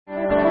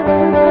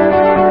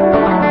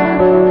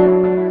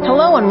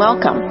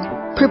welcome.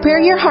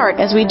 Prepare your heart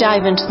as we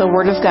dive into the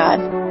Word of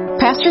God.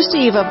 Pastor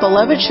Steve of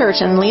Beloved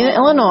Church in Lena,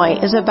 Illinois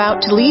is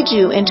about to lead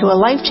you into a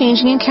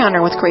life-changing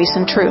encounter with grace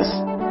and truth.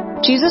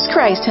 Jesus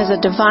Christ has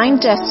a divine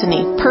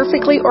destiny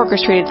perfectly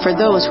orchestrated for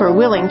those who are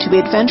willing to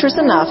be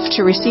adventurous enough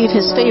to receive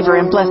His favor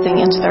and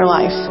blessing into their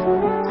life.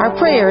 Our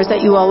prayer is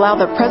that you will allow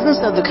the presence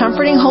of the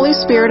comforting Holy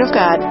Spirit of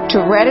God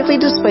to radically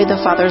display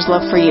the Father's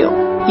love for you.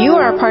 You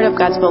are a part of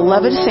God's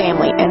beloved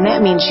family, and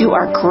that means you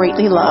are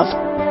greatly loved.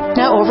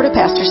 Now over to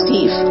Pastor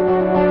Steve.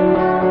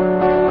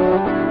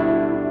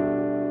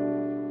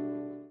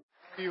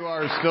 You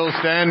are still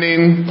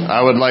standing.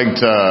 I would like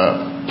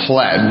to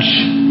pledge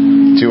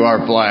to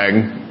our flag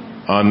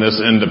on this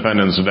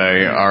Independence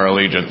Day our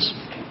allegiance.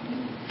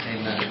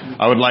 Amen.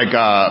 I would like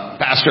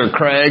Pastor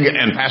Craig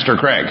and Pastor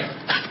Craig.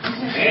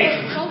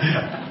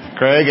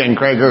 Craig and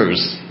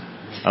Craigers.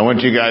 I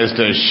want you guys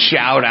to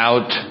shout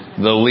out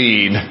the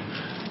lead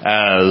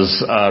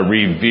as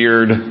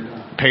revered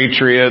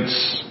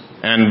patriots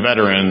and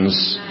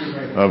veterans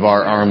of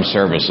our armed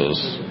services.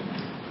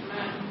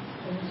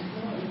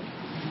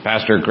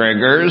 Pastor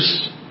Craigers,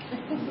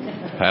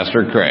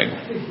 Pastor Craig.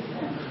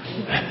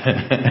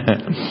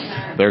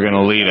 They're going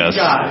to lead us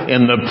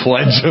in the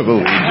Pledge of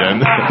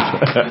Allegiance.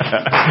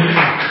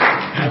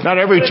 Not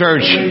every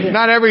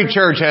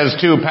church has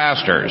two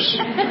pastors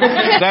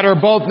that are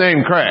both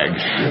named Craig,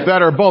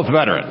 that are both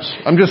veterans.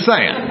 I'm just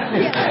saying.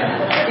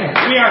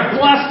 We are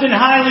blessed and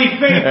highly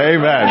favored.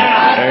 Amen.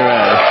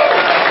 Amen.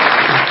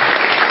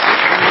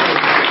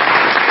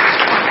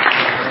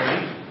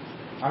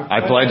 I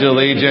pledge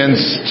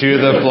allegiance to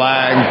the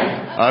flag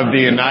of the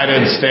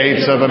United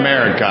States of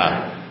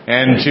America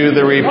and to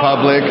the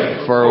republic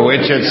for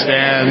which it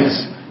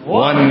stands,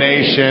 one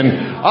nation,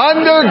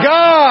 under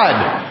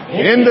God,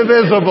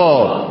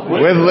 indivisible,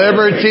 with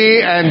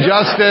liberty and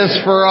justice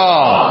for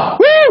all.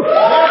 Woo!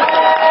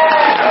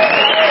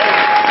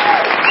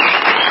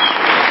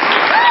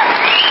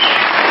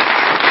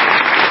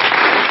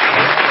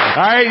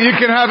 All right, you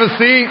can have a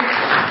seat.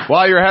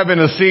 While you're having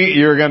a seat,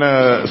 you're going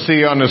to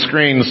see on the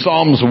screen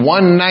Psalms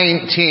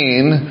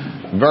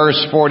 119,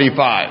 verse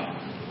 45.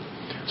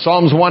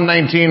 Psalms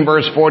 119,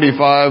 verse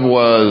 45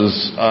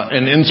 was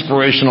an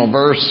inspirational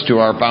verse to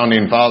our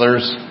founding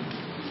fathers.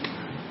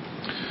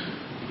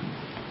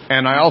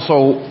 And I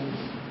also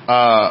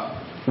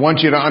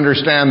want you to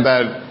understand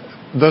that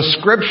the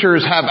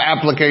Scriptures have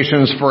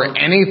applications for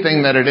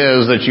anything that it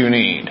is that you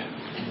need.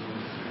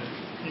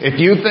 If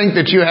you think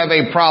that you have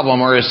a problem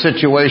or a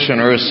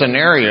situation or a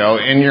scenario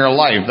in your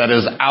life that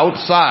is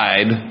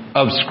outside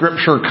of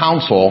Scripture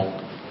counsel,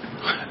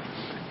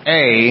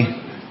 A,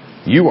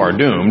 you are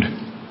doomed.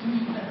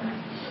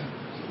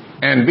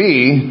 And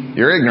B,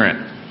 you're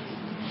ignorant.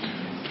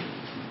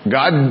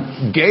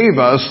 God gave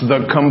us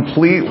the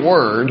complete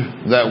word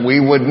that we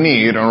would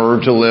need in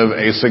order to live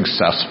a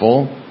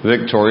successful,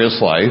 victorious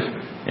life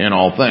in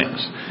all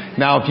things.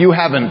 Now, if you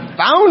haven't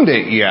found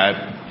it yet,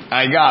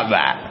 I got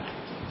that.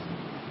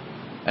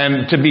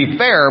 And to be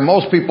fair,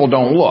 most people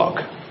don't look.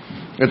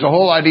 It's a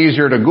whole lot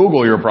easier to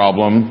Google your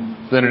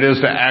problem than it is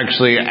to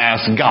actually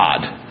ask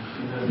God.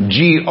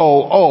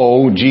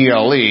 Google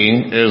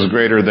is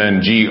greater than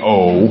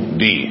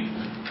God.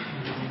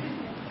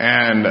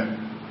 And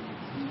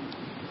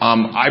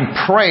I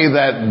pray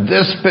that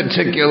this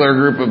particular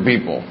group of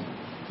people,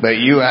 that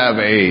you have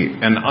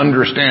an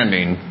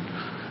understanding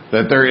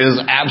that there is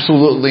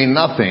absolutely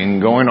nothing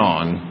going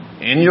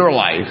on in your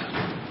life,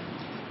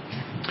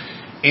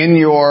 in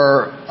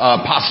your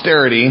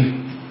posterity,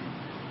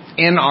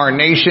 in our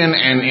nation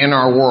and in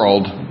our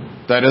world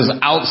that is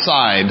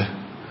outside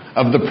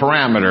of the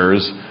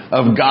parameters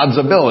of God's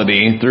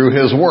ability through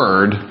His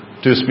Word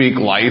to speak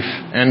life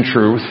and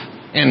truth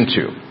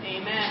into.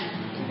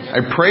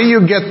 I pray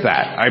you get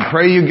that. I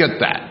pray you get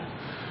that.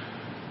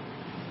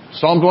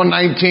 Psalms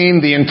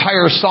 119, the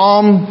entire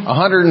Psalm,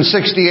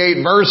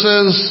 168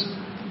 verses,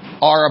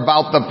 are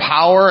about the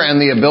power and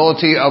the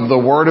ability of the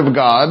Word of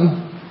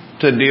God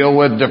to deal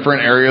with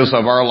different areas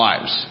of our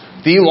lives.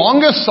 The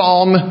longest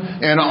Psalm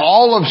in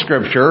all of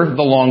Scripture,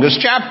 the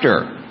longest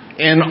chapter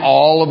in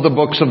all of the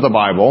books of the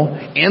Bible,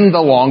 in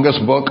the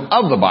longest book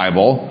of the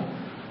Bible,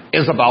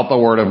 is about the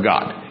Word of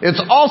God. It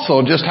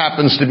also just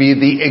happens to be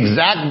the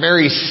exact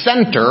very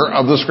center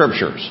of the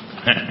Scriptures.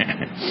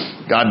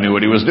 God knew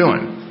what He was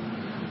doing.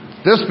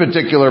 This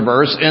particular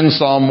verse in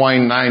Psalm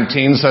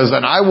 119 says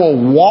that I will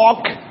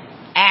walk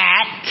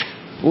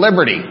at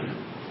liberty,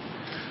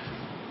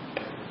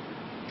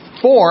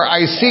 for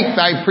I seek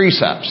thy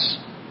precepts.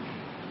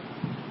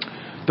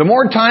 The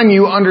more time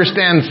you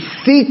understand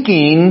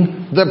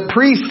seeking the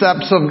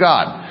precepts of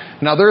God.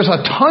 Now there's a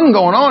ton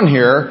going on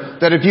here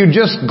that if you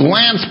just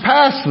glance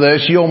past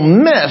this, you'll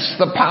miss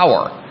the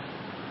power.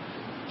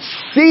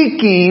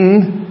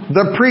 Seeking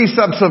the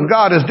precepts of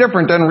God is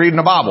different than reading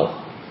a Bible.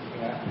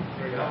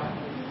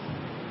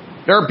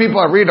 There are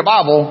people that read the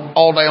Bible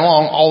all day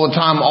long, all the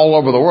time, all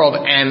over the world,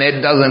 and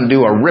it doesn't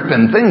do a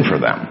ripping thing for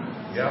them.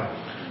 Yeah.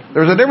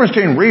 There's a difference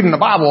between reading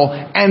the Bible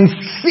and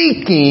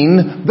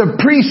seeking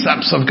the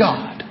precepts of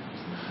God.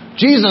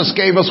 Jesus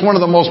gave us one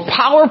of the most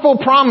powerful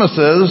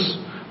promises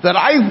that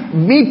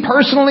me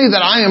personally,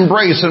 that I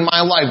embrace in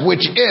my life,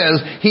 which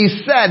is, He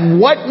said,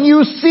 what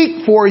you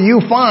seek for,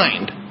 you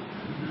find.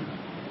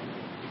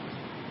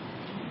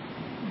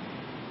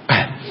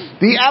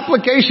 The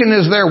application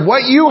is there.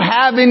 What you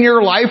have in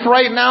your life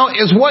right now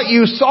is what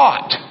you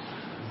sought.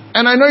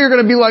 And I know you're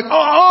going to be like,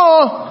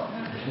 oh,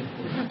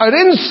 I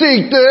didn't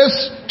seek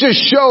this,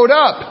 just showed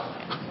up.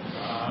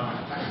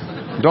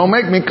 Don't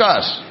make me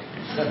cuss.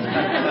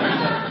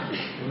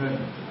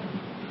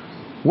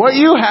 What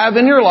you have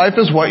in your life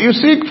is what you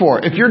seek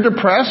for. If you're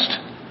depressed,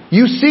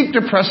 you seek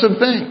depressive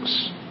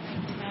things.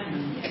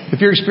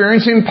 If you're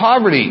experiencing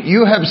poverty,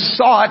 you have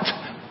sought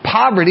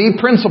poverty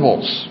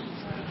principles.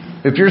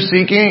 If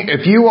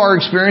you are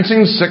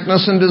experiencing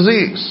sickness and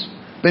disease,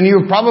 then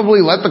you've probably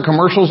let the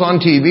commercials on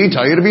TV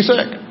tell you to be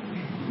sick.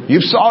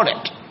 You've sought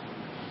it.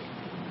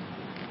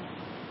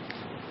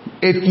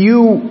 If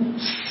you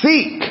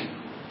seek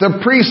the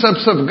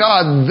precepts of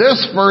God,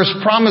 this verse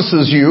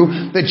promises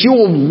you that you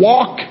will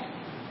walk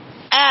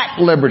at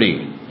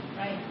liberty.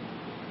 Right.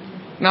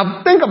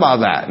 Now think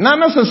about that. Not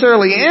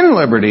necessarily in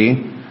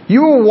liberty,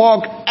 you will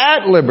walk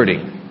at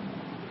liberty.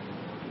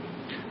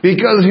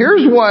 Because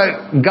here's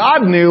what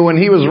God knew when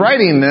He was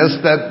writing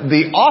this that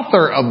the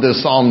author of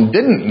this psalm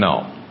didn't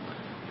know.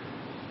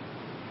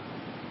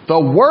 The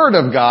Word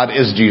of God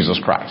is Jesus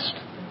Christ.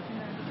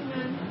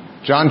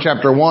 John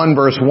chapter 1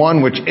 verse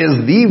 1, which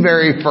is the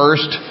very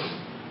first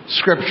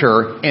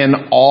scripture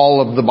in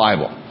all of the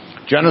Bible.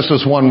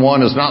 Genesis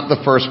 1:1 is not the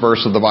first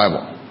verse of the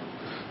Bible.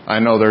 I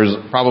know there's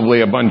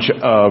probably a bunch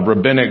of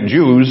rabbinic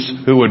Jews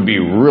who would be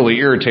really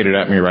irritated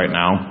at me right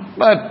now,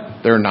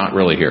 but they're not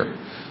really here.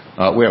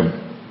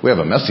 We have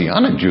a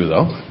Messianic Jew,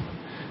 though.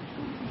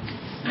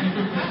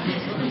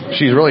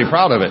 She's really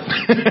proud of it.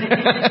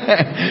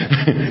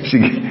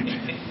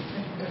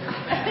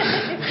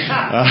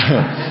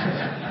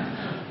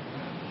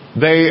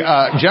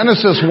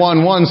 Genesis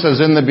 1:1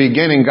 says, in the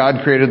beginning,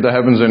 God created the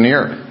heavens and the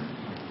earth.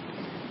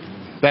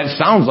 That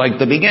sounds like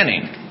the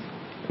beginning.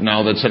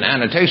 No, that's an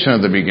annotation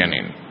of the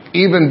beginning.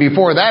 Even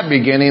before that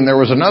beginning, there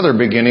was another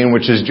beginning,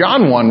 which is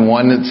John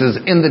 1:1. It says,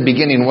 in the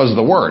beginning was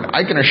the Word.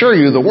 I can assure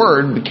you the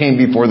Word came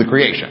before the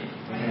creation.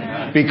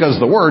 Because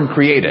the Word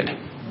created.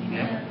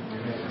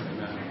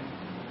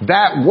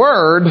 That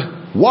Word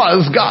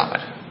was God.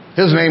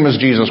 His name is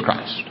Jesus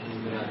Christ.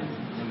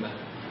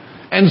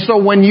 And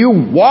so when you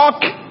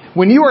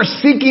are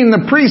seeking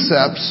the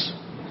precepts,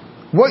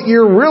 what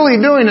you're really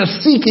doing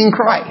is seeking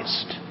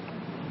Christ.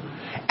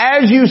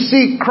 As you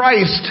seek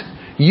Christ,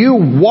 you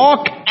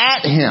walk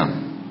at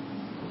Him.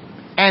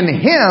 And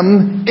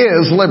Him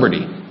is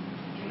liberty.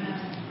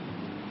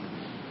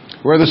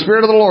 Where the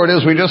Spirit of the Lord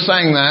is, we just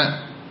sang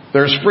that,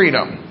 there's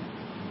freedom.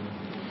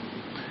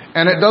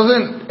 And it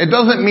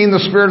doesn't mean the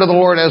Spirit of the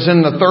Lord as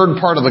in the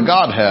third part of the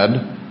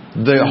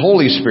Godhead, the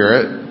Holy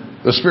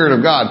Spirit, the Spirit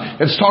of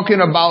God. It's talking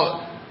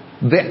about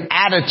the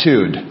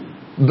attitude,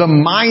 the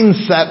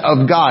mindset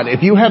of God.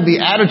 If you have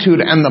the attitude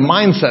and the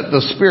mindset,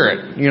 the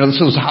Spirit, this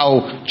is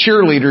how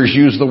cheerleaders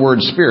use the word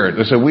Spirit.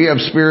 They say, we have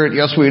Spirit.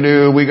 Yes, we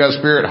do. We got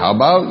Spirit. How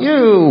about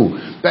you?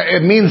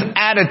 It means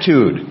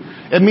attitude.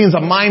 It means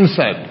a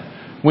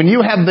mindset. When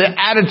you have the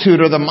attitude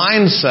or the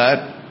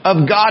mindset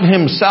of God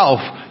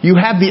Himself, you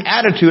have the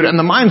attitude and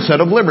the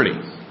mindset of liberty.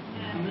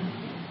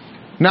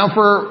 Now,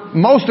 for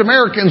most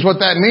Americans, what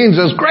that means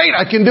is, great,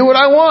 I can do what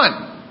I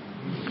want.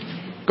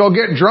 Go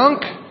get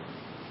drunk,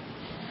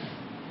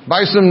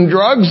 buy some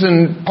drugs,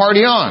 and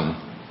party on.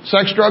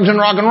 Sex, drugs, and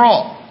rock and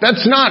roll.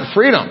 That's not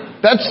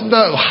freedom. That's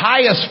the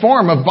highest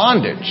form of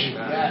bondage.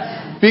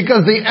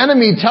 Because the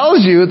enemy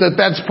tells you that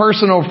that's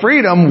personal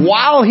freedom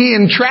while he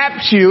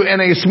entraps you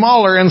in a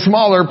smaller and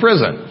smaller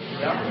prison.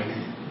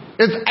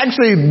 It's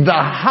actually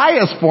the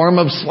highest form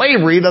of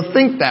slavery to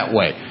think that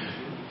way.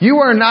 You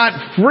are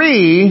not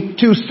free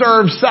to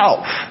serve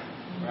self.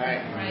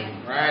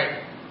 Right.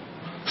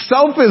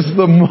 Self is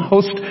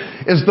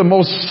the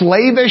most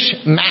slavish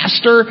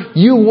master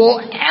you will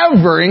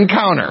ever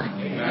encounter.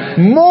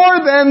 Amen. More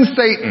than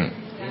Satan.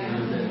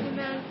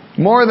 Amen.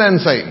 More than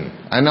Satan.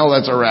 I know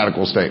that's a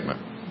radical statement.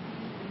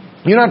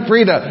 You're not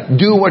free to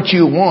do what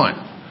you want.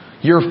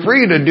 You're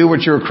free to do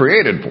what you're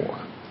created for.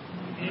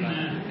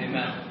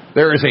 Amen.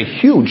 There is a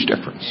huge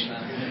difference.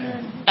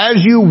 Amen.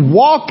 As you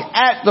walk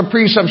at the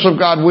precepts of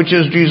God, which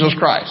is Jesus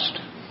Christ,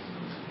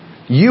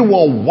 you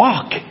will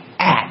walk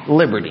at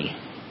liberty.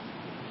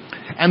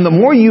 And the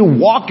more you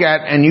walk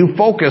at and you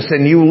focus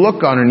and you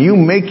look on and you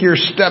make your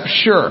steps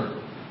sure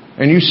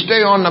and you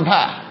stay on the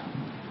path,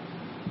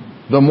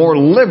 the more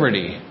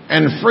liberty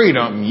and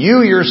freedom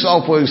you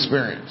yourself will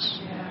experience.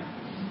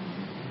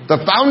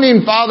 The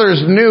founding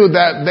fathers knew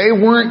that they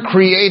weren't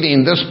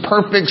creating this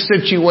perfect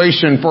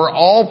situation for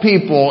all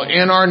people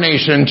in our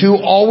nation to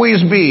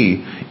always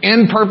be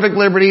in perfect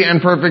liberty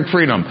and perfect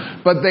freedom.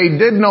 But they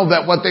did know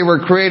that what they were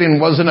creating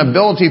was an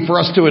ability for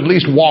us to at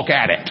least walk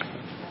at it.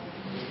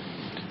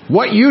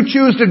 What you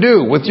choose to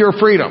do with your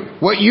freedom,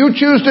 what you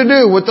choose to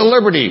do with the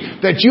liberty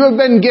that you have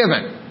been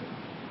given,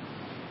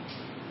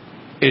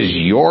 is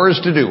yours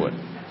to do it.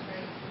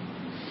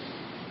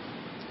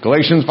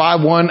 Galatians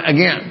 5:1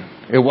 again.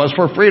 It was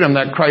for freedom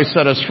that Christ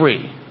set us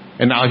free.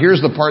 And now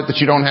here's the part that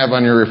you don't have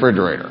on your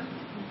refrigerator.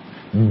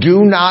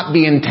 Do not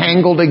be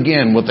entangled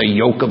again with a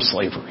yoke of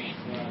slavery.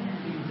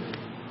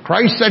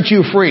 Christ set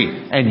you free,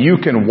 and you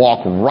can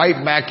walk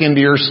right back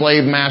into your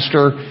slave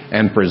master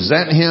and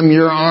present him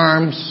your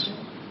arms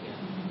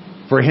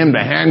for him to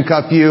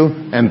handcuff you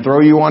and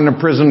throw you on the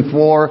prison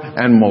floor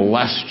and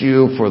molest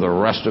you for the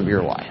rest of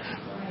your life.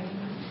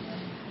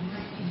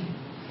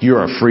 You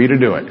are free to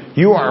do it.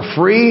 You are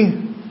free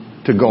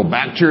to go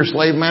back to your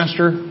slave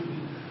master.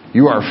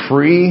 You are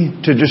free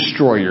to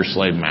destroy your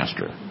slave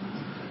master.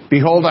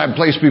 Behold, I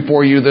place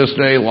before you this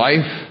day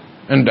life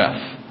and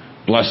death,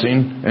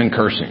 blessing and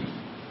cursing.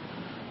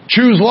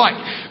 Choose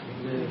life,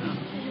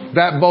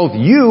 that both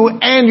you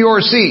and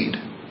your seed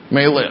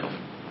may live.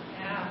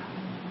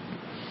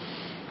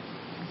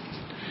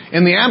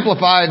 In the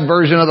Amplified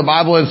version of the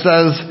Bible it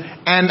says,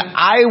 and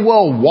I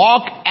will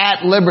walk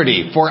at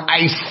liberty, for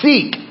I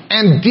seek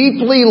and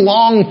deeply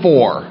long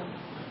for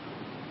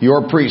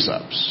your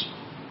precepts.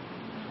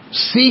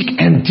 Seek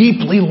and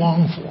deeply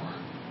long for.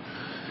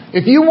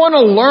 If you want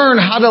to learn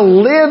how to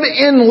live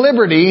in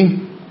liberty,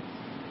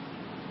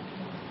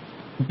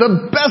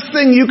 the best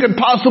thing you could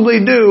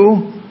possibly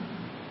do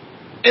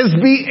is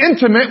be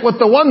intimate with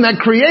the one that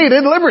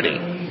created liberty.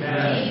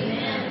 Amen.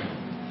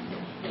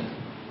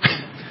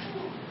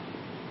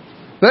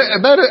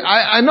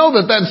 I know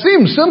that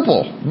seems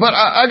simple, but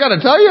I got to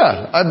tell you,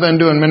 I've been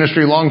doing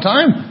ministry a long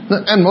time,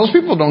 and most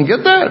people don't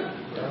get that.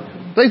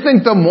 They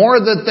think the more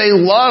that they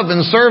love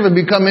and serve and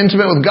become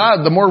intimate with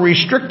God, the more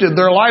restricted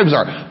their lives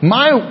are.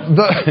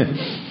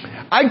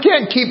 I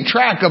can't keep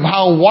track of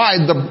how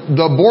wide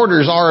the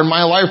borders are in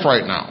my life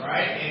right now.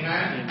 Right?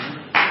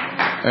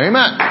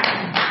 Amen.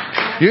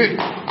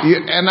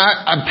 And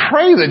I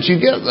pray that you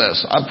get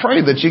this. I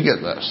pray that you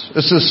get this.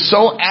 This is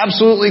so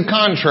absolutely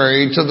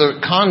contrary to the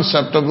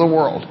concept of the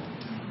world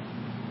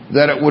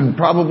that it would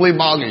probably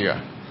boggle you.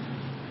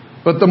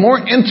 But the more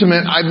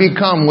intimate I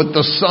become with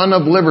the Son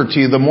of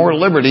Liberty, the more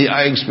liberty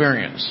I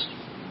experience.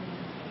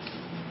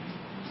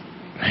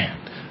 Man,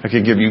 I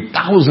could give you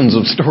thousands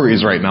of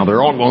stories right now.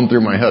 They're all going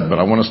through my head, but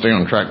I want to stay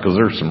on track because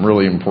there's some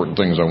really important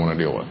things I want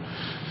to deal with.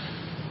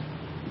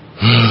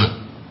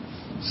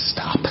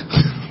 Stop.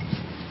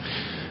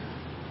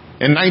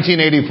 In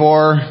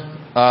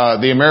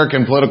 1984, the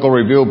American Political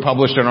Review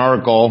published an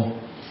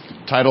article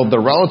titled The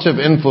Relative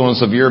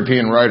Influence of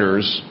European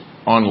Writers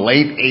on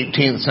Late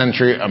 18th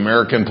Century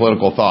American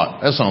Political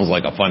Thought. That sounds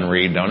like a fun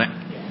read, don't it?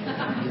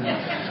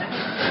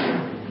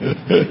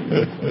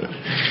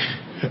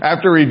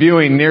 After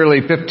reviewing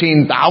nearly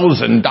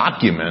 15,000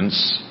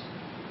 documents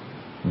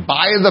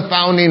by the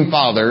Founding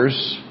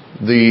Fathers,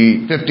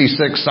 the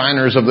 56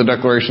 signers of the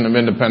Declaration of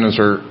Independence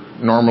are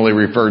normally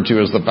referred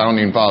to as the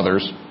Founding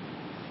Fathers,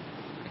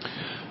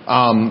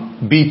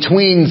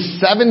 between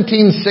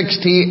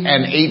 1760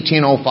 and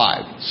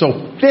 1805.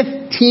 So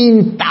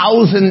 15,000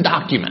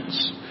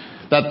 documents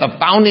that the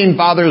Founding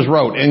Fathers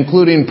wrote,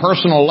 including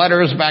personal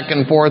letters back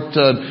and forth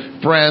to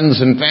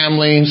friends and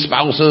family,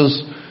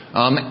 spouses,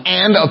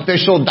 and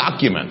official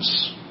documents.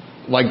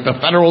 Like the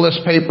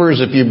Federalist Papers.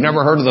 If you've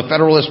never heard of the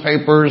Federalist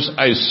Papers,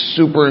 I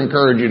super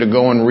encourage you to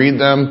go and read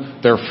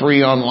them. They're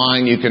free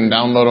online. You can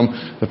download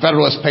them. The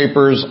Federalist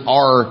Papers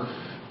are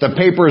the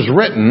papers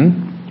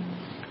written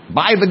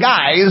by the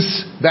guys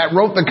that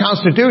wrote the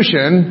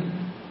Constitution,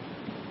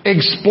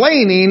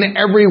 explaining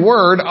every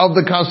word of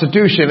the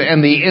Constitution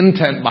and the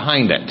intent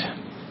behind it.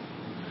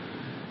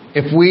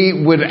 If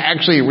we would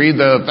actually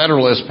read the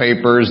Federalist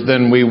Papers,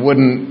 then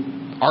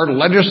our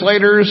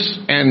legislators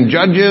and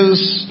judges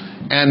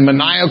and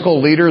maniacal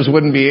leaders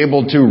wouldn't be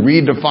able to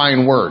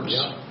redefine words.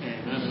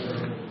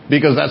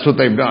 Because that's what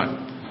they've done.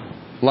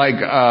 Like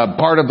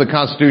part of the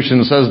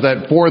Constitution says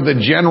that for the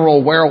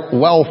general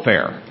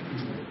welfare.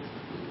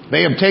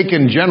 They have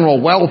taken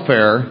general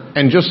welfare,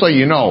 and just so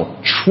you know,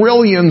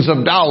 trillions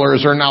of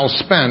dollars are now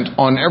spent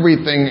on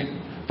everything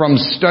from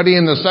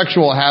studying the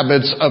sexual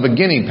habits of a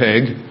guinea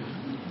pig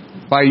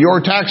by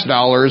your tax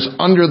dollars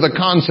under the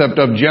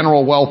concept of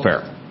general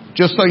welfare.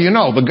 Just so you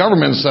know, the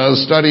government says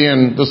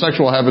studying the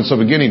sexual habits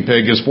of a guinea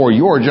pig is for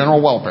your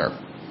general welfare.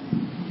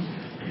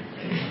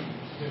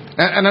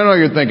 And I know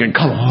you're thinking,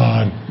 come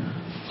on.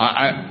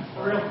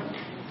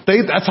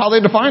 That's how they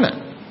define it.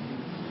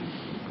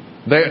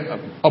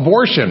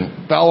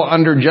 Abortion fell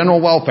under general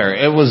welfare.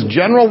 It was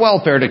general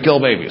welfare to kill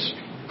babies.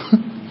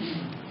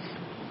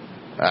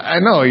 I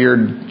know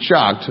you're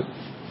shocked.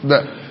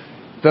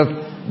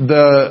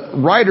 The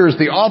writers,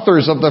 the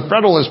authors of the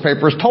Federalist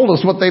Papers told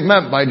us what they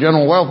meant by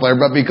general welfare,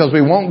 but because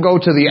we won't go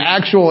to the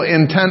actual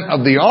intent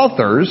of the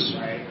authors,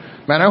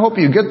 man, I hope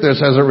you get this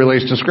as it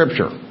relates to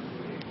Scripture.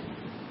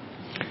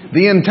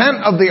 The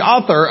intent of the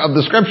author of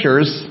the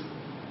Scriptures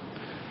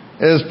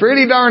is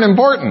pretty darn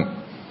important.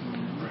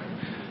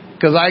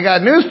 Because I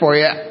got news for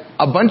you.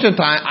 A bunch of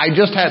time, I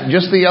just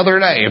the other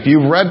day. If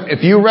you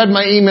read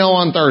my email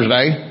on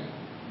Thursday,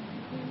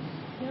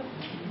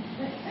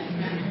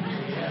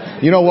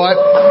 you know what?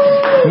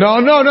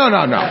 No.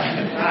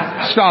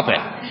 Stop it.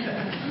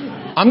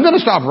 I'm going to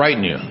stop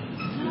writing you.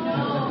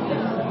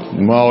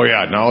 Oh,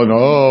 yeah, no,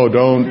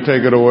 don't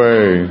take it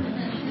away.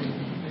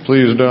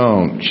 Please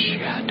don't.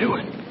 Yeah, do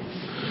it.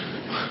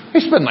 I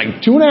spent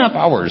like 2.5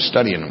 hours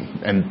studying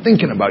them and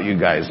thinking about you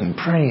guys and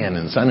praying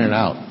and sending it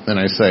out. Then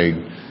I say,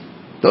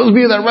 those of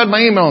you that read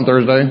my email on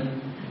Thursday,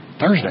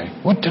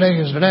 what today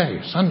is today?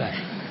 Sunday.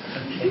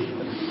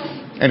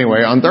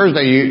 Anyway, on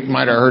Thursday, you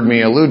might have heard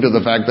me allude to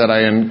the fact that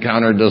I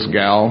encountered this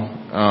gal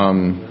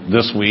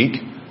this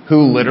week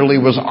who literally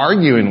was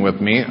arguing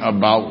with me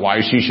about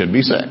why she should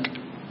be sick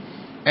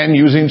and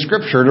using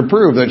Scripture to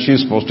prove that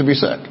she's supposed to be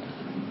sick.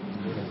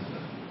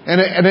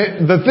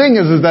 The thing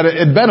is that it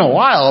had been a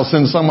while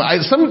since some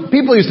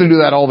people used to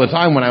do that all the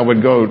time when I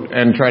would go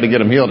and try to get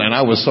them healed. And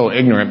I was so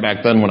ignorant back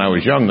then when I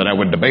was young that I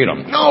would debate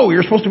them. No,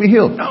 you're supposed to be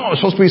healed. No, I'm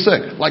supposed to be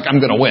sick. Like I'm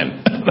going to win.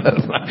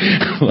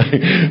 Like,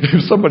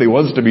 if somebody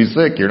wants to be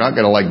sick, you're not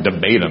going to like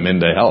debate them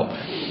into help.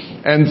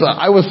 And so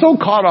I was so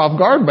caught off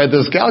guard by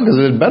this gal because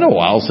it had been a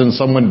while since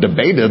someone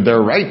debated their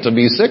right to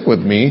be sick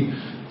with me,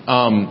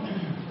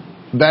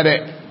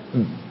 that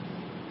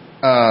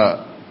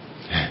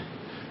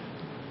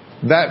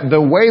the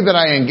way that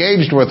I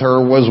engaged with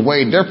her was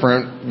way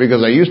different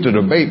because I used to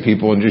debate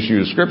people and just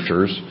use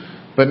scriptures.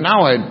 But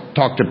now I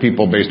talk to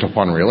people based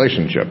upon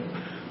relationship.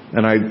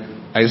 And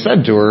I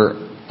said to her,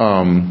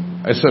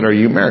 I said, are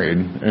you married?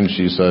 And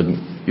she said,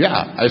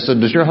 yeah. I said,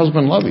 does your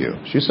husband love you?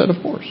 She said,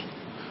 of course.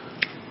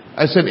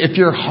 I said, if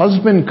your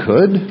husband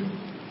could,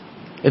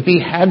 if he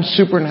had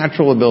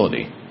supernatural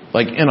ability,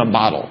 like in a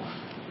bottle,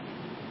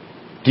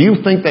 do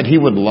you think that he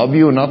would love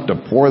you enough to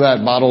pour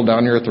that bottle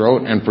down your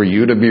throat and for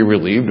you to be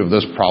relieved of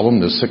this problem,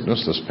 this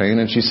sickness, this pain?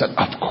 And she said,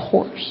 of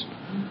course.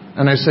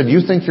 And I said, you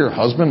think your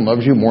husband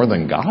loves you more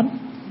than God?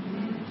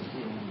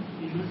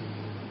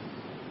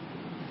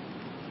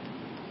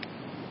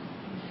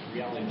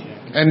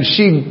 And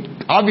she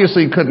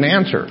obviously couldn't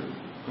answer.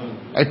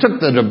 I took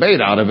the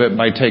debate out of it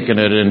by taking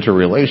it into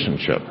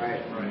relationship,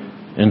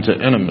 into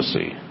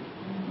intimacy.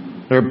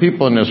 There are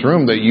people in this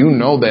room that you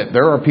know that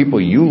there are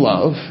people you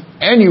love,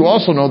 and you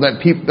also know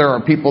that there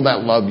are people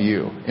that love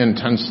you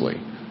intensely.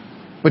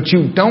 But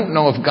you don't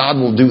know if God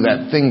will do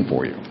that thing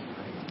for you.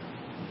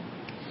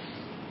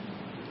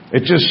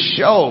 It just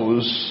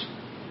shows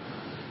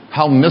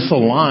how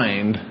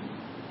misaligned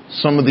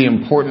some of the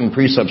important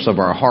precepts of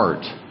our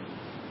heart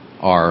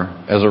are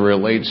as it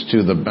relates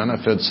to the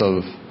benefits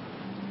of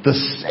the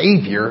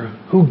Savior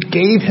who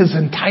gave His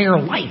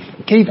entire life,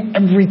 gave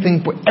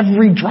everything,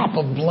 every drop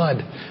of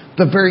blood,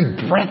 the very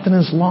breath in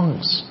His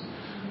lungs,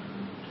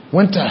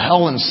 went to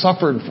hell and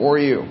suffered for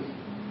you.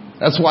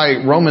 That's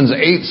why Romans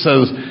 8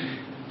 says,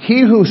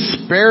 He who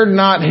spared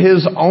not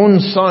His own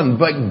Son,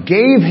 but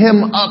gave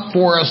Him up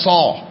for us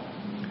all,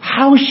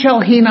 how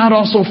shall He not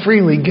also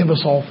freely give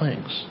us all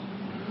things?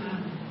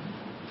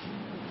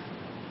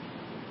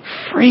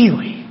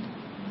 Freely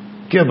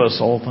give us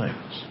all things.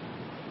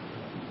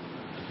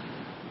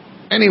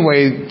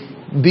 Anyway,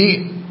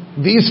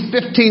 these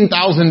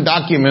 15,000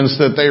 documents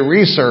that they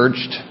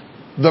researched,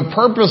 the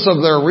purpose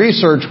of their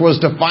research was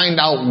to find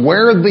out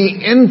where the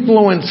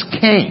influence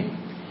came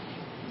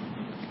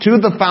to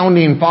the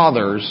founding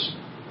fathers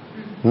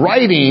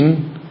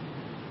writing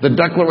the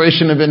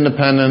Declaration of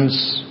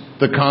Independence,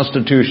 the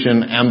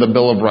Constitution, and the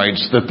Bill of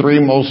Rights, the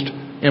three most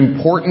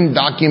important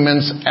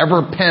documents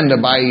ever penned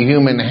by a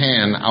human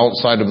hand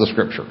outside of the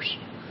Scriptures.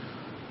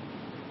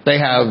 They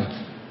have...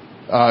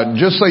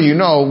 just so you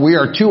know,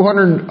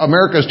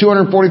 America's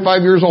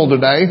 245 years old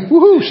today.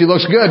 Woohoo! She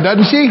looks good,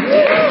 doesn't she?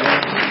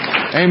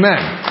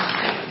 Amen.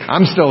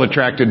 I'm still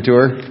attracted to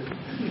her.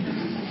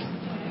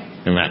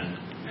 Amen.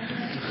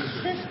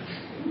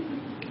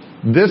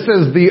 This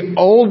is the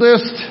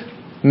oldest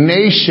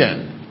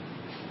nation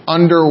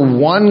under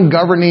one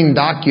governing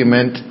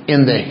document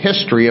in the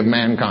history of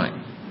mankind.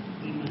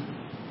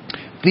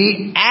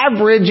 The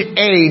average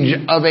age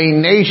of a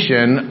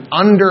nation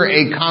under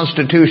a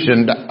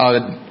constitution,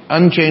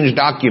 unchanged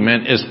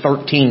document, is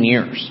 13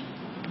 years.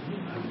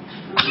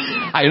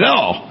 I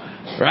know,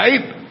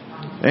 right?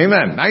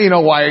 Amen. Now you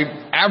know why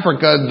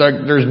Africa,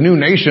 there's new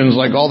nations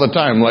like all the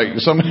time. Like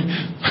so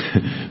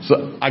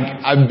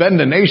I've been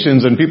to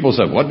nations and people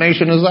said, what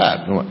nation is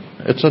that?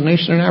 It's a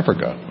nation in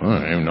Africa. I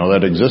didn't even know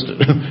that existed.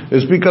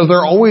 It's because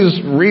they're always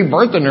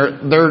rebirthing.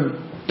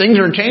 Things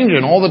are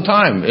changing all the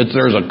time.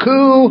 There's a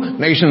coup,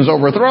 nation's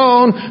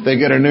overthrown, they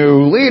get a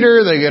new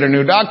leader, they get a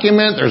new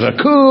document, there's a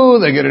coup,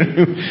 they get a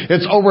new...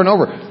 It's over and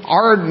over.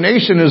 Our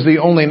nation is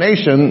the only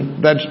nation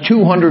that's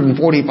 245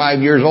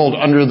 years old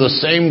under the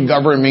same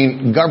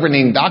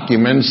governing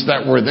documents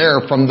that were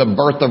there from the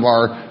birth of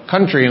our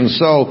country. And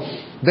so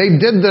they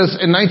did this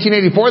in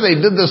 1984, they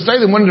did this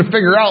study, they wanted to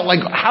figure out,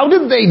 like, how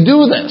did they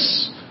do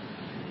this?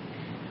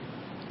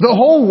 The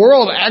whole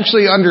world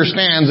actually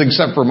understands,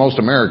 except for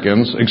most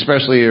Americans,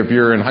 especially if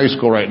you're in high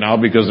school right now,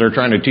 because they're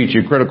trying to teach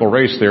you critical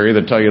race theory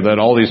that tell you that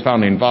all these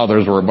founding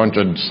fathers were a bunch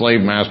of slave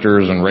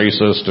masters and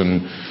racist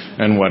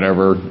and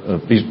whatever.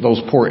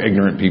 Those poor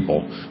ignorant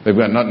people. They've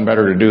got nothing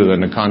better to do than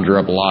to conjure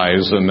up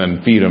lies and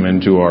then feed them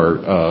into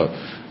our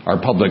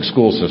public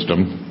school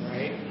system.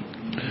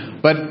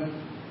 But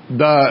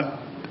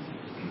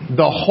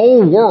the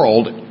whole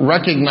world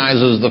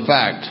recognizes the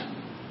fact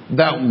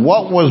that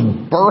what was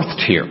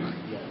birthed here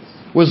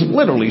was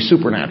literally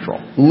supernatural.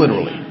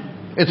 Literally.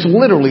 It's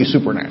literally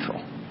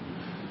supernatural.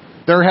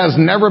 There has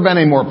never been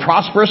a more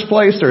prosperous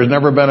place. There's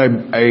never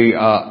been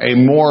a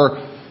more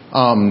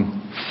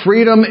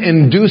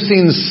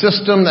freedom-inducing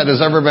system that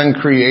has ever been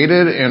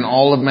created in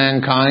all of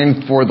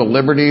mankind for the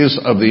liberties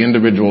of the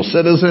individual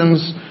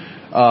citizens.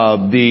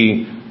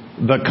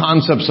 The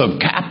concepts of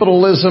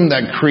capitalism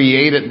that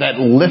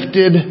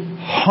lifted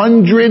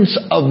hundreds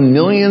of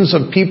millions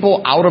of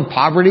people out of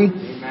poverty.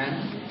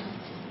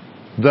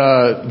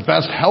 The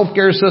best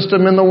healthcare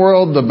system in the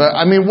world.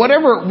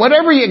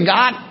 Whatever you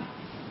got,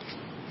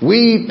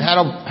 we had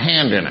a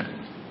hand in it.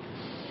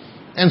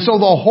 And so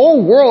the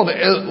whole world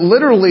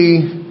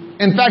literally,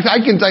 in fact, I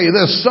can tell you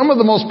this, some of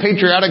the most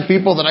patriotic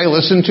people that I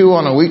listen to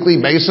on a weekly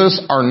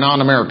basis are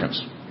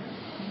non-Americans.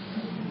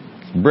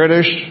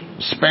 British,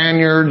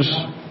 Spaniards,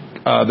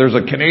 there's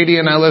a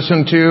Canadian I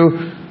listen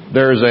to.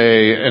 There's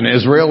an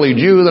Israeli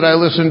Jew that I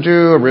listen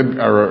to, a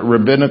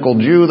rabbinical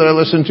Jew that I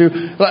listen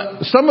to.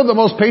 But some of the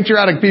most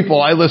patriotic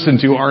people I listen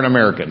to aren't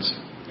Americans.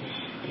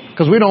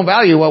 Because we don't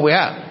value what we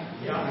have.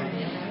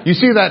 You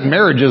see that in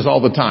marriages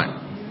all the time.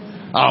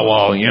 Oh,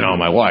 well,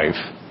 my wife.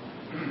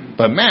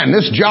 But man,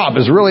 this job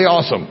is really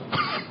awesome.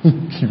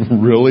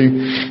 Really?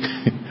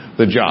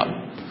 The job.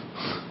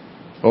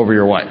 Over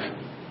your wife.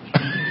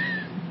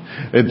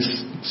 It's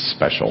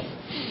special.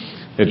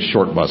 It's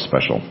short bus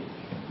special.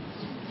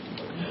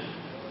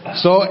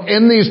 So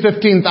in these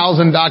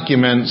 15,000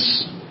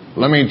 documents,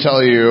 let me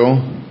tell you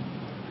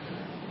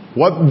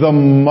what the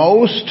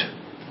most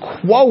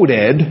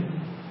quoted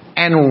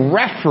and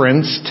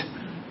referenced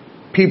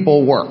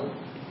people were.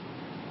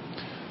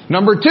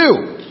 Number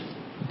 2,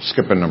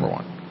 skipping number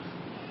 1.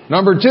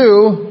 Number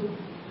 2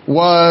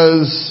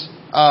 was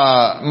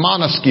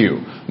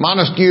Montesquieu.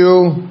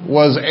 Montesquieu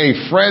was a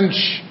French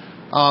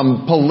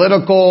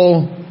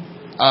political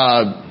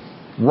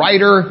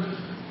writer.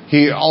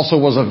 He also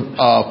was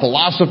a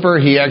philosopher.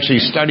 He actually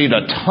studied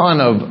a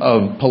ton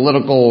of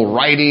political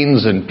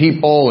writings and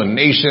people and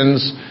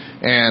nations.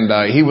 And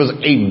he was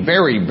a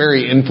very,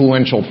 very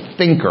influential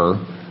thinker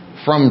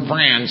from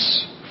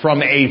France,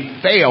 from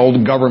a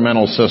failed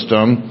governmental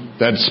system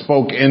that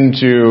spoke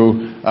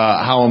into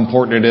how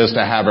important it is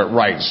to have it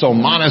right. So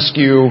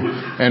Montesquieu,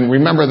 and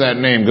remember that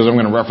name because I'm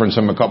going to reference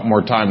him a couple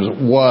more times,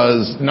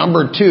 was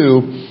number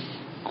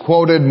 2,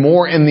 quoted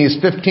more in these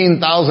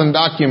 15,000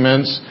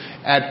 documents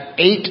at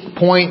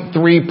 8.3%.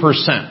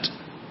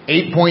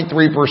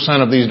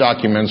 8.3% of these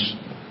documents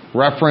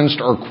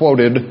referenced or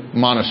quoted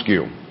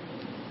Montesquieu.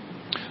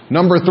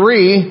 Number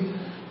 3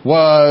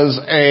 was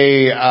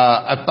a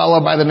fellow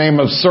by the name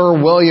of Sir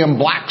William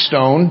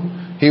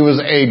Blackstone. He was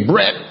a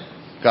Brit,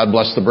 God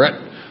bless the Brit,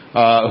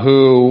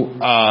 who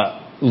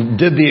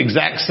did the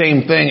exact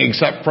same thing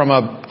except from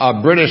a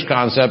British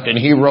concept, and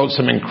he wrote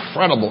some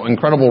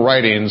incredible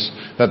writings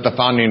that the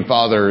Founding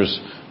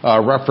Fathers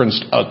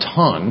referenced a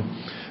ton.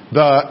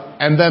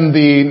 And then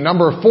the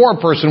number 4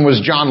 person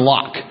was John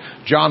Locke.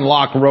 John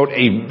Locke wrote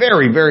a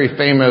very, very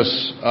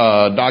famous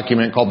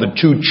document called the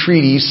Two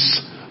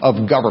Treatises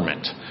of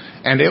Government.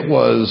 And it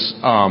was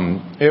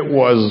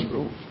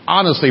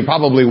honestly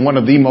probably one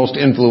of the most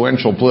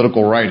influential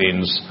political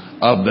writings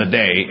of the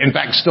day. In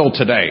fact, still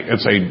today,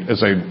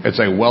 it's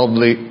a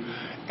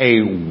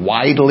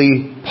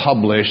widely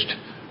published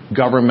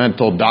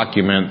governmental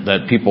document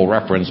that people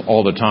reference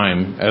all the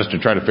time as to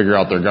try to figure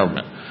out their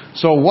government.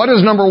 So what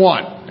is number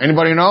 1?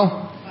 Anybody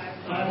know?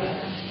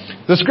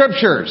 The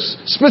scriptures,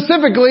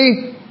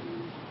 specifically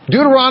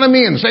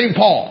Deuteronomy and St.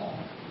 Paul.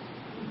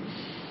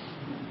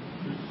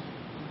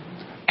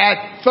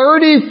 At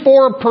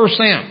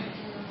 34%.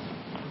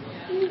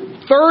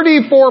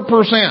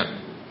 34%.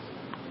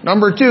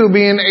 Number 2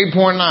 being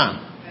 8.9.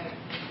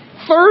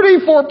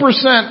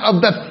 34%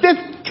 of the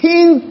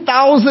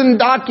 15,000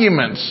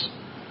 documents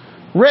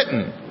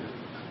written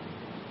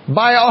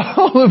by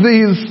all of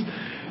these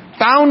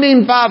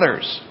Founding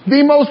Fathers,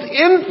 the most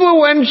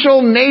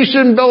influential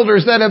nation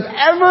builders that have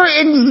ever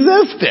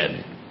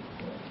existed,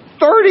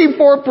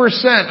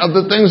 34% of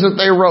the things that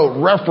they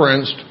wrote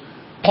referenced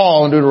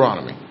Paul and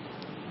Deuteronomy.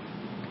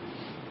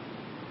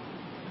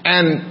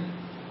 And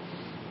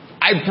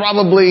I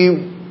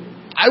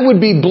would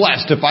be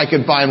blessed if I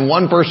could find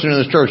one person in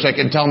this church that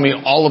could tell me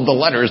all of the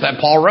letters that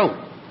Paul wrote.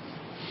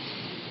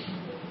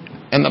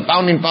 And the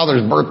Founding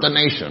Fathers birthed the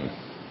nation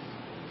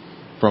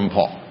from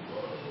Paul.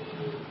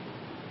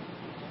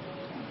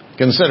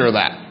 Consider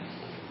that.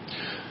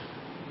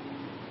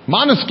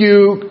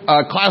 Montesquieu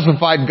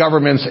classified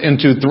governments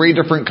into 3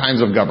 different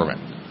kinds of government.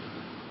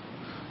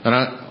 And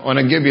I want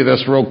to give you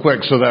this real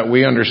quick so that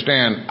we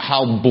understand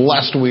how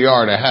blessed we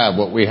are to have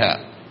what we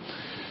have.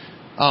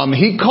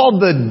 He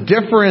called the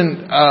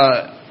different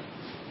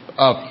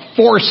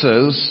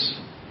forces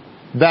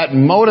that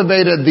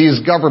motivated these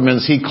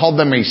governments, he called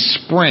them a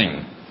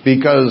spring,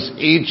 because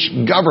each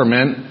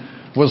government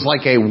was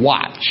like a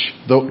watch,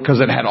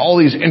 because it had all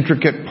these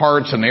intricate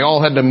parts and they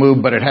all had to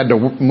move, but it had to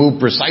move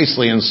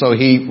precisely. And so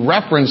he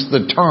referenced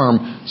the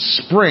term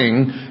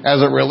spring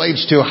as it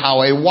relates to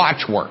how a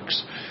watch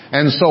works.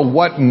 And so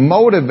what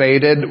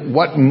motivates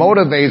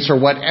or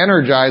what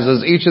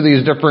energizes each of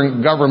these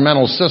different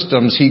governmental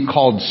systems, he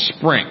called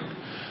spring.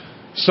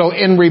 So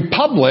in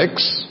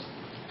republics,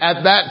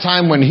 at that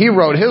time when he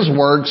wrote his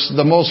works,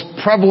 the most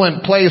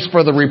prevalent place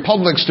for the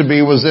republics to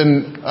be was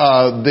in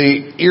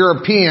the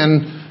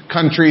European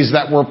countries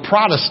that were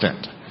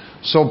Protestant.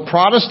 So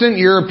Protestant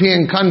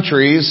European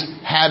countries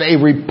had a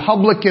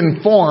republican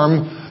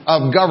form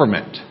of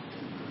government.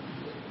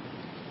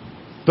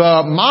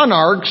 The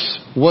monarchs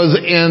was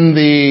in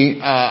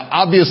the,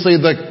 obviously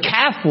the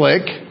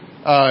Catholic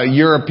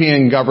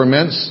European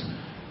governments.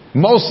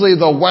 Mostly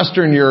the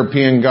Western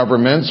European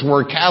governments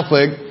were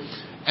Catholic,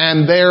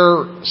 and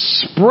their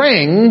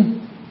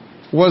spring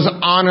was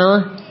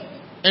honor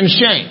and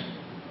shame.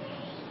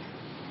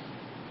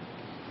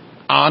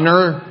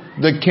 Honor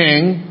the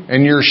king,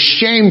 and you're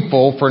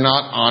shameful for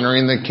not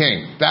honoring the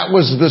king. That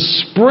was the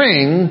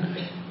spring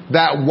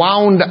that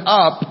wound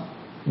up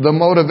the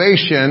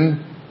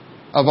motivation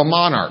of a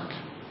monarch.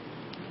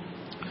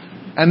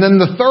 And then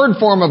the third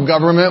form of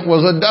government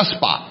was a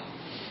despot,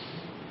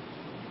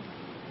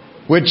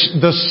 which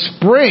the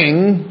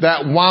spring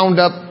that wound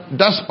up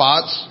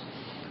despots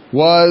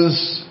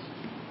was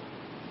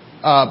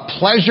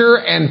pleasure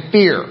and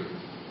fear.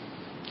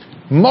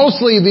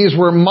 Mostly these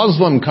were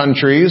Muslim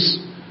countries.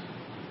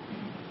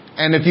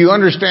 And if you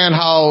understand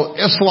how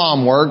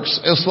Islam works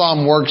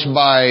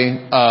by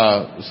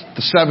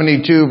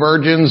 72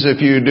 virgins if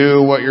you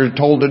do what you're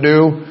told to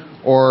do,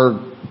 or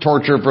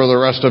torture for the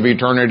rest of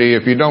eternity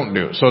if you don't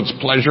do. So it's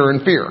pleasure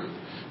and fear.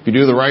 If you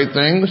do the right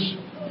things,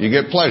 you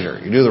get pleasure.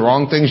 You do the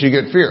wrong things, you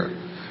get fear.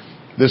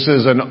 This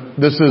is an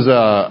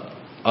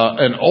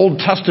Old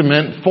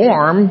Testament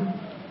form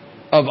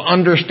of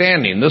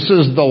understanding. This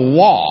is the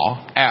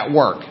law at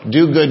work.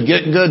 Do good,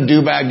 get good.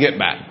 Do bad, get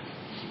bad.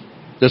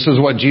 This is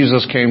what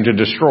Jesus came to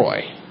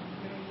destroy,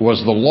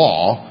 was the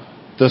law,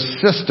 the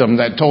system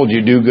that told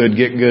you do good,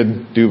 get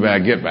good, do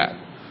bad, get bad.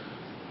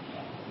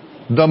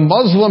 The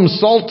Muslim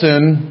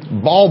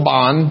Sultan,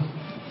 Balban,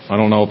 I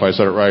don't know if I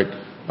said it right,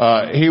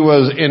 he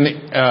was in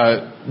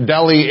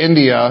Delhi,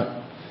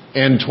 India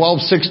in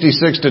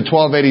 1266 to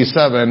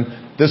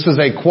 1287. This is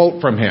a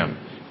quote from him.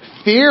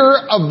 Fear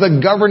of the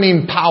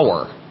governing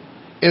power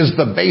is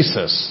the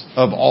basis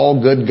of all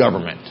good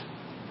government.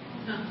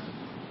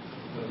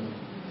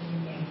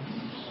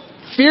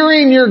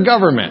 Fearing your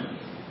government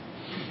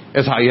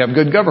is how you have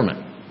good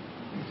government.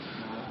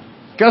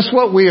 Guess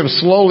what we have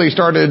slowly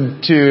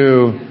started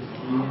to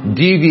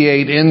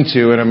deviate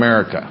into in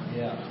America?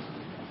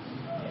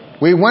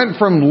 We went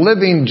from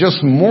living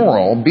just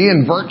moral,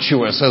 being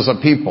virtuous as a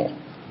people,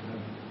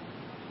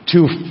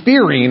 to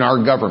fearing our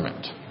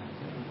government.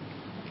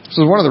 This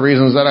is one of the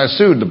reasons that I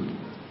sued the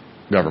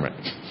government.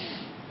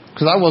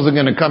 Because I wasn't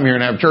going to come here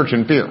and have church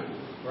in fear.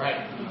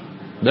 Right.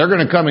 They're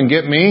going to come and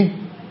get me,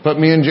 put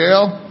me in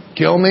jail,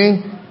 kill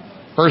me,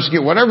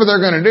 persecute, whatever they're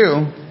going to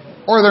do,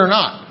 or they're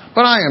not.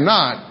 But I am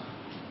not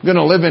going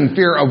to live in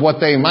fear of what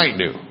they might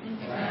do.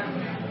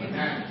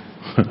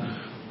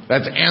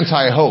 That's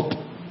anti-hope.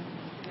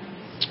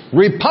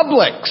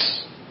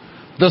 Republics.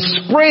 The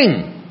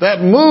spring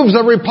that moves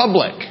a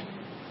republic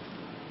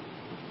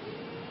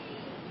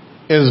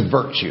is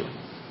virtue.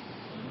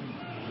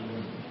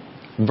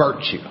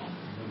 Virtue.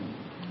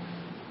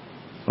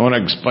 I want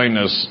to explain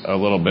this a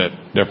little bit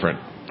different.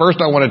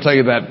 First, I want to tell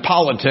you that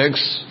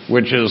politics,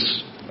 which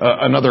is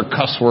another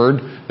cuss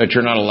word that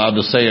you're not allowed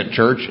to say at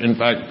church. In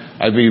fact,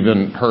 I've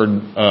even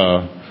heard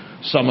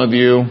some of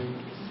you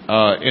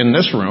in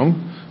this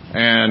room,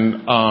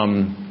 and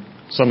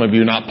some of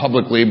you not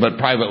publicly but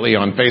privately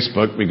on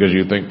Facebook, because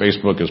you think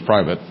Facebook is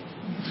private.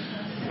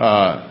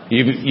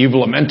 You've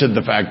lamented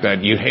the fact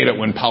that you hate it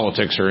when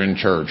politics are in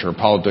church or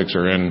politics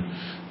are in.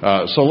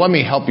 So let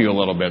me help you a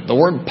little bit. The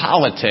word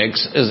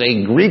politics is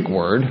a Greek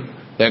word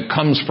that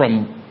comes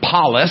from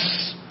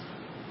polis,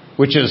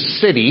 which is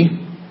city.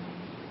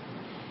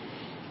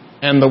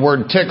 And the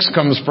word tix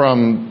comes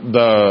from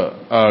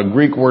the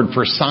Greek word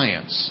for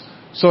science.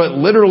 So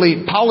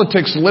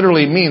politics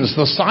literally means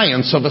the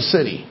science of a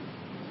city.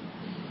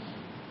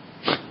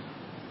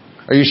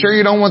 Are you sure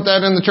you don't want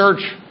that in the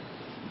church?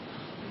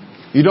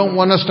 You don't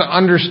want us to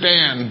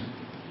understand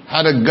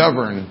how to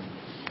govern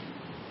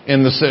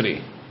in the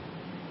city.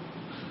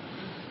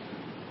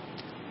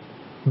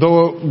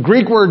 The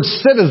Greek word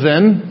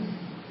citizen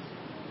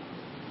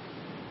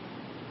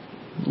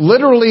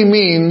literally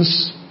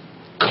means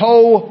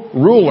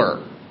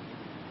co-ruler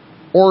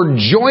or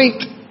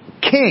joint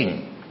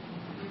king.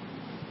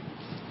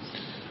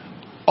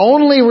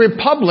 Only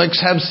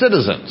republics have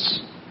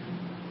citizens.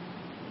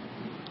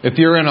 If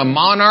you're in a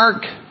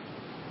monarch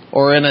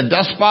or in a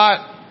despot,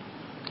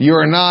 you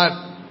are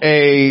not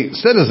a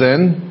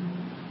citizen.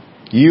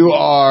 You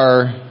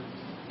are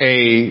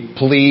a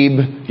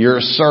plebe, you're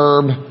a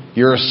serb,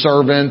 you're a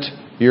servant,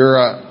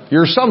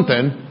 you're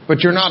something,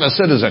 but you're not a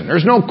citizen.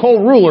 There's no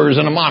co-rulers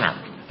in a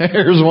monarch.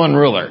 Here's one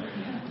ruler.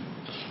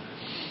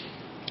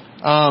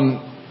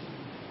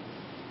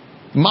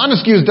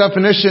 Montesquieu's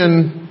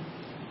definition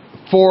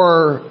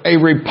for a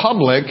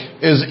republic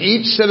is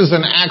each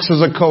citizen acts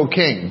as a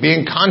co-king,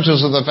 being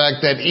conscious of the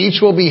fact that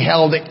each will be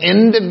held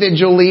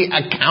individually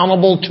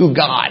accountable to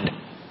God.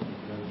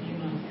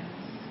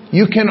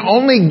 You can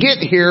only get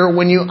here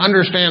when you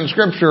understand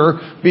Scripture,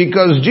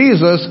 because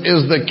Jesus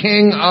is the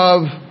King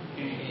of...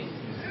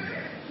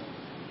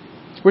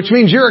 Which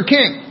means you're a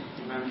king.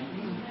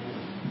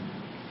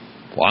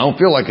 Well, I don't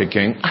feel like a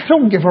king. I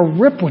don't give a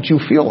rip what you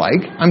feel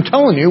like. I'm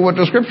telling you what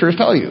the Scriptures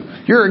tell you.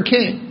 You're a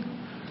king.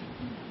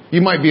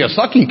 You might be a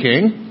sucky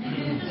king.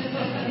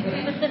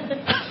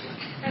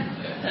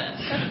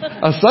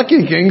 A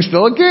sucky king's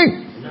still a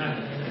king.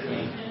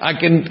 I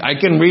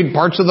can read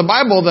parts of the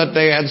Bible that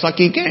they had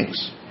sucky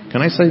kings.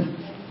 Can I say,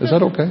 is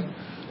that okay?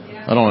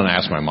 I don't want to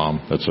ask my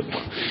mom. That's it.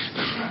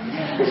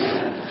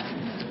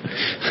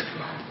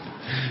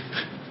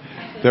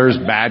 There's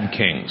bad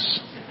kings.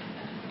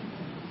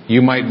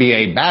 You might be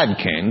a bad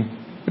king,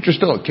 but you're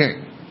still a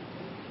king.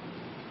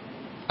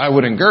 I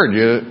would encourage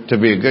you to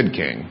be a good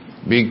king,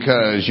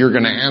 because you're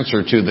going to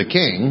answer to the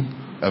King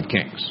of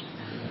Kings.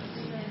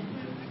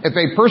 If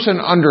a person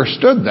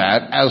understood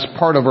that as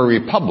part of a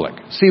republic,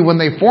 see, when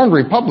they formed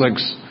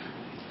republics,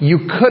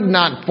 you could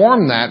not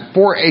form that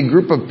for a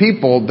group of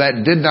people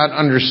that did not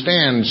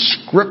understand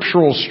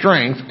scriptural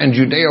strength and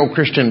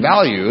Judeo-Christian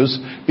values,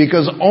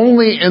 because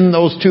only in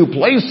those two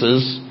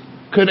places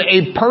could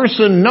a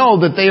person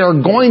know that they are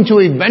going to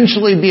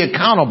eventually be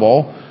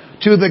accountable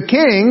to the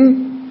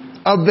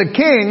King of the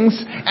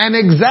Kings and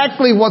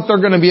exactly what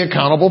they're going to be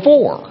accountable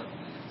for.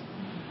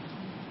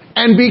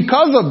 And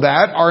because of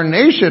that, our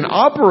nation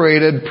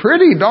operated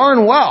pretty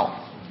darn well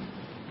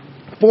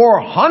for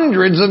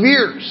hundreds of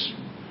years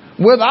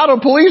without a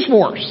police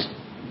force.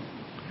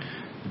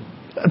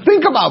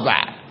 Think about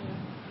that.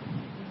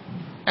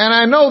 And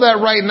I know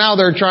that right now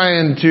they're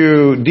trying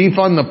to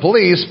defund the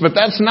police, but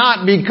that's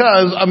not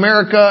because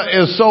America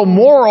is so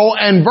moral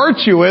and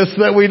virtuous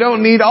that we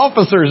don't need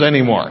officers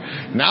anymore.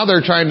 Now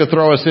they're trying to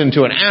throw us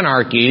into an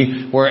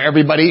anarchy where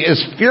everybody is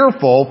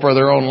fearful for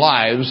their own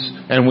lives,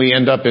 and we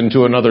end up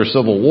into another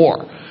civil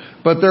war.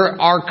 But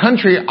our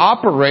country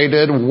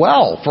operated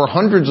well for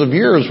hundreds of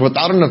years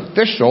without an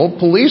official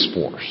police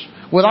force,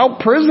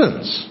 without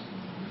prisons.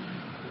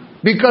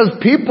 Because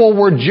people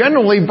were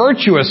generally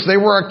virtuous. They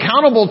were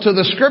accountable to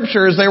the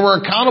Scriptures. They were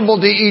accountable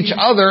to each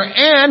other.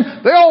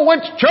 And they all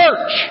went to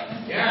church.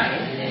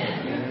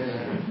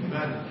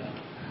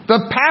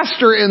 The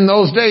pastor in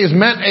those days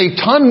meant a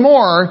ton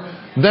more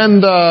than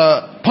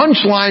the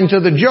punchline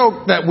to the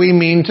joke that we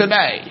mean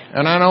today.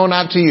 And I know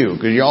not to you,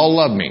 because you all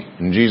love me.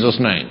 In Jesus'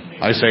 name,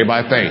 I say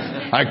by faith.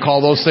 I call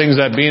those things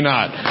that be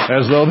not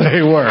as though they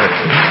were.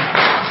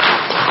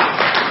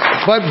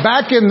 But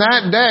back in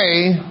that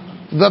day,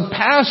 the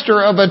pastor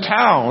of a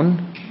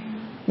town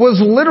was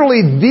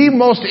literally the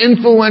most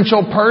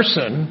influential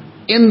person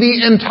in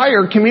the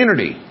entire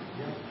community.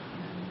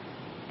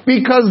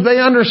 Because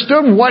they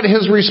understood what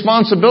his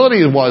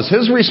responsibility was.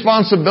 His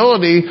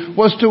responsibility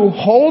was to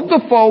hold the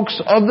folks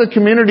of the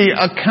community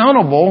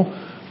accountable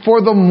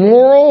for the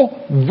moral,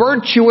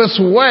 virtuous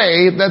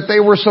way that they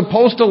were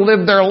supposed to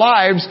live their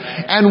lives.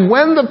 And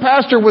when the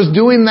pastor was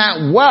doing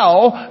that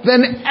well,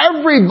 then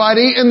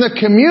everybody in the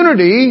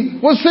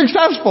community was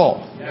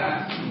successful.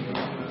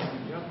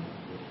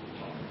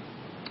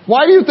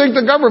 Why do you think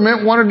the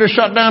government wanted to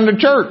shut down the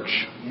church?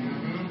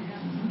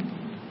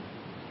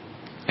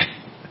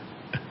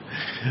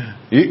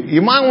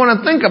 You might want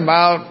to think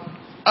about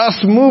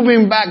us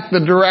moving back the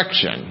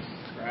direction.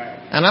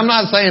 And I'm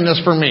not saying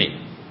this for me.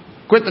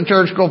 Quit the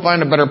church, go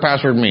find a better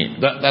pastor than me.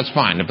 That's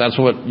fine, if that's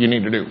what you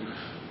need to do.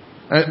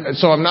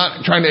 So I'm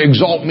not trying to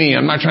exalt me.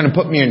 I'm not trying to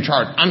put me in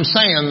charge. I'm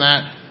saying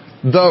that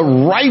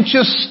the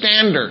righteous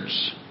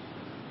standards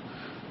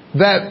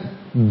that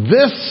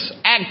this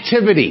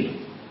activity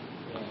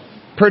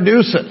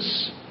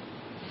produces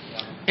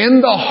in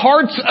the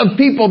hearts of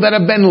people that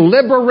have been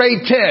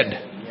liberated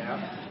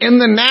in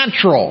the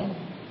natural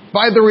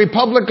by the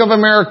Republic of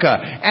America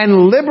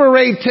and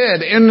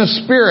liberated in the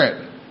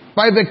Spirit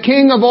by the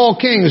King of all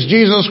kings,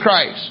 Jesus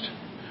Christ.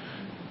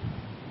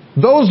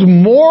 Those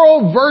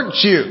moral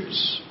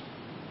virtues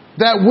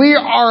that we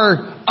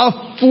are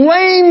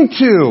aflame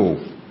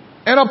to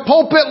in a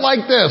pulpit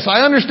like this.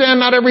 I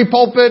understand not every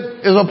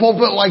pulpit is a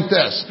pulpit like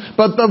this.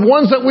 But the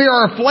ones that we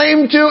are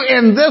aflame to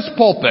in this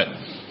pulpit,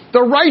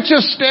 the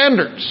righteous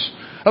standards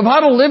of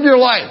how to live your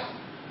life,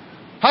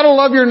 how to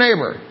love your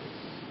neighbor,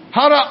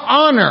 how to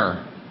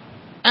honor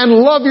and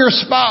love your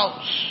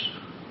spouse,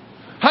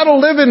 how to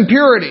live in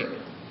purity,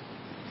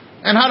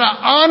 and how to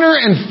honor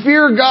and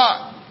fear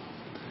God.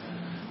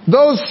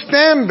 Those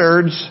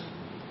standards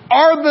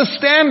are the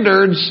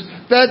standards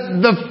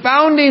that the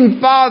founding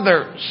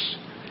fathers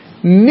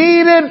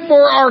needed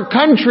for our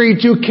country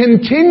to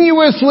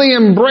continuously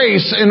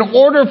embrace in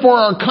order for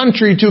our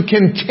country to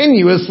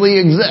continuously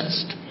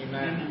exist.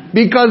 Amen.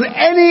 Because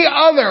any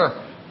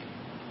other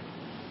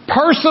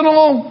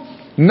personal,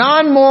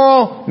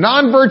 non-moral,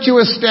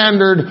 non-virtuous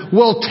standard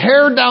will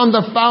tear down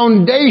the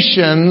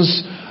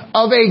foundations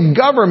of a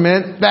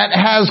government that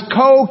has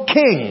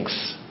co-kings.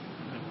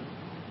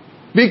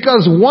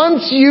 Because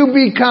once you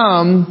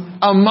become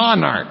a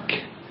monarch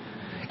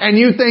and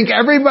you think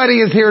everybody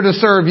is here to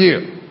serve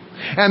you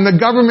and the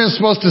government is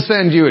supposed to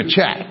send you a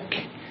check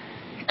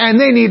and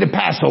they need to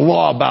pass a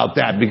law about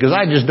that because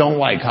I just don't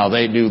like how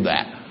they do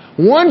that.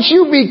 Once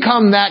you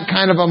become that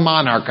kind of a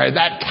monarch,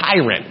 that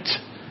tyrant,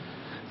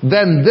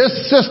 then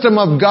this system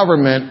of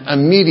government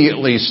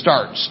immediately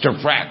starts to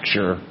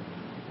fracture,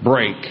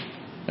 break,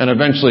 and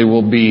eventually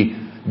will be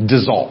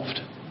dissolved.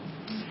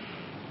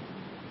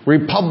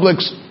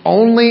 Republics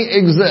only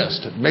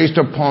exist based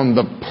upon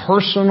the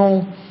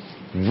personal,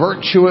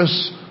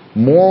 virtuous,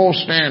 moral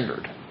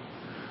standard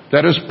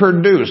that is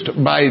produced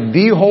by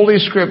the Holy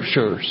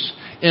Scriptures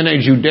in a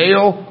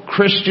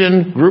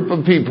Judeo-Christian group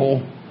of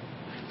people.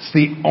 It's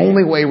the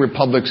only way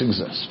republics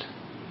exist.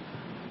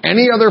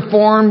 Any other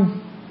form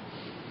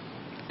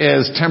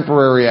is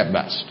temporary at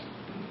best.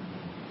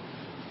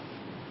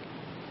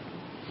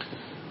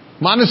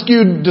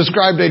 Montesquieu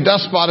described a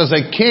despot as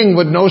a king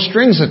with no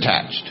strings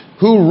attached,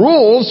 who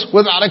rules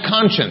without a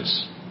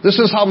conscience. This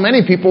is how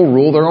many people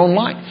rule their own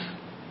life.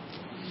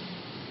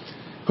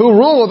 Who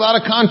rule without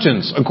a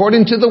conscience,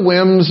 according to the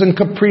whims and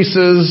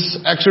caprices,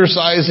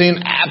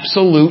 exercising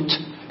absolute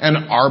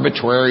and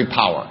arbitrary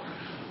power.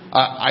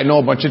 I know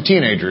a bunch of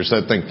teenagers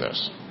that think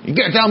this. You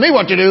can't tell me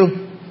what to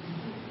do.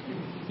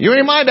 You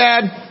ain't my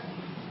dad.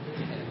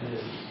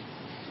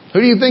 Who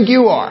do you think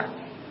you are?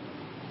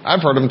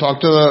 I've heard them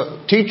talk to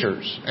the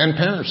teachers and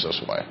parents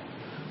this way.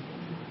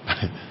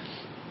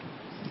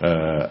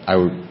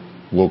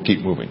 We'll keep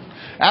moving.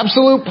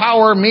 Absolute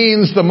power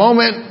means the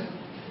moment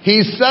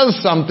he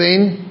says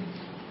something,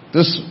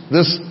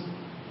 this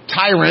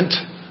tyrant,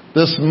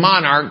 this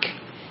monarch,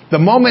 the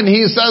moment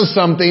he says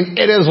something,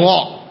 it is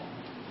law.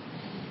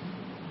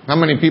 How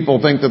many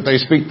people think that they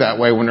speak that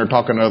way when they're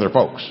talking to other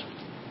folks?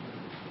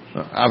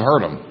 I've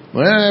heard them.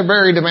 They're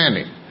very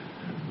demanding.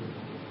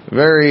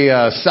 Very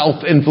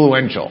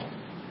self-influential.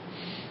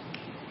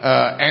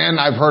 And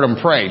I've heard them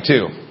pray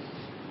too.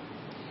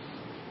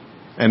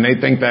 And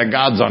they think that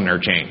God's on their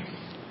chain.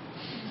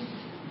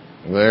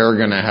 They're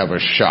going to have a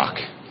shock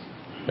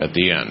at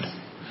the end.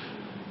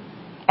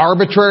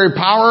 Arbitrary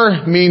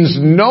power means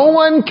no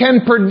one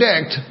can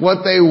predict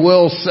what they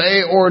will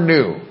say or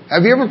do.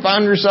 Have you ever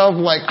found yourself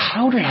like,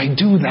 how did I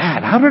do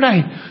that?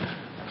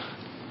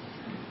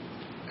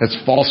 It's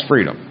false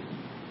freedom.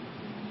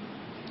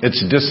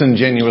 It's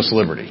disingenuous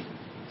liberty.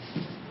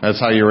 That's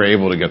how you were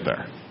able to get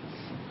there.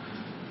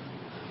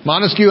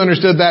 Montesquieu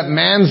understood that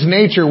man's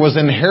nature was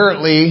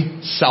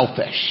inherently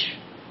selfish.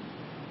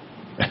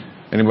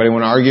 Anybody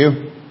want to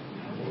argue?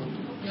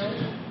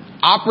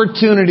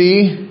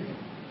 Opportunity,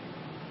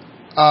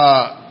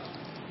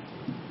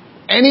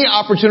 any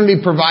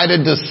opportunity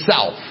provided to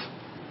self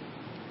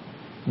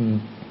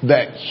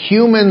that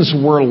humans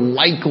were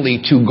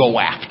likely to go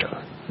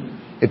after.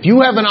 If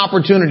you have an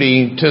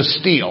opportunity to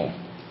steal,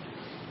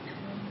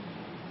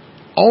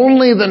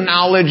 only the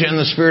knowledge and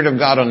the Spirit of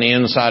God on the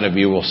inside of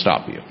you will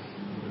stop you.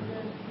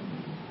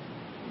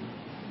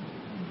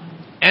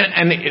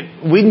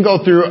 And we can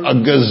go through a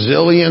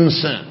gazillion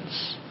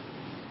sins.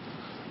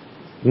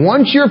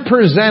 Once you're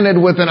presented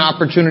with an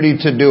opportunity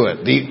to do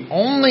it, the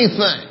only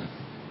thing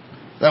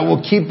that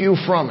will keep you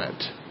from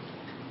it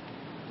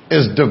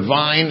is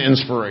divine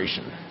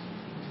inspiration.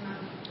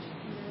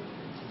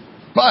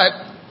 But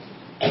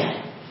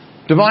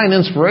divine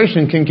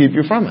inspiration can keep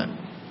you from it.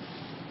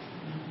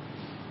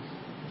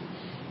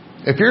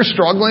 If you're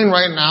struggling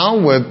right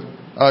now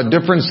with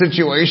different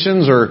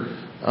situations or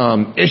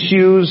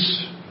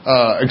issues,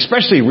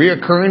 especially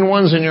reoccurring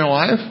ones in your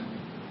life,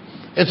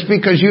 it's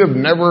because you have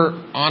never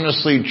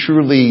honestly,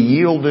 truly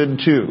yielded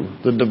to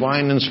the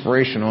divine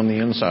inspiration on the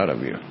inside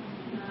of you.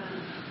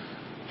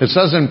 It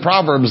says in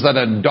Proverbs that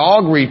a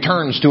dog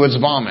returns to its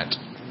vomit.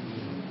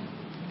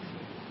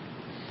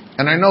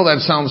 And I know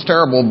that sounds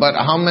terrible, but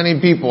how many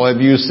people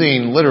have you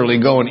seen literally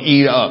go and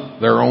eat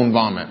up their own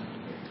vomit?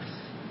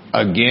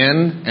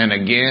 Again and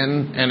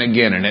again and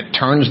again. And it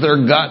turns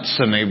their guts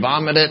and they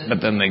vomit it,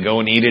 but then they go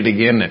and eat it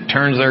again. And it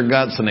turns their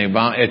guts and they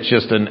vomit.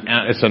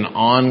 It's an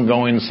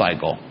ongoing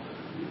cycle.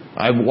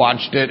 I've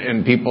watched it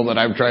in people that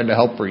I've tried to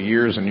help for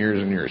years and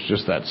years and years.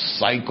 Just that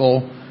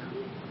cycle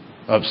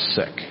of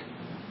sick.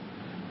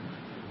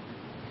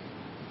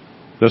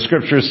 The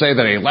scriptures say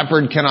that a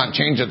leopard cannot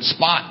change its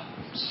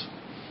spots,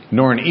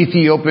 nor an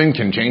Ethiopian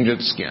can change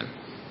its skin.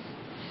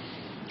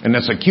 And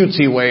that's a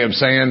cutesy way of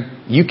saying,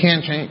 you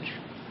can't change.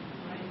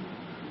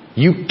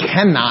 You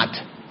cannot,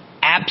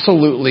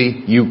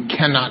 absolutely, you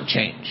cannot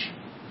change.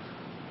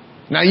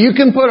 Now you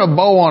can put a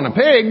bow on a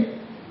pig.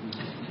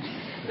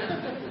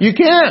 You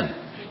can.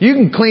 You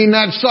can clean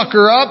that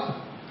sucker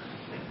up.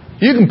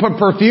 You can put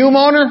perfume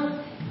on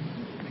her.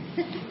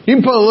 You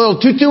can put a little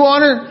tutu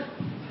on her.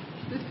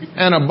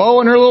 And a bow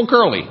in her little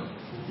curly.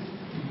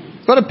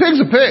 But a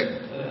pig's a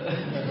pig.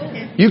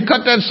 You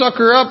cut that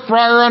sucker up,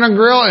 fry her on a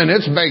grill, and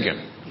it's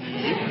bacon.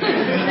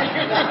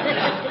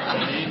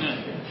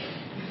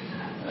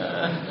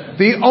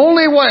 The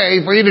only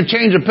way for you to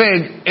change a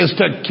pig is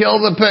to kill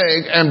the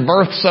pig and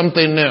birth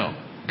something new.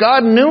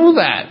 God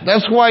knew that.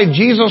 That's why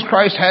Jesus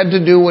Christ had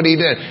to do what He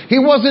did. He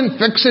wasn't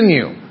fixing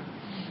you.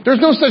 There's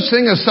no such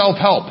thing as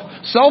self-help.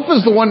 Self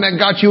is the one that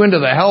got you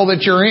into the hell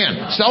that you're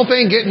in. Self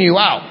ain't getting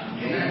you out.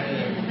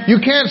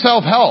 You can't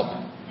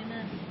self-help.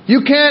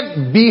 You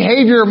can't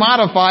behavior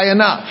modify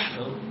enough.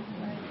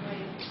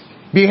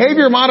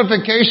 Behavior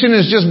modification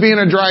is just being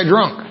a dry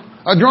drunk.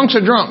 A drunk's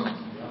a drunk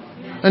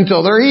until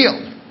they're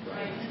healed.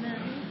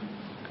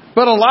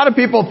 But a lot of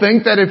people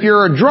think that if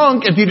you're a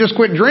drunk, if you just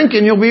quit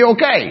drinking, you'll be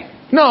okay.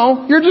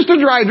 No, you're just a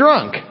dry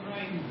drunk.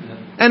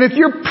 And if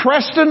you're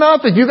pressed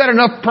enough, if you got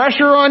enough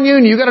pressure on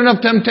you and you got enough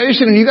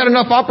temptation and you got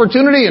enough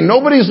opportunity and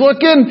nobody's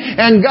looking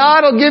and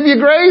God will give you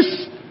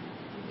grace,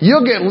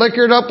 you'll get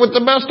liquored up with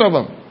the best of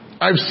them.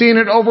 I've seen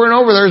it over and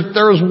over.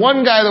 There was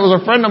one guy that was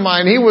a friend of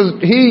mine. He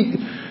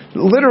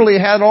literally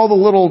had all the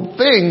little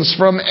things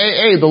from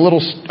AA, the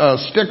little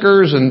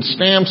stickers and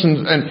stamps,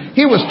 and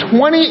he was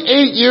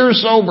 28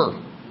 years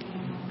sober.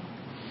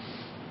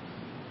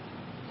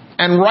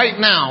 And right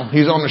now,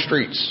 he's on the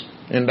streets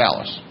in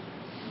Dallas.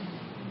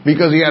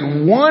 Because he had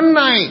one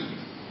night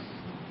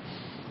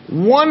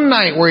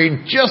where he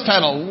just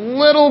had a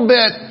little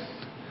bit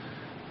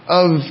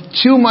of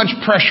too much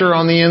pressure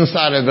on the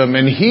inside of him.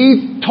 And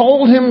he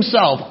told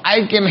himself,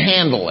 I can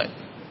handle it.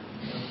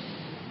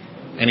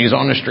 And he's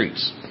on the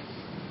streets.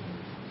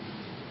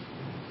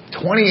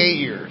 28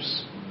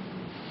 years.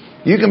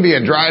 You can be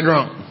a dry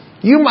drunk.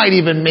 You might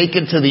even make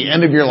it to the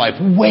end of your life.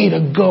 Way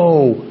to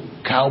go,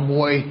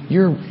 cowboy.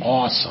 You're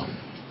awesome.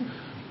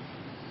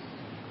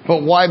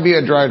 But why be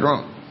a dry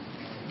drunk?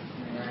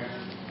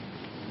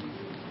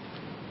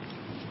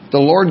 The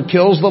Lord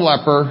kills the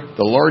leper.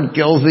 The Lord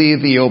kills the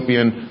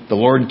Ethiopian. The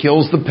Lord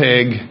kills the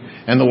pig.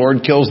 And the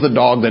Lord kills the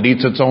dog that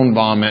eats its own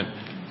vomit.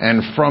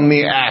 And from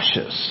the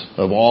ashes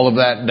of all of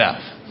that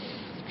death,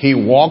 He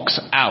walks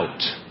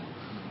out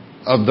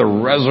of the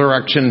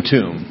resurrection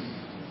tomb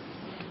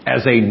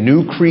as a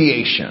new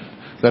creation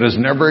that has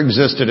never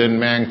existed in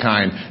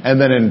mankind, and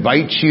then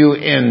invites you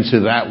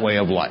into that way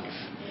of life.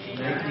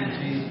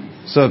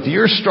 So if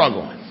you're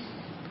struggling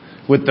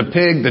with the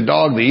pig, the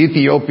dog, the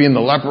Ethiopian,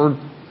 the leopard,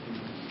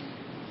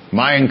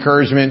 my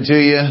encouragement to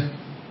you,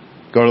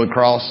 go to the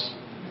cross,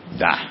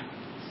 die.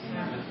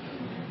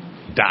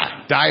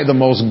 Die. Die the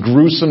most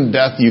gruesome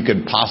death you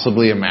could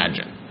possibly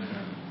imagine.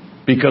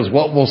 Because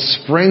what will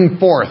spring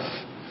forth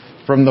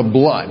from the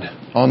blood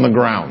on the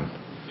ground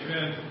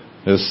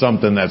is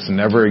something that's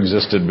never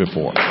existed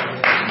before.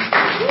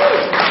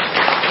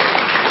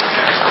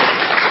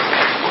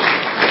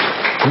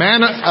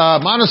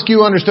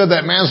 Montesquieu understood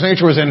that man's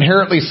nature was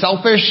inherently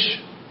selfish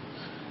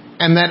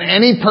and that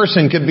any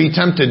person could be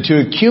tempted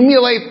to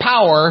accumulate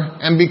power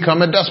and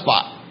become a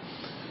despot.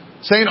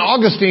 St.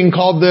 Augustine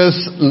called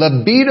this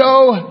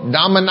libido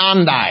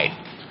dominandi,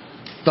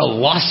 the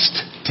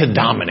lust to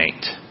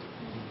dominate.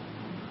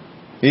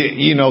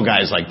 You know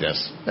guys like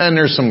this. And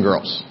there's some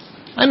girls.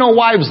 I know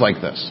wives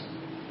like this.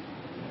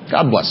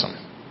 God bless them.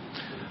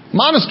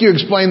 Montesquieu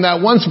explained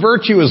that once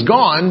virtue is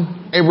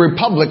gone, a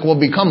republic will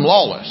become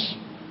lawless.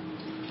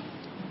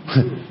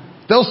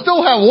 They'll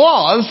still have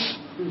laws.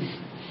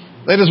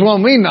 They just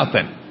won't mean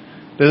nothing.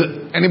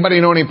 Does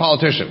anybody know any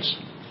politicians?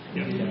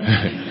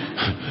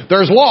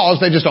 There's laws,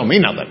 they just don't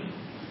mean nothing.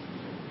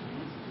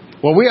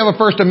 Well, we have a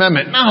First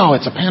Amendment. No,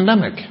 it's a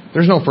pandemic.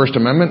 There's no First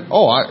Amendment.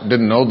 Oh, I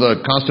didn't know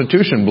the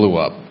Constitution blew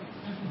up.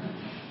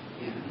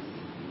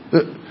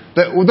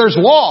 There's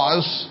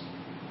laws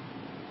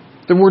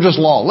that we're just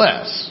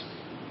lawless.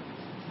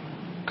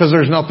 Because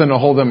there's nothing to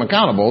hold them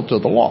accountable to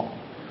the law.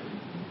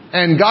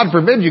 And God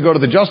forbid you go to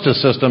the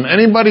justice system.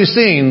 Anybody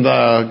seen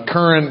the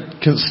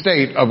current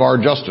state of our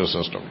justice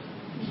system?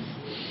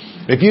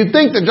 If you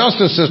think the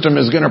justice system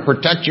is going to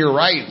protect your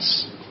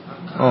rights,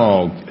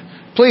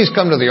 please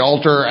come to the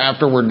altar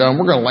after we're done.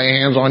 We're going to lay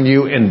hands on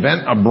you,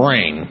 invent a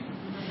brain,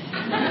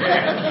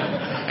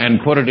 and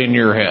put it in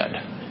your head.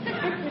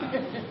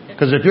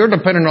 Because if you're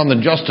dependent on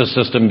the justice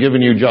system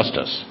giving you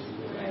justice,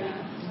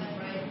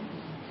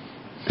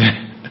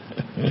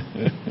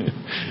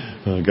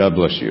 God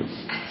bless you.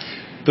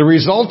 The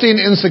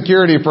resulting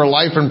insecurity for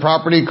life and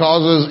property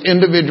causes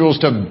individuals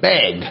to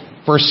beg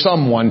for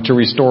someone to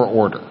restore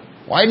order.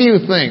 Why do you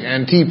think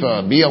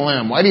Antifa,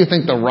 BLM, why do you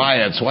think the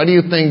riots, why do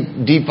you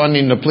think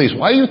defunding the police,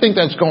 why do you think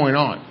that's going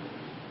on?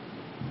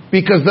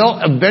 Because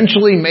they'll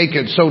eventually make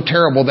it so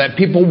terrible that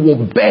people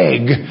will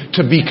beg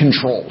to be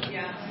controlled.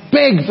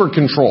 Beg for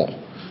control.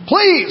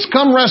 Please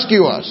come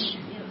rescue us.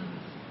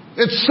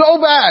 It's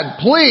so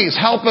bad. Please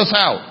help us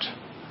out.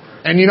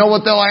 And you know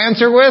what they'll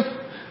answer with?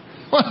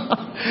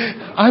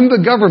 I'm the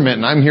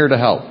government and I'm here to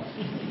help.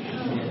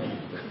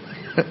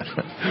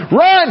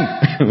 Run!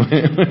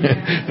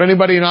 If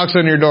anybody knocks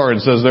on your door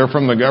and says they're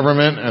from the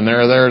government and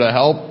they're there to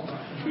help,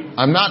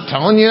 I'm not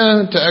telling you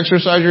to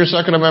exercise your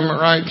Second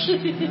Amendment rights.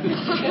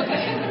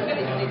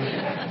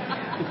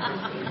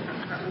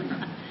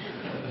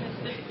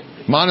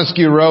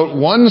 Montesquieu wrote,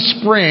 one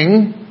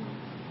spring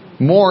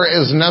more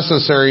is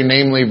necessary,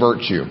 namely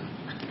virtue.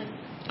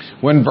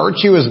 When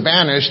virtue is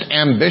banished,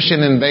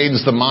 ambition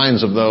invades the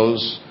minds of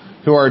those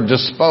who are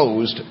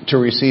disposed to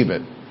receive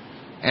it.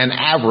 And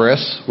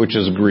avarice, which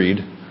is greed,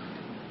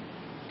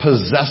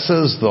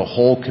 possesses the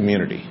whole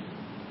community.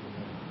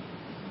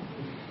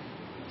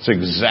 It's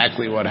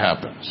exactly what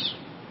happens.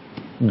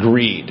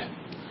 Greed.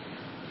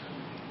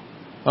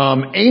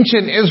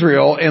 Ancient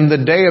Israel, in the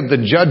day of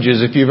the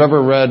Judges, if you've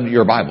ever read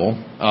your Bible,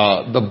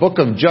 the book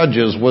of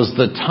Judges was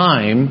the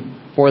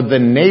time for the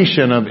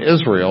nation of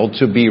Israel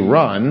to be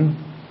run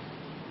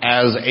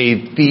as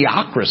a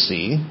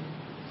theocracy,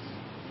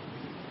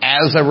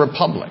 as a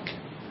republic.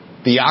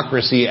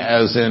 Theocracy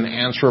as in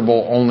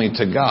answerable only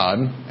to God,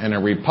 and a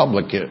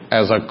republic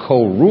as a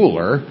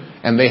co-ruler,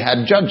 and they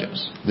had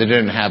judges. They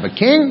didn't have a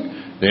king.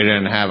 They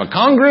didn't have a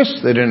Congress.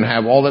 They didn't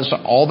have all this.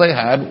 All they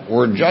had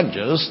were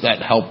judges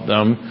that helped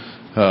them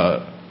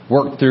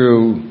work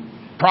through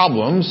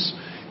problems.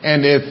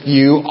 And if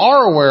you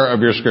are aware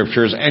of your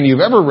scriptures and you've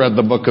ever read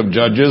the book of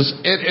Judges,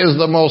 it is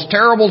the most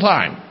terrible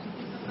time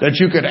that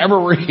you could ever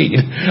read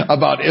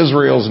about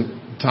Israel's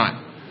time.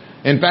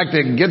 In fact,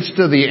 it gets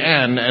to the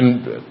end,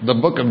 and the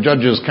book of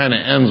Judges kind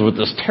of ends with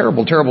this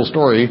terrible, terrible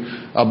story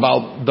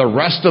about the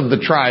rest of the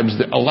tribes,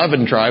 the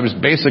 11 tribes,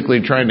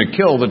 basically trying to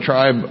kill the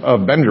tribe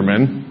of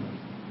Benjamin.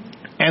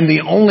 And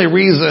the only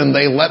reason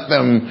they let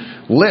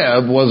them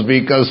live was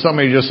because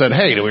somebody just said,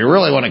 hey, do we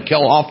really want to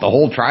kill off the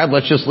whole tribe?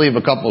 Let's just leave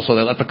a couple. So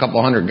they left a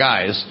couple hundred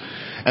guys.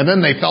 And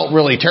then they felt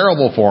really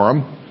terrible for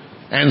them.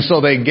 And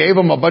so they gave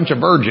them a bunch of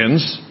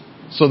virgins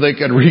so they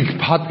could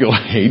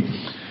repopulate.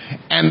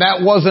 And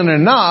that wasn't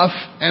enough.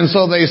 And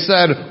so they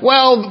said,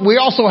 well, we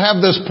also have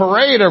this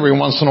parade every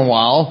once in a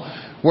while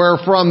where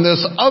from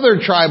this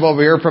other tribe over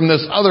here, from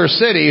this other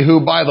city,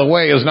 who, by the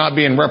way, is not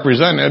being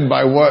represented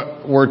by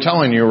what we're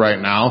telling you right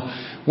now,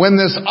 when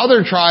this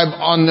other tribe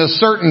on this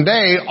certain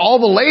day, all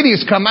the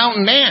ladies come out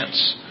and dance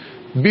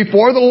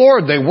before the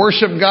Lord. They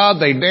worship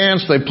God, they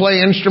dance, they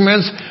play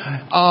instruments.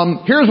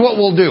 Here's what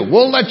we'll do.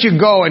 We'll let you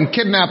go and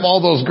kidnap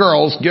all those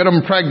girls, get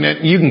them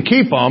pregnant, you can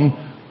keep them,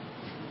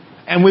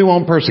 and we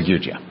won't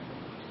persecute you.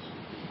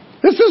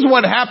 This is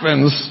what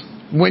happens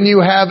when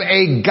you have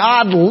a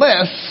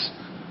godless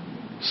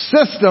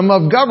system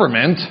of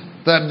government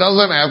that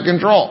doesn't have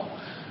control.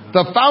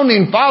 The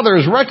founding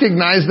fathers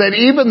recognized that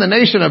even the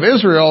nation of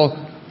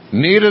Israel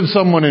needed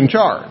someone in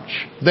charge.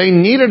 They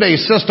needed a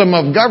system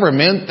of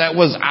government that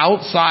was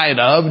outside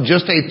of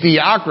just a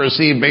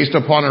theocracy based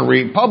upon a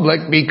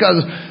republic,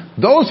 because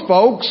those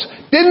folks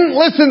didn't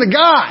listen to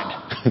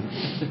God.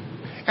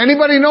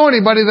 Anybody know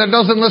anybody that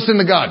doesn't listen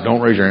to God?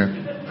 Don't raise your hand.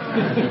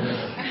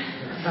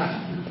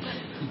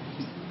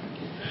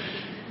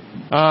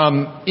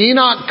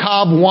 Enoch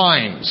Cobb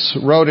Wines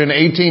wrote in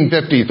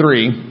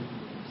 1853,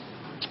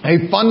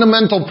 a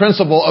fundamental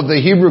principle of the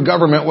Hebrew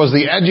government was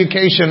the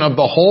education of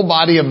the whole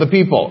body of the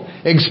people,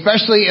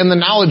 especially in the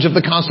knowledge of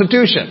the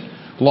Constitution,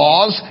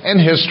 laws, and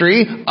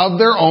history of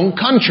their own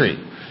country.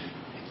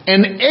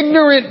 An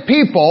ignorant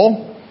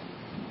people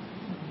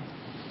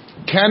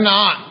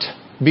cannot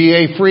be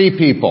a free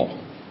people.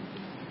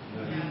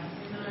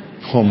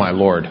 Oh my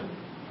Lord.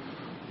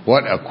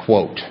 What a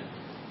quote.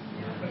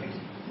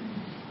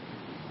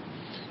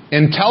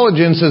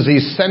 Intelligence is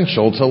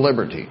essential to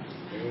liberty.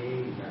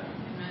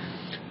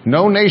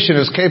 No nation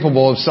is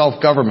capable of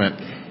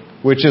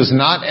self-government which is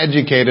not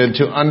educated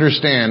to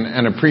understand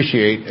and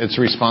appreciate its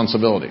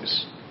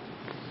responsibilities.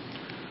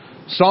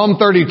 Psalm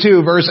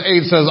 32 verse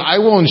 8 says, I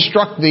will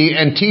instruct thee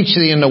and teach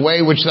thee in the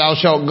way which thou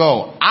shalt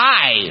go.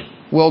 I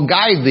will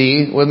guide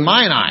thee with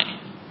mine eye.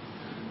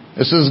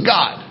 This is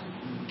God.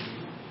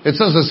 It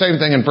says the same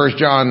thing in 1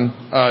 John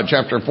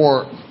chapter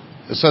 4.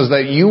 It says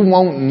that you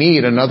won't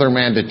need another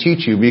man to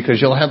teach you because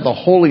you'll have the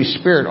Holy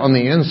Spirit on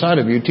the inside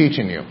of you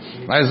teaching you.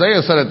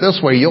 Isaiah said it this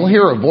way, you'll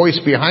hear a voice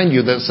behind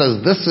you that says,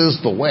 this is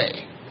the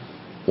way.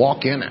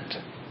 Walk in it.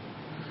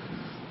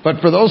 But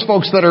for those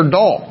folks that are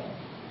dull,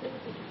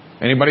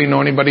 anybody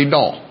know anybody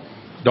dull?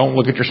 Don't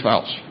look at your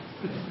spouse.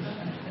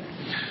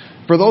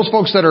 For those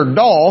folks that are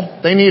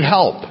dull, they need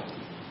help.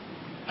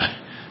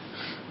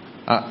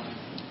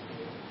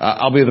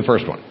 I'll be the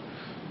first one.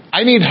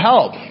 I need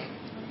help.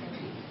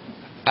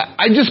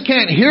 I just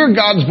can't hear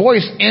God's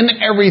voice in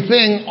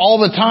everything all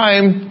the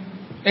time,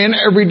 in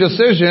every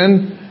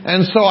decision,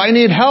 and so I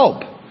need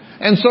help.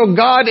 And so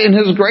God, in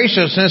His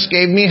graciousness,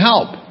 gave me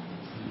help.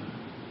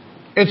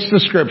 It's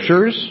the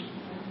Scriptures.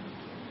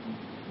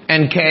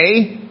 And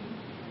Kay.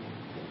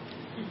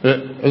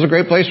 It's a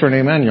great place for an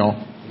amen,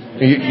 y'all.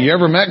 You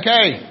ever met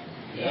Kay?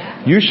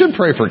 Yeah. You should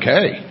pray for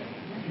Kay.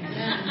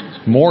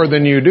 More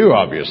than you do,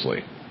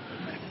 obviously.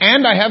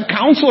 And I have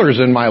counselors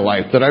in my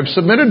life that I've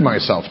submitted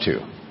myself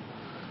to.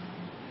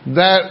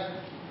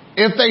 That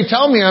if they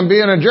tell me I'm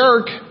being a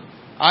jerk,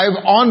 I've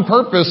on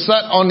purpose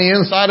set on the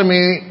inside of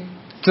me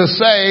to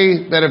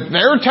say that if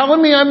they're telling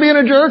me I'm being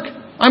a jerk,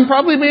 I'm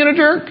probably being a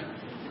jerk.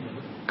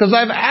 Because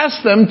I've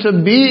asked them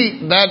to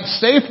be that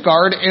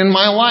safeguard in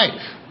my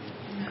life.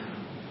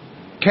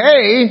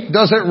 Kay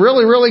does it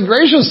really, really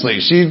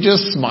graciously. She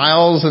just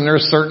smiles and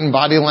there's certain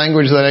body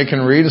language that I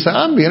can read and say,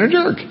 I'm being a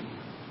jerk.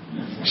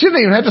 She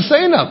didn't even have to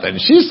say nothing.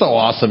 She's so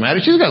awesome at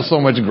it. She's got so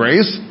much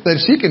grace that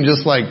she can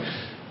just like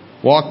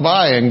walk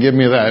by and give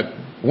me that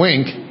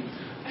wink.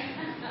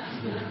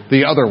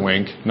 The other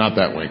wink, not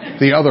that wink.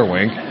 The other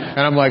wink. And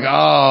I'm like,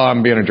 oh,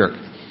 I'm being a jerk.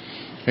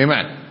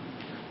 Amen.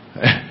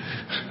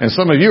 And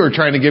some of you are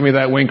trying to give me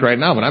that wink right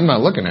now, but I'm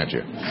not looking at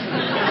you.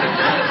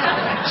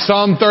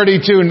 Psalm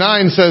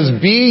 32:9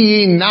 says, be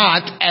ye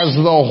not as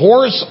the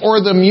horse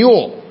or the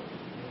mule,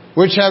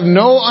 which have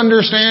no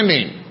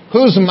understanding,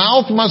 whose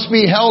mouth must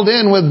be held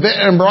in with bit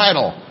and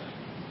bridle,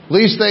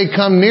 lest they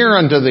come near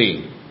unto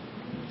thee.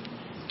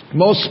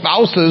 Most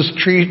spouses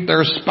treat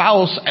their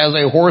spouse as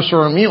a horse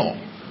or a mule.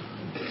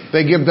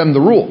 They give them the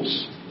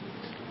rules.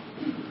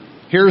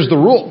 Here's the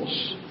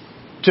rules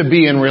to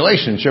be in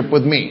relationship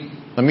with me.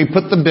 Let me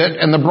put the bit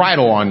and the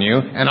bridle on you,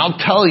 and I'll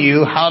tell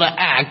you how to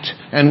act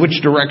and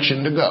which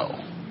direction to go.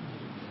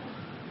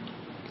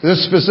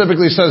 This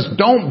specifically says,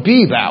 don't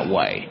be that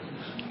way.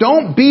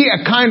 Don't be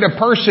a kind of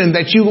person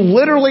that you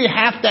literally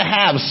have to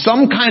have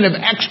some kind of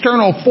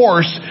external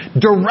force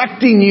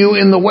directing you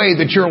in the way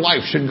that your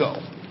life should go.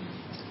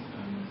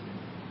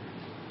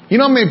 You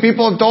know how many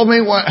people have told me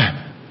what...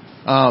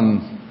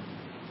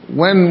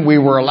 when we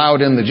were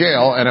allowed in the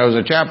jail and I was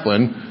a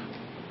chaplain,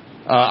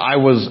 I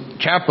was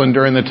chaplain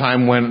during the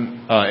time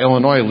when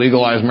Illinois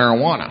legalized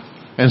marijuana.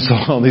 And so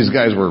all these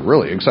guys were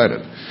really excited.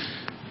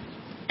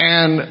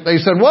 And they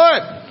said,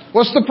 what?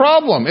 What's the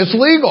problem? It's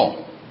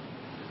legal.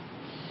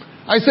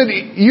 I said,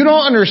 you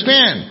don't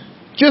understand.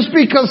 Just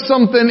because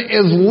something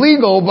is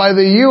legal by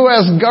the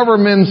U.S.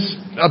 government's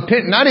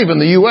opinion, not even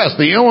the U.S.,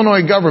 the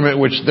Illinois government,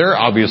 which they're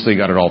obviously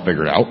got it all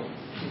figured out.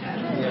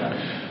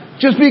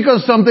 Just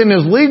because something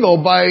is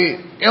legal by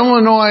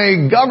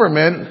Illinois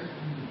government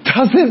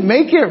doesn't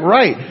make it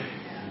right.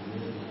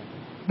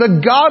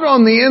 The God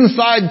on the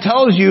inside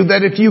tells you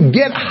that if you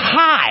get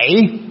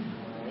high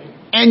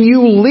and you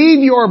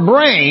leave your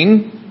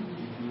brain,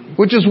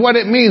 which is what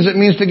it means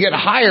to get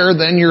higher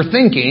than you're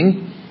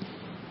thinking,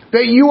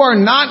 that you are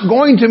not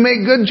going to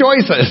make good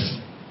choices.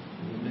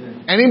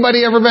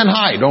 Anybody ever been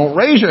high? Don't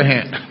raise your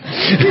hand.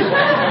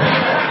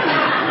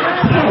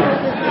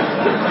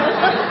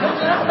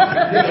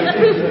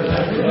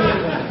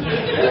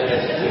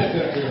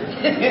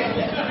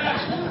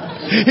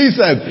 He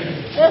said,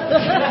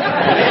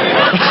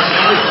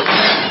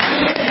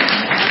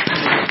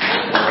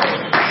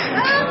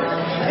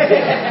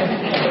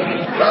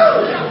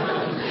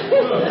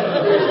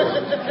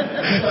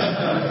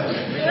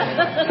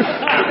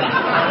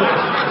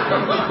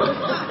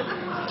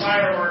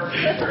 Fireworks.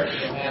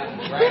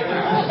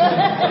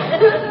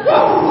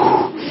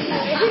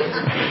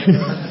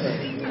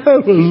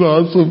 That was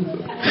awesome.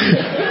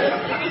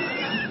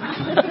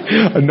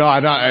 No,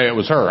 it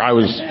was her. I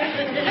was...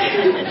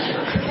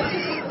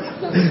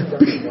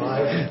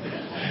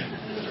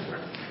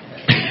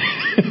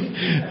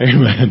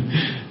 Amen.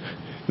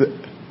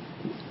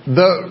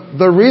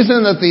 The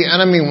reason that the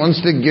enemy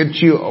wants to get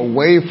you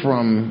away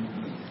from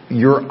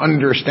your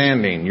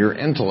understanding, your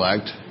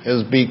intellect,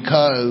 is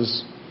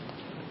because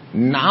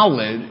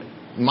knowledge,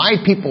 my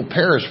people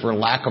perish for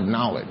lack of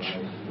knowledge.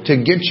 To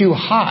get you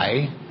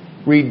high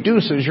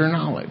reduces your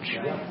knowledge.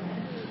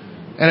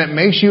 And it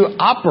makes you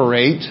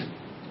operate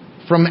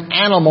from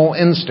animal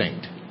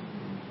instinct.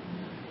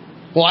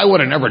 Well, I would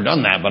have never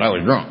done that, but I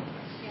was drunk.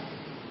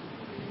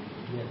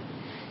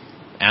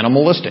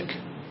 Animalistic.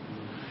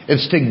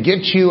 It's to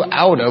get you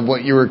out of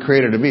what you were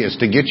created to be. It's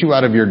to get you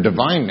out of your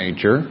divine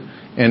nature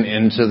and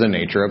into the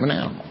nature of an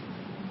animal.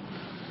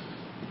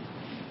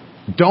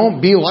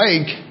 Don't be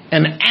like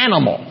an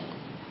animal.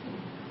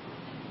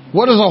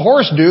 What does a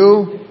horse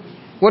do?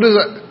 What is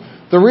it?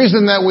 The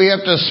reason that we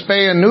have to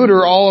spay and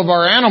neuter all of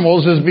our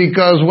animals is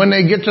because when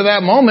they get to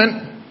that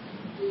moment,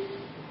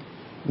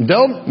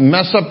 they'll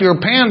mess up your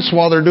pants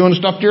while they're doing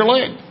stuff to your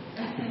leg.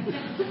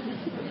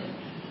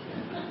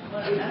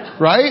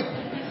 Right?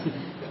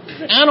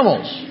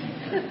 Animals.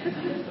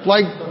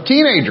 Like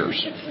teenagers.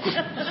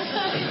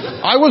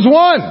 I was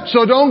one.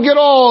 So don't get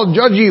all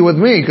judgy with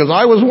me, because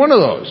I was one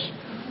of those.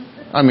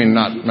 I mean,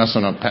 not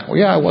messing up pants. Well,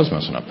 yeah, I was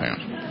messing up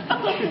pants.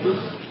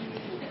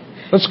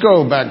 Let's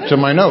go back to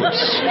my notes.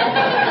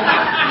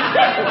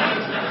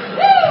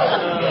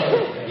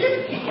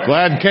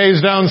 Glad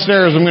Kay's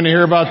downstairs. I'm going to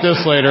hear about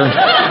this later.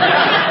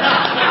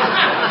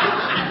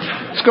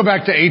 Let's go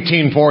back to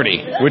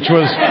 1840, which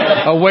was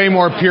a way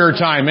more pure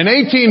time. In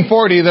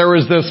 1840, there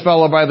was this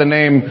fellow by the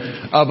name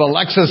of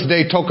Alexis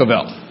de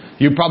Tocqueville.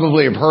 You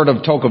probably have heard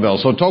of Tocqueville.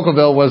 So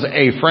Tocqueville was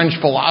a French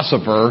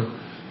philosopher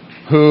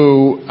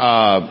who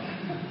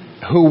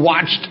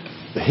watched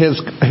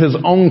his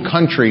own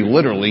country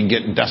literally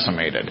get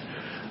decimated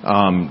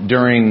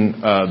during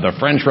the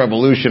French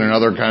Revolution and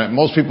other kind of...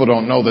 Most people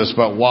don't know this,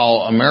 but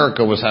while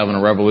America was having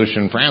a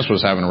revolution, France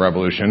was having a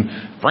revolution.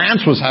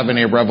 France was having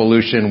a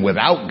revolution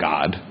without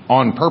God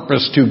on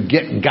purpose to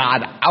get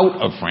God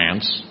out of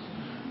France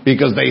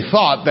because they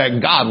thought that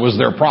God was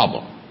their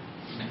problem.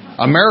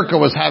 America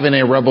was having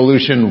a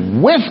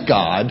revolution with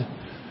God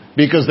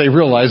because they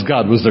realized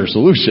God was their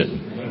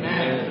solution.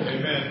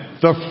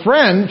 The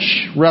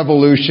French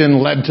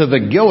Revolution led to the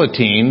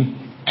guillotine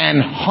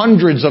and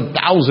hundreds of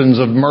thousands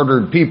of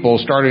murdered people,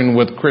 starting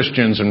with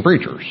Christians and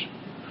preachers.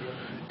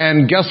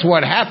 And guess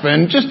what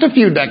happened just a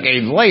few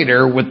decades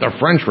later with the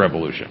French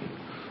Revolution?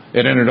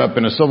 It ended up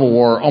in a civil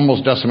war,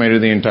 almost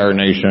decimated the entire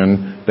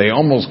nation. They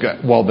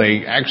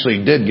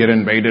actually did get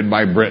invaded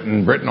by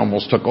Britain. Britain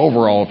almost took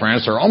over all of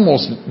France. There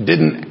almost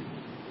didn't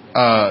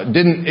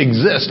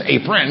exist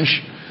a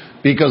French,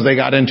 because they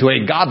got into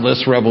a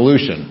godless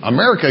revolution.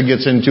 America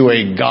gets into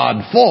a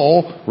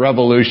godful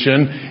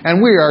revolution,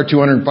 and we are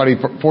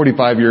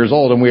 245 years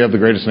old, and we have the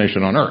greatest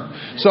nation on earth.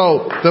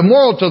 So the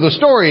moral to the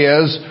story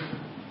is,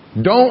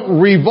 don't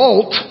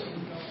revolt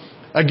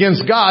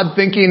against God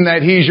thinking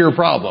that He's your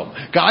problem.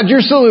 God's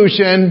your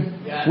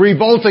solution. Yes.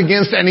 Revolt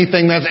against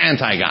anything that's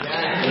anti-God.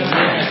 Yes.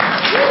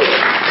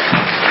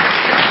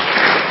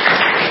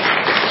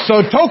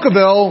 So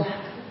Tocqueville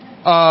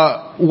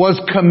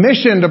was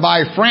commissioned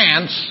by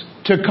France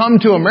to come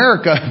to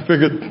America.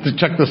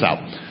 Check this out.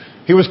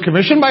 He was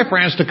commissioned by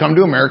France to come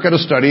to America to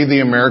study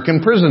the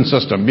American prison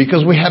system,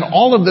 because we had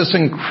all of this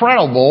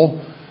incredible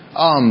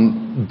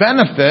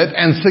benefit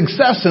and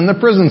success in the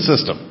prison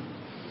system.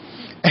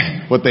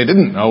 What they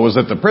didn't know was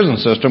that the prison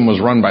system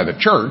was run by the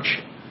church,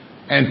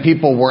 and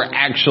people were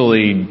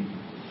actually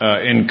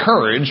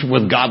encouraged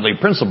with godly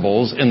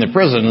principles in the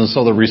prison, and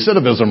so the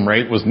recidivism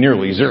rate was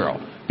nearly zero.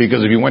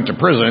 Because if you went to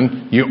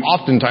prison, you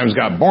oftentimes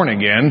got born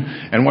again,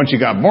 and once you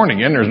got born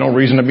again, there's no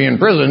reason to be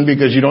in prison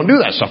because you don't do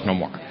that stuff no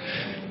more.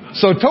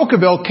 So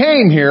Tocqueville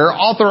came here,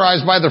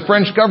 authorized by the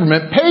French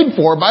government, paid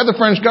for by the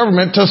French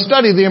government, to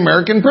study the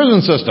American prison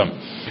system.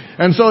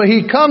 And so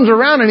he comes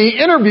around and he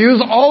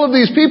interviews all of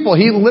these people.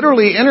 He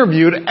literally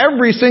interviewed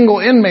every single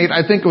inmate,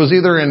 I think it was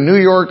either in New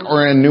York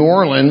or in New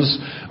Orleans,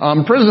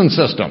 prison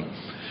system.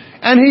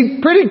 And he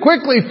pretty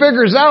quickly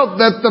figures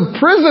out that the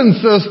prison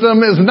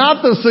system is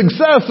not the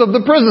success of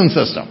the prison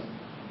system.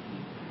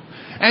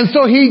 And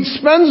so he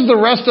spends the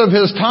rest of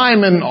his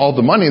time and all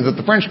the money that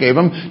the French gave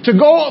him to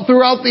go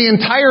throughout the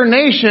entire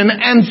nation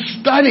and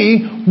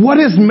study what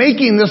is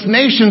making this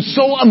nation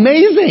so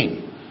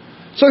amazing.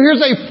 So here's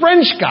a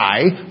French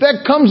guy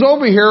that comes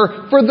over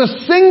here for the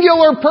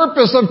singular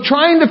purpose of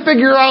trying to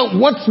figure out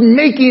what's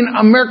making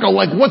America,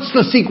 like what's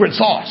the secret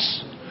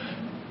sauce.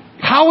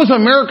 How is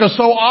America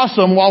so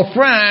awesome while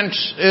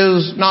France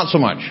is not so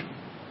much?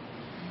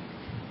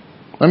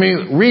 Let me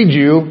read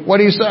you what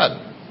he said.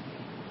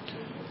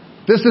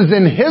 This is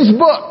in his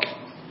book.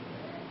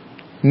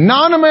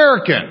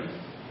 Non-American.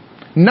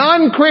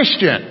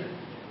 Non-Christian.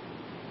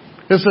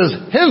 This is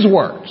his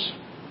words.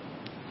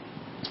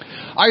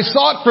 I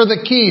sought for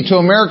the key to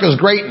America's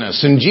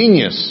greatness and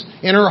genius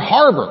in her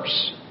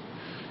harbors,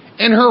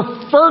 in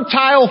her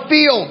fertile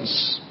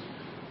fields,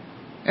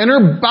 in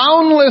her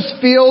boundless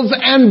fields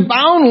and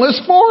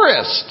boundless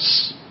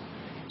forests,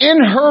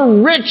 in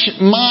her rich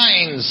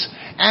mines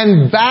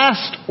and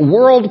vast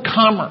world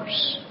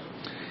commerce,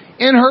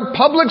 in her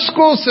public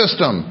school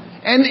system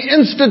and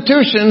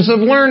institutions of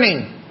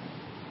learning.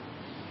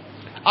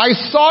 I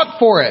sought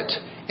for it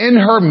in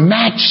her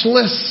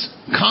matchless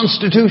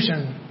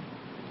constitution.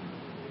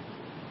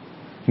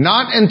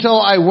 Not until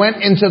I went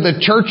into the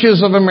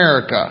churches of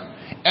America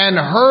and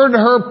heard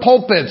her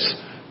pulpits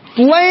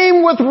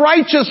flame with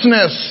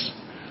righteousness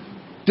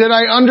did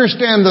I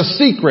understand the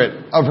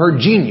secret of her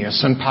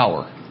genius and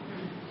power.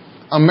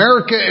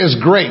 America is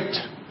great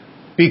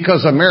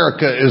because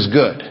America is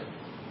good.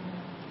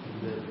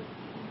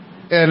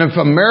 And if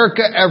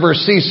America ever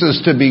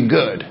ceases to be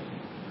good,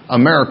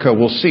 America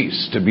will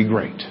cease to be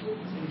great.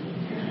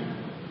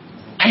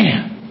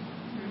 Man.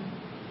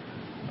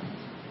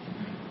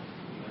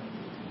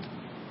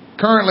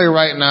 Currently,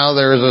 right now,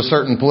 there is a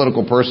certain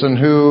political person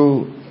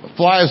who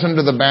flies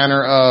under the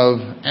banner of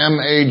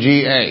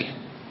MAGA.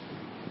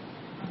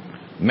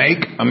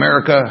 Make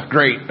America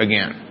Great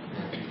Again.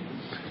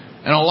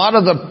 And a lot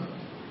of the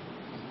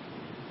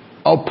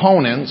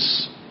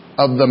opponents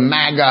of the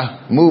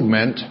MAGA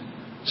movement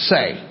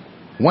say,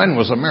 when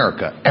was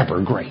America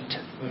ever great?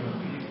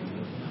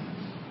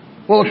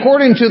 Well,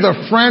 according to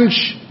the French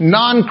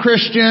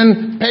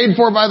non-Christian paid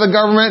for by the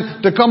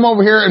government to come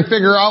over here and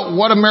figure out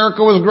what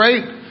America was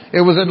great, it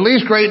was at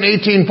least great in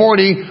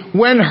 1840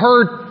 when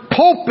her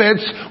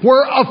pulpits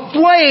were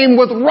aflame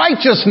with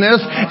righteousness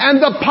and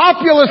the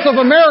populace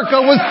of America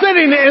was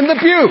sitting in the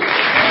pew.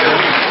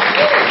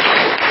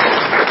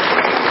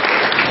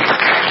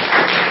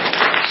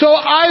 So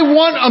I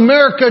want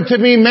America to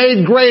be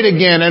made great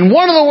again. And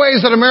one of the ways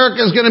that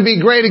America is going to be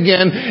great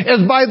again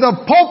is by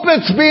the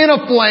pulpits being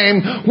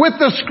aflame with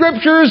the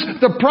scriptures,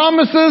 the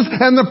promises,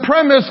 and the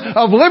premise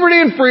of liberty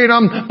and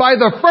freedom by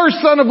the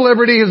first son of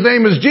liberty. His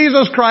name is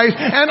Jesus Christ.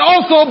 And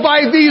also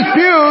by these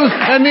pews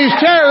and these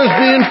chairs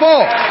being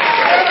full.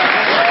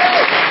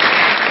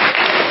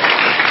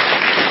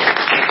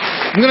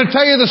 I'm going to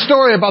tell you the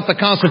story about the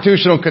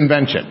Constitutional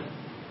Convention.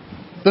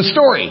 The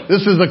story.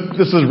 This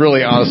is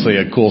really honestly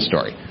a cool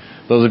story.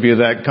 Those of you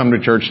that come to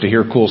church to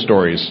hear cool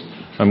stories,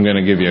 I'm going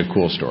to give you a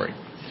cool story.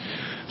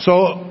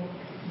 So,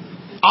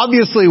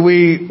 obviously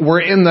we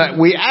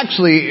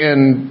actually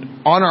in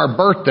on our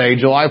birthday,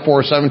 July 4,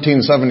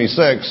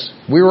 1776,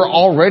 we were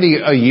already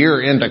a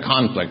year into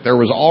conflict. There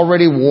was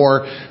already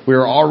war. We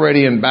were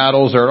already in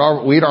battles.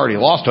 We'd already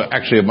lost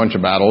actually a bunch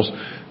of battles.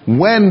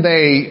 When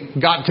they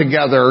got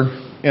together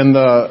in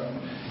to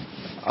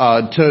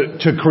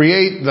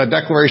create the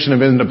Declaration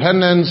of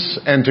Independence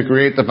and to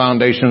create the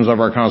foundations of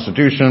our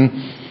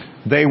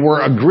Constitution, they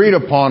were agreed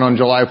upon on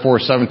July 4,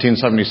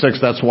 1776.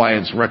 That's why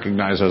it's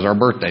recognized as our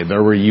birthday. They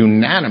were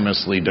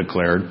unanimously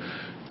declared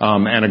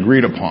and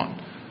agreed upon.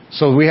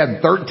 So we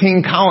had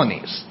 13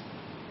 colonies.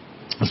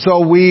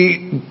 So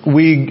we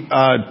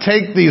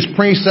take these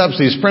precepts,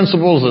 these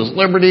principles, this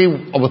liberty,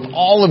 with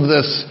all of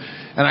this,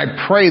 and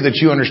I pray that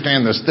you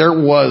understand this. There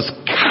was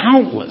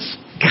countless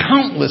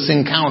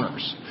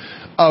encounters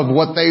of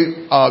what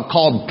they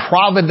called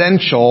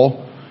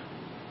providential.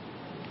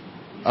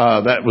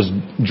 That was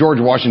George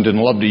Washington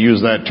loved to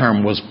use that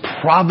term. Was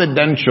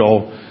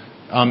providential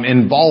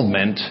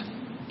involvement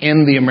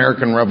in the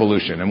American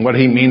Revolution. And what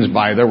he means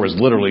by there was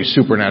literally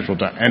supernatural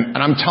time. And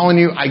I'm telling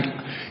you,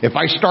 if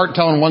I start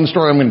telling one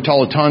story, I'm going to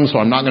tell a ton, so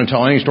I'm not going to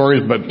tell any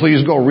stories, but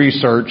please go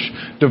research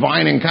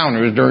divine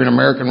encounters during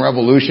American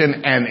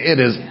Revolution, and it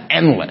is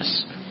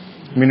endless.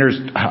 I mean,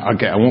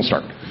 okay, I won't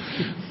start.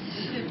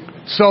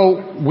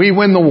 So we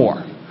win the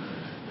war.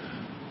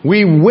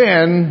 We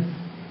win,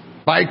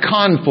 by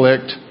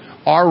conflict,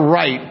 our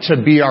right to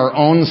be our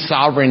own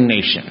sovereign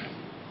nation.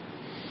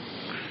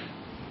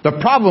 The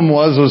problem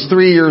was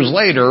 3 years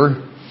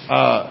later,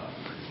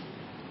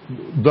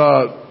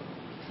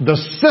 the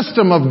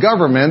system of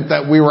government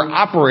that we were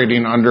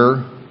operating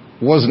under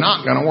was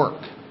not going to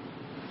work.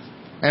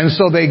 And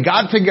so they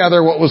got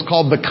together what was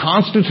called the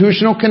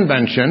Constitutional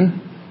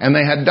Convention, and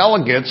they had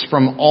delegates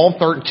from all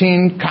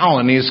 13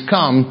 colonies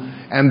come,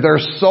 and their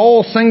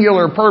sole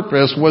singular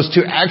purpose was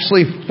to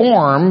actually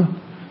form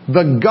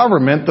the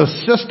government, the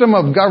system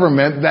of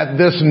government that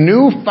this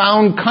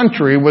newfound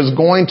country was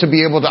going to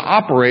be able to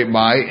operate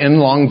by in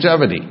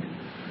longevity.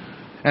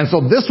 And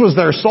so this was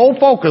their sole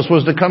focus,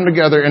 was to come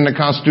together in the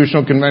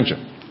Constitutional Convention.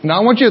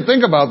 Now I want you to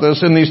think about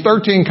this. In these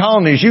 13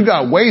 colonies, you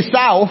got way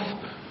south,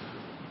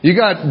 you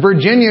got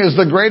Virginia is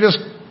the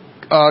greatest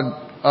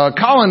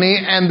colony,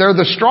 and they're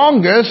the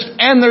strongest,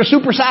 and they're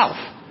super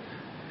south.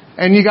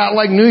 And you got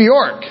like New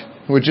York,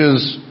 which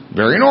is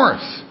very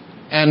north,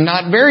 and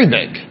not very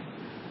big.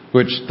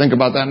 Which, think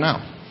about that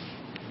now.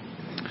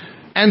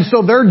 And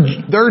so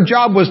their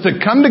job was to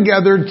come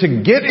together, to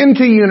get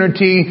into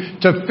unity,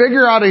 to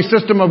figure out a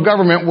system of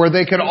government where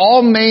they could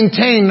all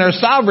maintain their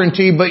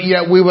sovereignty, but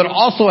yet we would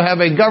also have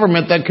a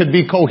government that could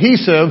be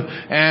cohesive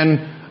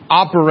and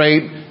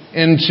operate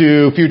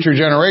into future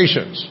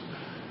generations.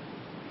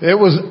 It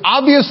was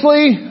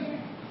obviously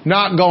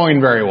not going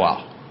very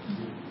well.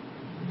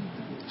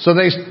 So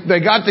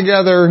they got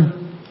together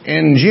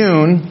in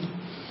June,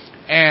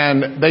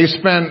 and they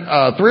spent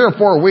 3 or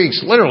 4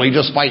 weeks literally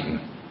just fighting.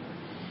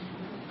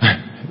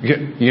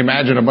 You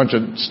imagine a bunch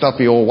of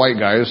stuffy old white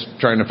guys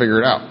trying to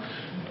figure it out.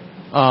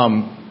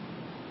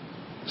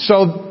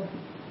 So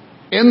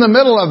in the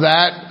middle of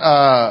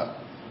that,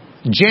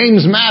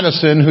 James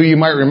Madison, who you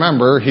might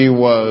remember, he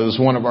was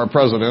one of our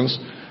presidents,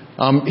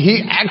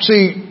 he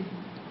actually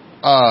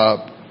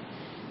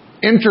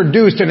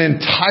introduced an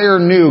entire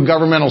new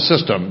governmental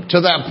system.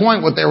 To that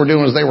point, what they were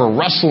doing was they were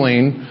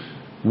wrestling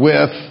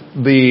with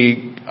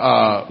the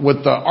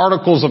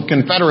Articles of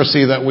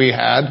Confederacy that we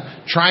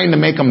had, trying to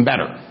make them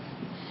better.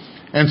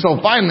 And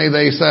so finally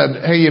they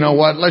said, hey, you know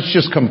what? Let's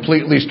just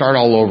completely start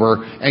all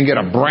over and get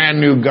a brand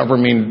new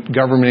governing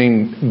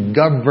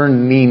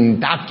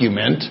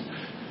document.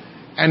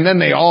 And then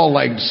they all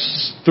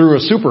threw a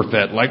super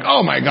fit, like,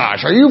 oh my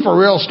gosh, are you for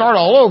real? Start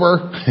all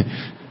over.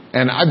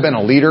 And I've been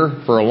a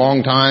leader for a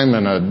long time,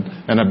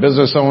 and a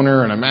business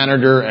owner and a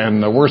manager,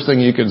 and the worst thing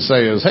you could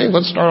say is, hey,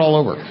 let's start all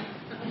over.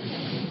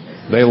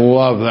 They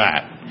love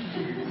that.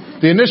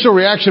 The initial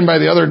reaction by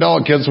the other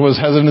delegates was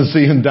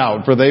hesitancy and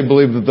doubt, for they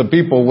believed that the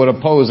people would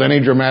oppose any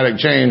dramatic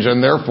change,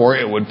 and therefore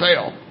it would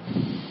fail.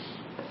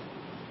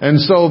 And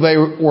so they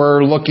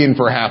were looking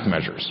for half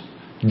measures.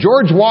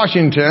 George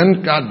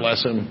Washington, God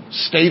bless him,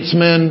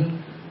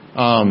 statesman.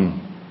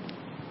 I'm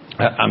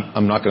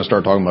not going to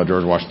start talking about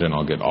George Washington.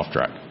 I'll get off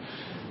track.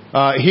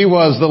 He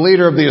was the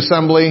leader of the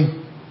assembly,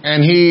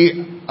 and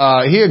he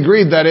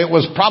agreed that it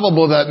was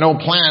probable that no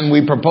plan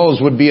we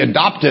proposed would be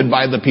adopted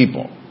by the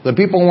people. The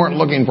people weren't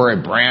looking for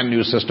a brand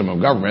new system of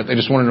government. They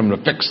just wanted them to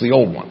fix the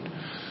old one.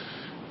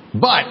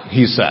 But,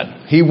 he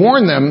said, he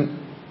warned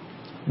them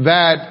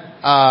that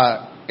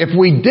if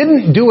we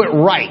didn't do it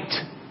right,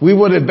 we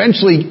would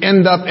eventually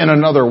end up in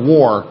another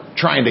war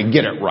trying to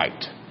get it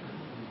right.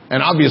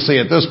 And obviously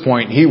at this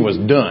point, he was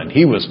done.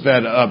 He was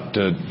fed up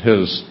to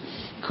his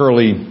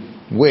curly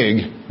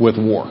wig with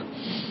war.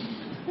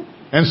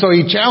 And so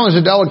he challenged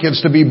the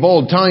delegates to be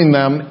bold, telling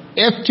them,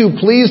 if to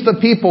please the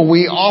people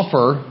we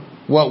offer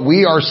what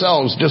we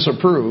ourselves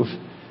disapprove,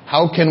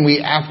 how can we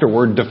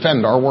afterward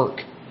defend our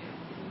work?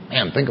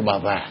 Man, think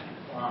about that.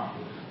 Wow.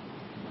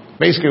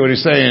 Basically what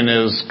he's saying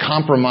is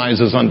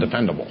compromise is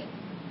undefendable.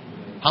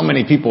 How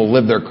many people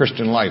live their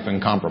Christian life in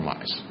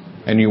compromise?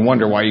 and you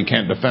wonder why you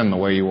can't defend the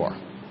way you are.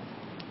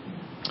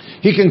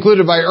 He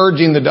concluded by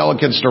urging the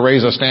delegates to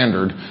raise a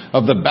standard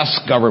of the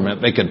best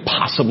government they could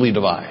possibly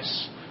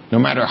devise, no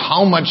matter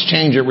how much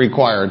change it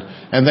required,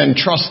 and then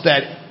trust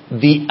that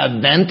the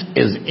event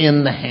is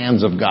in the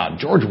hands of God.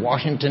 George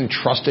Washington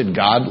trusted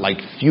God like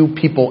few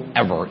people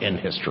ever in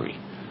history.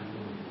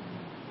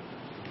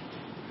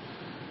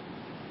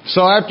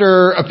 So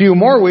after a few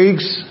more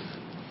weeks,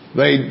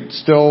 they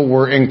still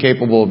were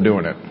incapable of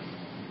doing it.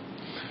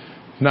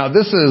 Now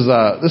this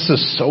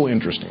is so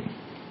interesting.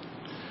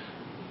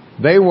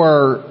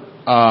 They're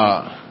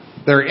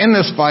in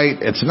this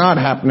fight. It's not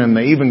happening.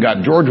 They even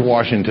got George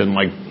Washington,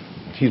 like,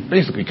 he's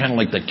basically kind of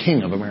like the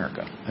king of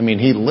America. I mean,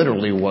 he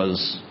literally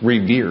was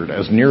revered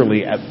as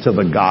nearly to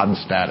the God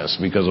status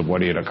because of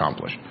what he had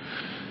accomplished.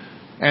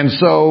 And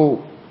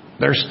so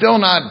they're still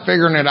not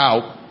figuring it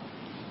out.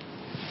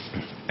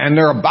 And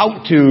they're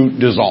about to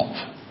dissolve.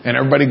 And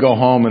everybody go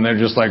home and they're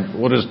just like,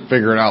 we'll just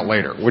figure it out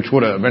later, which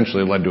would have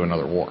eventually led to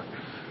another war.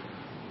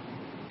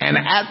 And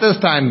at this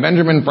time,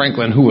 Benjamin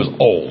Franklin, who was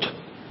old,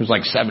 he was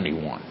like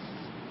 71,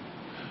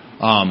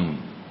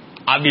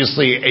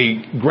 obviously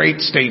a great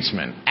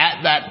statesman.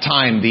 At that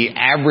time, the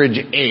average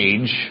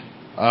age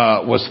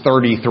was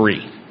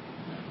 33.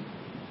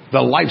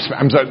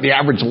 The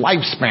average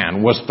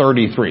lifespan was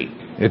 33.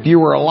 If you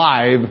were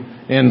alive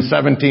in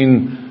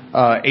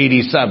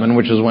 1787,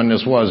 which is when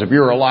this was, if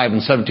you were alive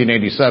in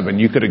 1787,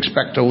 you could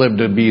expect to live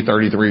to be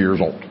 33 years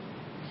old.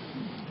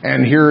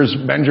 And here's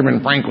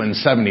Benjamin Franklin,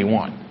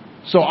 71.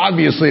 So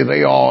obviously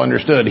they all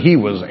understood he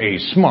was a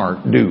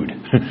smart dude,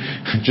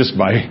 just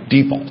by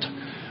default.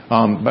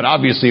 But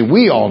obviously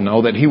we all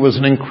know that he was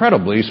an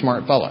incredibly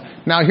smart fella.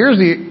 Now here's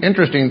the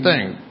interesting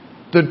thing.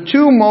 The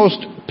two most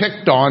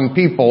picked on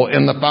people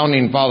in the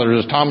founding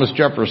fathers is Thomas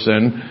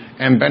Jefferson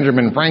and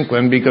Benjamin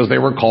Franklin, because they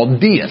were called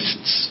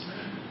deists.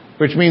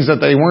 Which means that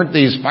they weren't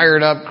these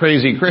fired up,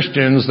 crazy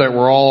Christians that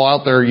were all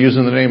out there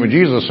using the name of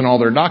Jesus in all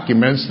their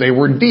documents. They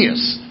were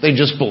deists. They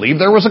just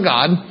believed there was a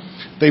God.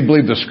 They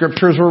believed the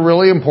scriptures were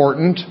really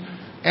important.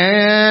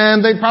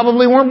 And they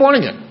probably weren't born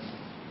again.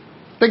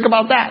 Think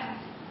about that.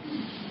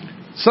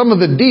 Some of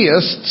the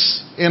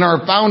deists in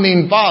our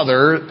founding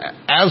fathers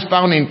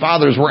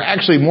were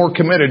actually more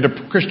committed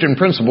to Christian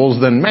principles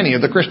than many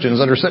of the Christians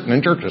that are sitting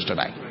in churches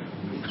today.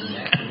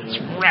 It's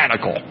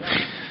radical.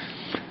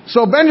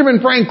 So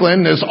Benjamin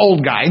Franklin, this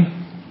old guy,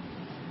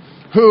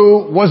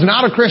 who was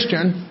not a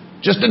Christian,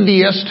 just a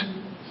deist,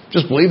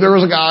 just believed there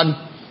was a God,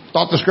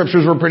 thought the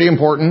scriptures were pretty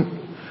important.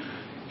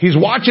 He's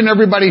watching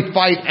everybody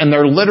fight, and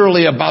they're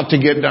literally about to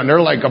get done.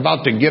 They're like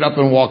about to get up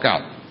and walk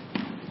out.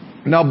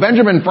 Now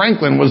Benjamin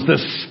Franklin was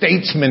this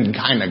statesman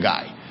kind of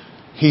guy.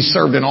 He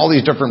served in all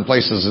these different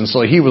places, and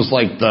so he was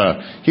like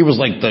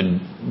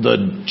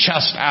the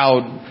chest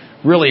out,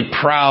 really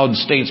proud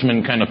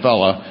statesman kind of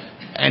fella.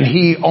 And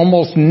he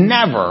almost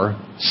never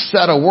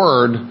said a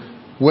word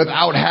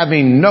without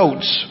having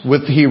notes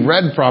he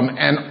read from.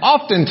 And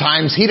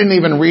oftentimes he didn't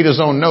even read his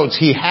own notes.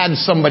 He had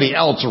somebody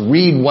else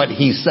read what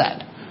he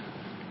said.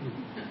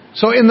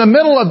 So in the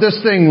middle of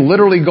this thing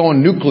literally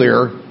going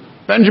nuclear,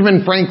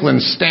 Benjamin Franklin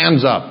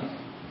stands up,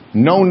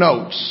 no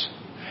notes,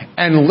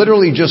 and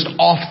literally just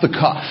off the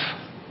cuff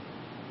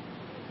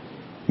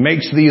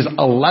makes these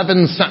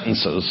 11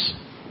 sentences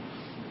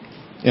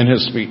in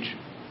his speech.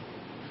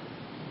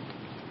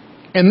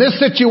 In this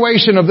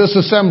situation of this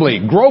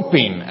assembly,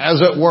 groping, as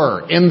it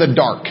were, in the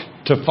dark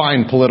to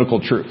find political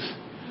truth,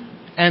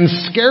 and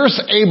scarce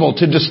able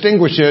to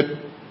distinguish it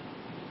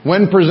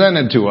when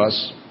presented to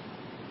us,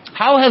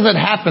 how has it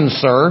happened,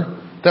 sir,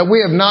 that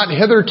we have not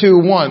hitherto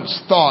once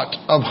thought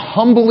of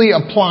humbly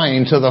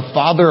applying to the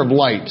Father of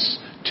lights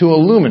to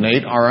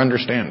illuminate our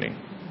understanding?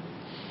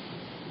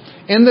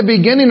 In the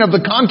beginning of the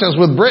contest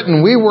with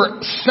Britain, we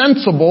were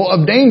sensible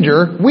of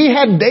danger. We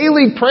had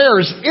daily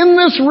prayers in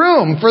this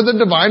room for the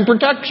divine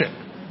protection.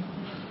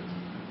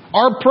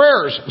 Our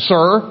prayers,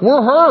 sir,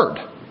 were heard,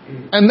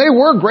 and they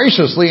were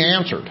graciously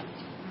answered.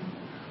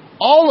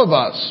 All of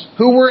us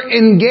who were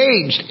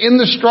engaged in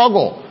the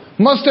struggle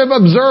must have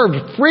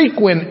observed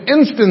frequent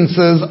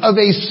instances of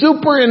a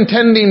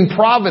superintending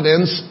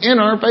providence in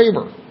our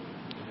favor.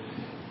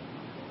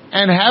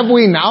 And have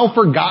we now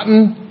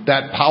forgotten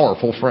that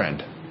powerful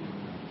friend?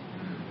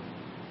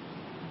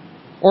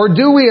 Or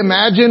do we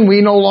imagine we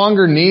no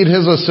longer need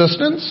his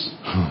assistance?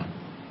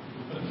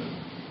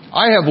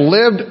 I have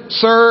lived,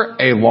 sir,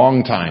 a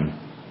long time.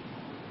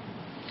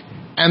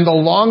 And the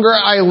longer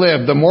I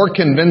live, the more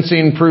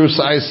convincing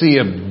proofs I see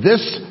of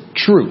this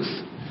truth,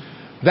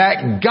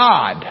 that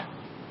God,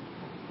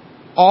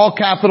 all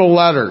capital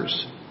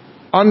letters,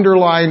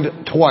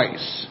 underlined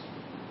twice,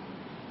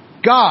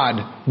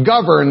 God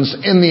governs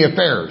in the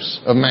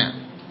affairs of man.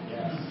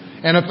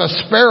 And if a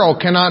sparrow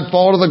cannot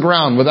fall to the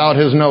ground without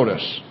his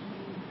notice,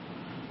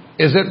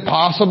 is it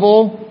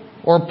possible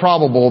or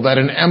probable that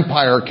an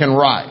empire can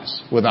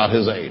rise without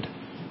his aid?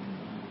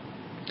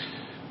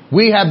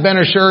 We have been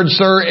assured,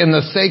 sir, in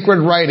the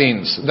sacred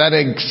writings that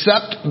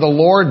except the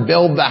Lord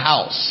build the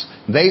house,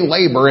 they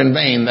labor in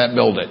vain that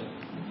build it.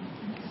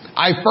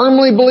 I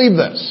firmly believe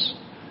this,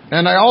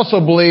 And I also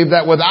believe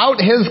that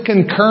without his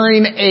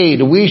concurring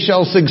aid, we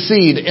shall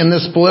succeed in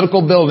this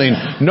political building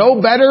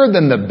no better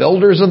than the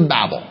builders of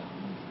Babel.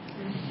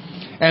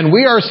 And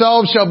we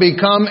ourselves shall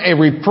become a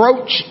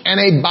reproach and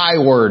a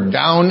byword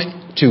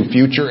down to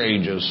future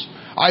ages.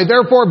 I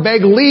therefore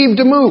beg leave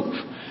to move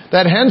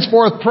that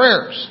henceforth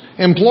prayers,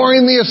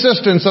 imploring the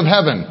assistance of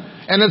heaven,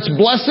 and its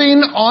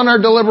blessing on our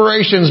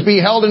deliberations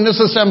be held in this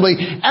assembly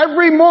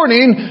every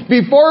morning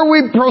before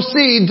we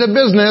proceed to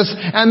business,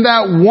 and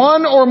that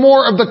one or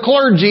more of the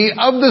clergy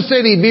of the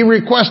city be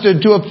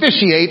requested to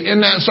officiate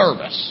in that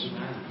service.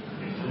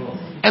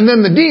 And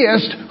then the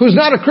deist, who's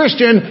not a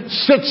Christian,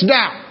 sits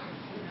down.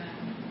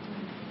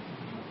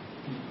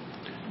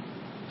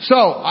 So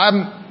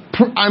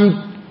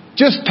I'm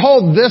just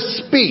told this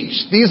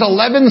speech, these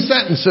 11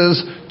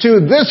 sentences, to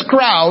this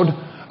crowd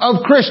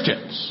of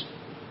Christians,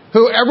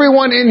 who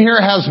everyone in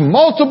here has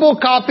multiple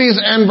copies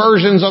and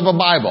versions of a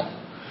Bible.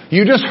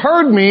 You just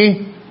heard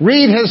me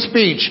read his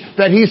speech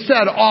that he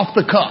said off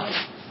the cuff.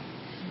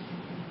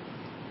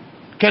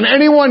 Can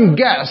anyone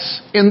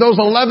guess in those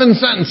 11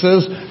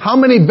 sentences how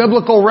many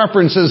biblical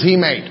references he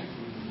made?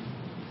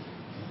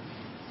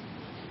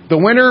 The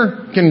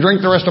winner can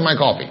drink the rest of my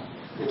coffee.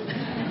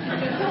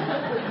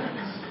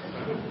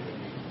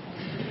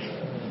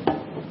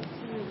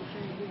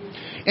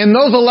 In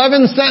those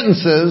 11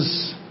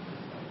 sentences,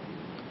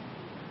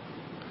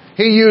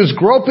 he used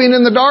groping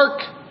in the dark,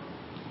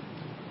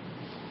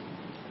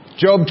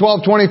 Job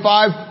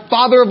 12:25,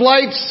 Father of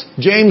lights,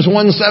 James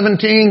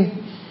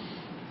 1:17,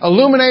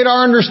 illuminate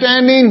our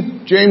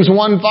understanding, James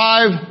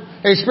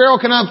 1:5, a sparrow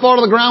cannot fall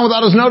to the ground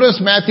without his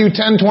notice, Matthew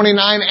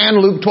 10:29 and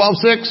Luke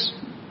 12:6.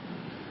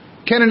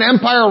 Can an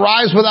empire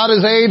rise without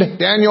his aid?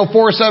 Daniel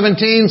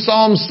 4:17,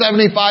 Psalms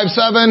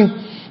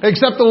 75:7.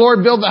 Except the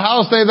Lord build the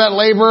house, they that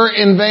labor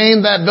in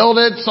vain that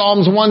build it.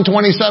 Psalms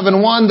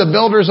 127:1. The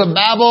builders of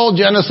Babel,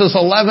 Genesis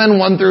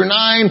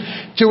 11:1-9.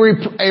 To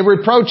a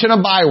reproach and a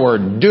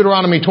byword.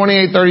 Deuteronomy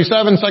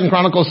 28:37, 2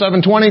 Chronicles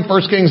 7:20,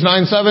 1 Kings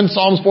 9:7,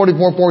 Psalms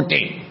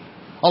 44:14.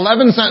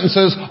 11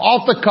 sentences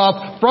off the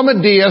cuff from a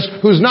deist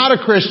who's not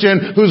a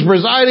Christian, who's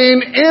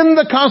presiding in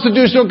the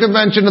Constitutional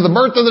Convention of the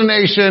birth of the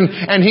nation,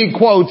 and he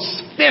quotes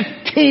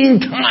 15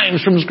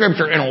 times from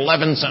Scripture in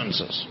 11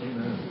 sentences.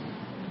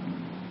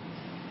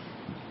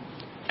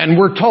 And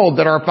we're told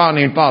that our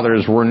founding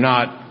fathers were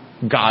not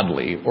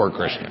godly or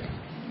Christian.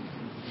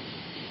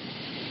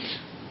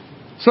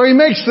 So he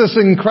makes this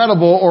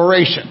incredible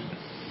oration.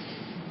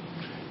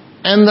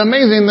 And the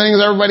amazing thing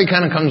is everybody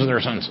kind of comes to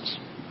their senses.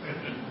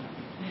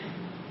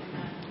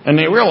 And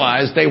they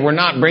realized they were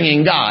not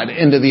bringing God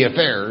into the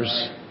affairs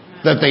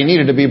that they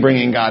needed to be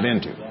bringing God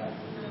into.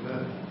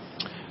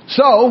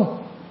 So,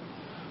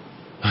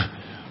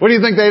 what do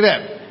you think they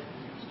did?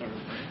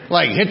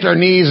 Like hit their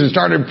knees and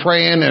started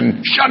praying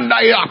and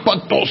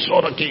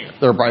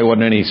there probably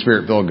wasn't any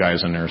spirit-filled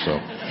guys in there, so.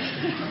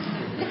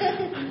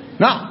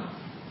 No.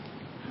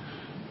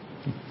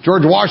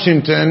 George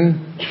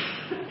Washington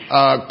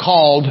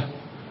called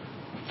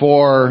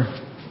for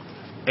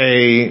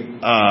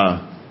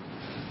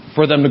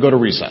for them to go to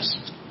recess.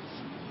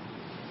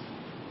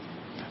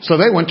 So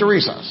they went to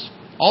recess.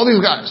 All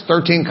these guys,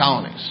 13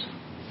 colonies.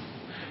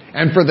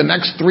 And for the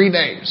next 3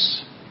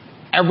 days,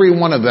 every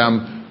one of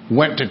them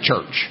went to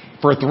church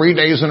for 3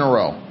 days in a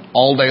row,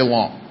 all day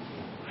long.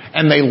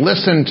 And they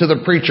listened to the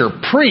preacher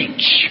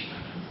preach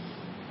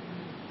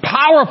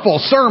powerful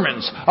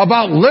sermons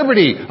about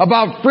liberty,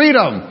 about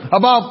freedom,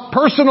 about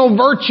personal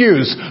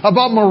virtues,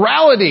 about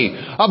morality,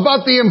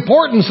 about the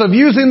importance of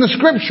using the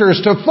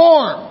Scriptures to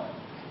form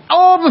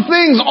all the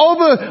things, all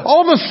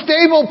the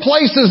stable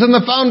places and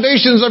the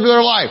foundations of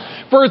their life.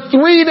 For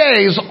 3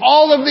 days,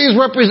 all of these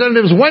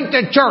representatives went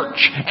to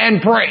church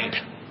and prayed.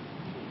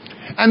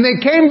 And they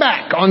came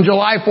back on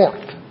July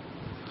 4th,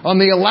 on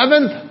the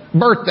 11th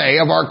birthday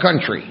of our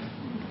country.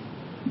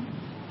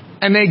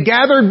 And they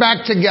gathered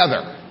back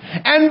together.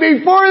 And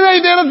before they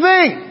did a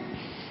thing,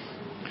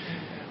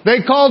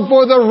 they called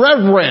for the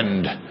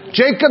Reverend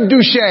Jacob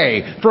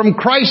Duché from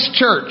Christ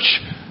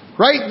Church,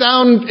 right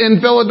down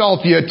in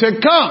Philadelphia, to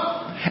come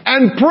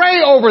and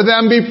pray over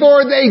them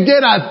before they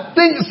did a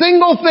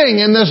single thing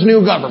in this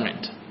new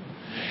government.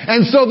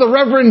 And so the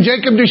Reverend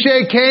Jacob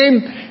Duché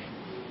came,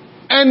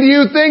 and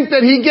you think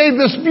that he gave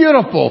this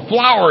beautiful,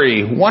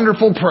 flowery,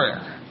 wonderful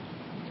prayer.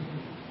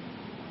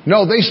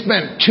 No, they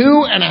spent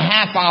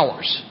 2.5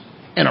 hours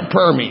in a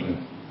prayer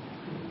meeting,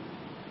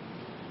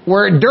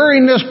 where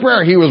during this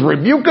prayer he was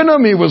rebuking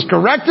them, he was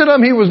correcting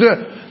them, he was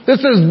doing... This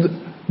is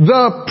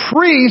the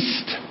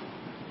priest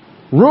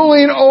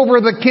ruling over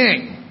the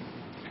king.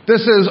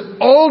 This is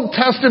Old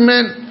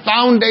Testament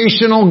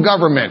foundational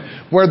government,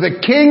 where the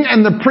king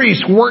and the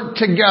priest work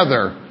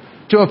together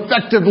to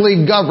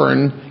effectively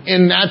govern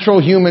in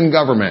natural human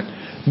government.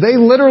 They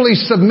literally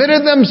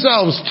submitted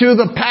themselves to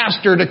the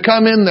pastor to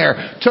come in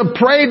there, to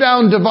pray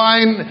down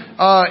divine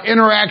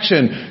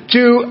interaction,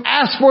 to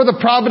ask for the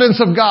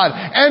providence of God,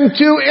 and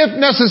to, if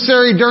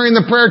necessary during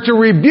the prayer, to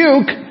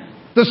rebuke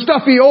the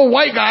stuffy old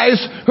white guys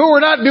who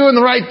were not doing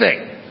the right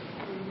thing.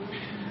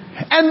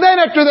 And then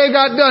after they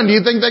got done, do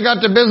you think they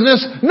got to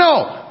business?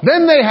 No.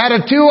 Then they had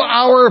a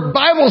 2-hour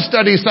Bible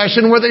study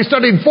session where they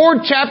studied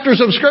 4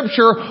 chapters of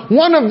Scripture,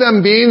 one of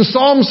them being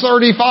Psalm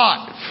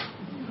 35.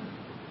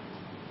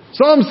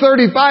 Psalm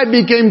 35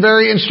 became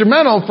very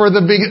instrumental for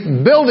the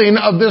building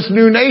of this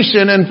new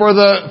nation and for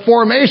the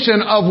formation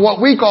of what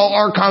we call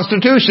our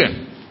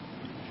Constitution.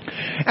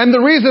 And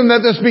the reason that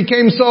this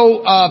became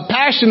so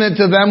passionate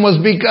to them was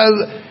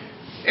because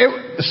it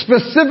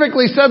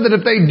specifically said that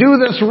if they do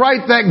this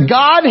right, that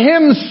God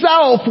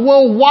Himself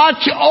will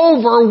watch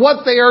over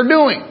what they are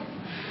doing.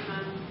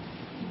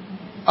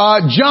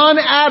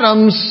 John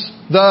Adams,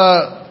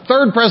 the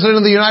 3rd President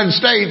of the United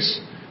States,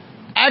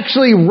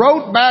 actually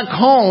wrote back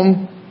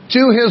home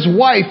to his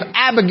wife,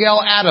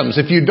 Abigail Adams.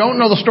 If you don't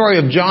know the story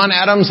of John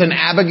Adams and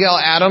Abigail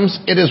Adams,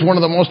 it is one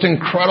of the most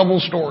incredible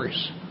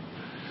stories.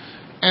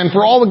 And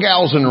for all the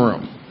gals in the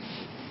room,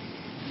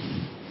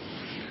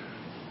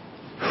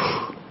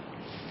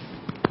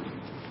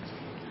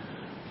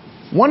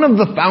 one of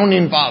the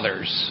founding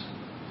fathers,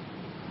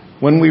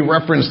 when we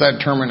reference that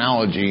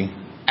terminology,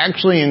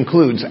 actually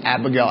includes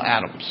Abigail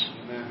Adams.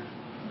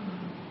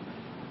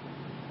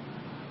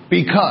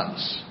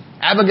 Because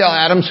Abigail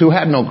Adams, who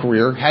had no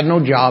career, had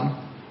no job,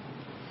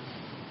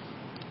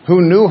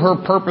 who knew her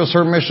purpose,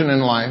 her mission in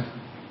life,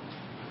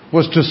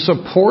 was to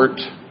support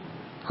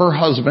her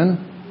husband,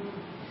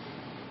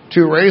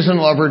 to raise and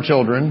love her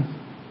children,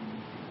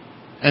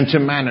 and to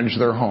manage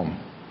their home.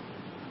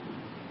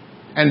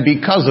 And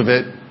because of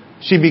it,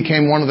 she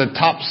became one of the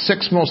top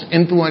 6 most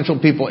influential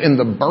people in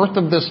the birth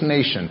of this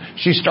nation.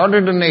 She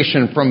started a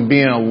nation from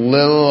being a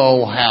little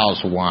old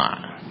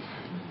housewife.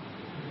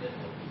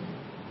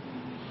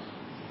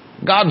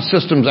 God's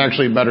system's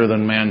actually better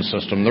than man's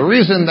system. The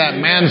reason that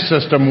man's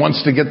system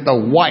wants to get the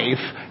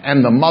wife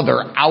and the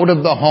mother out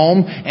of the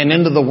home and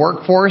into the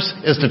workforce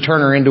is to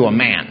turn her into a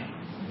man.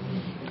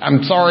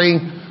 I'm sorry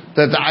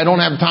that I don't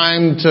have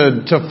time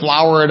to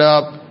flower it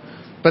up,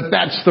 but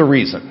that's the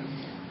reason.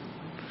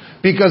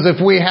 Because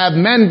if we have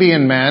men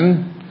being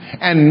men,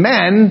 and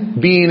men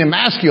being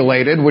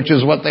emasculated, which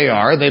is what they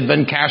are, they've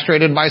been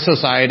castrated by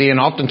society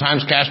and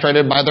oftentimes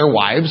castrated by their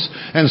wives.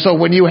 And so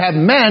when you have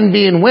men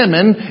being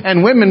women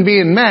and women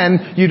being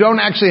men, you don't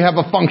actually have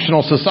a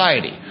functional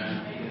society.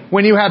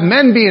 When you have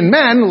men being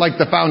men, like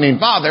the founding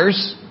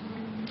fathers,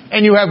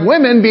 and you have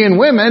women being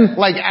women,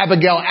 like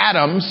Abigail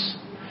Adams,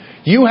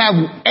 you have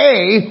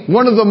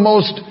one of the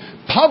most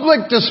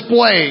public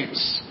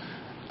displays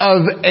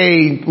of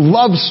a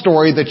love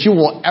story that you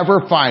will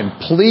ever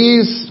find.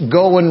 Please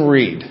go and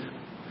read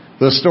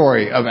the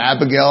story of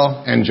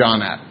Abigail and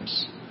John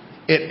Adams.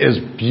 It is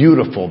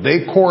beautiful.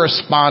 They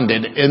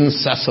corresponded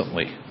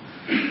incessantly.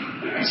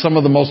 Some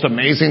of the most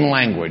amazing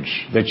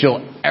language that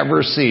you'll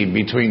ever see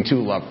between 2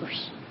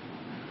 lovers.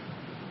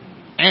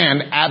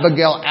 And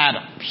Abigail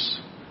Adams,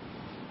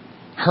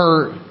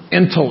 her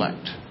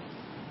intellect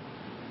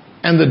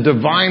and the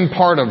divine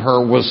part of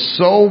her was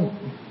so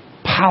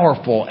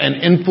powerful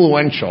and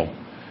influential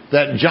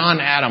that John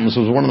Adams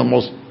was one of the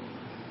most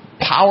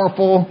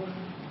powerful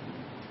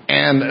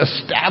and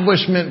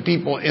establishment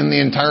people in the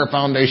entire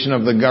foundation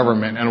of the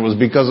government. And it was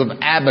because of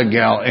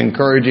Abigail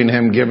encouraging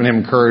him, giving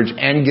him courage,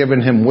 and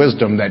giving him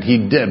wisdom that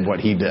he did what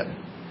he did.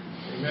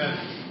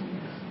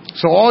 Amen.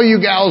 So all you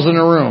gals in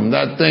the room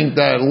that think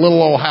that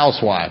little old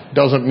housewife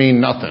doesn't mean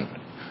nothing,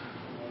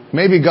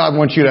 maybe God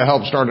wants you to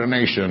help start a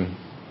nation,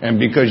 and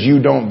because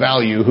you don't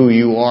value who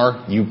you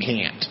are, you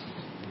can't.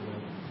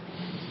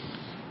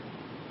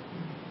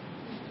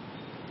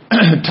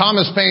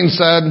 Thomas Paine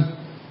said,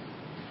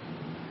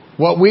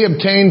 "What we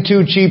obtain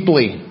too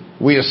cheaply,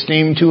 we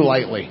esteem too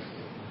lightly."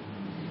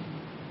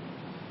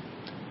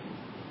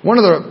 One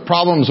of the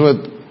problems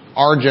with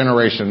our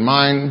generation,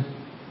 mine,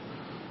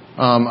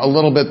 a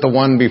little bit the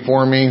one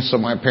before me, so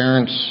my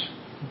parents,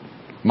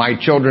 my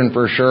children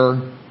for sure,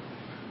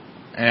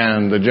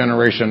 and the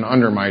generation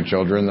under my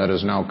children that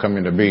is now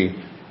coming to be,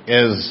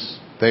 is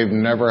they've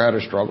never had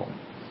a struggle.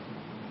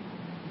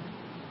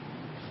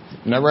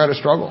 Never had a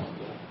struggle.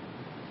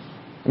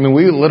 I mean,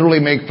 we literally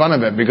make fun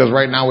of it because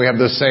right now we have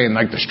this saying,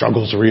 like, the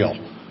struggle's real.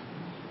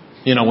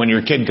 You know, when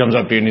your kid comes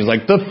up to you and he's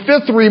like, the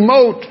 5th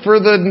remote for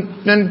the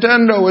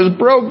Nintendo is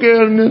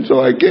broken and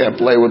so I can't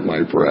play with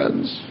my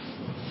friends.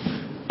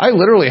 I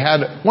literally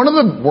had, one of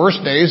the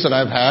worst days that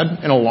I've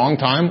had in a long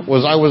time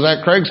was I was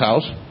at Craig's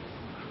house.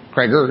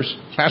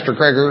 Pastor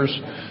Krager's.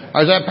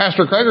 I was at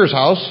Pastor Krager's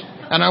house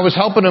and I was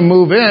helping him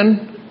move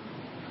in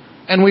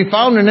and we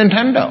found a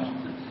Nintendo.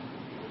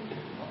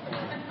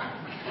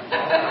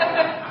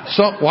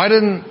 So why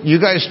didn't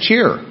you guys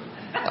cheer?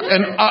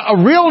 A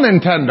real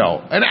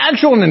Nintendo, an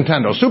actual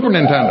Nintendo, Super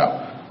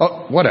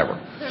Nintendo, whatever.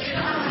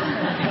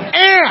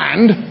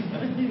 And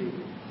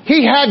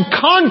he had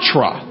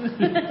Contra.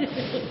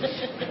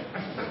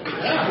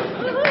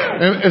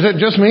 Is it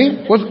just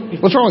me?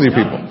 What's wrong with you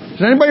people?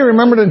 Does anybody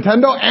remember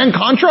Nintendo and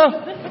Contra?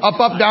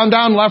 Up, down,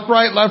 down, left,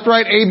 right,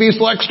 A, B,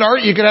 select,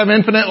 start. You could have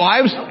infinite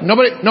lives.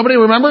 Nobody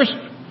remembers?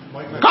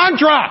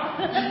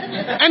 Contra!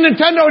 And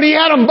Nintendo, and he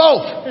had them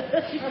both.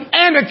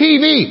 And a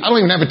TV. I don't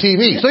even have a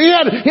TV. So he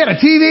had a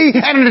TV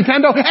and a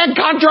Nintendo and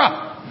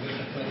Contra.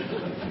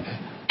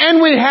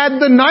 And we had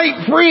the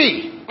night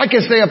free. I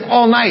could stay up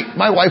all night.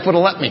 My wife would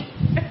have let me.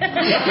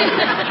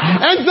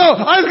 And so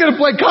I was going to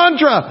play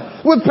Contra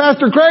with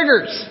Pastor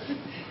Kragers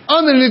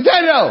on the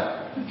Nintendo.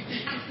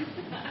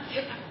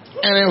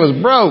 And it was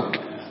broke.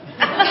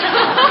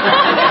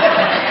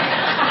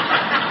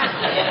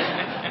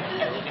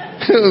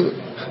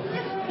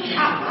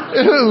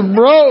 It was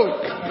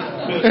broke.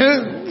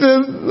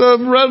 The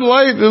red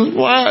light just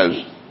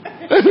flashed.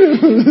 It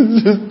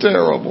was just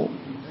terrible.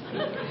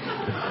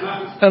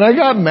 And I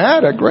got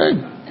mad at Greg.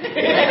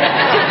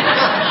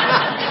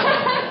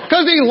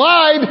 Because he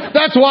lied.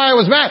 That's why I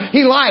was mad.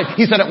 He lied.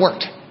 He said it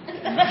worked.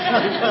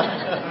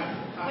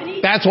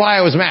 That's why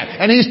I was mad.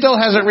 And he still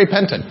hasn't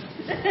repented.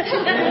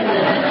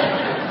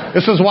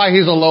 This is why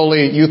he's a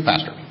lowly youth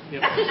pastor.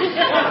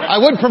 I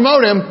would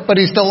promote him, but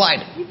he still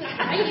lied.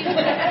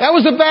 That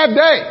was a bad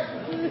day.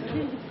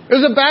 It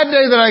was a bad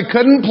day that I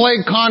couldn't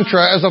play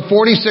Contra as a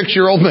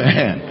 46-year-old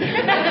man.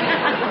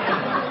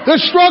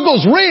 The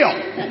struggle's real.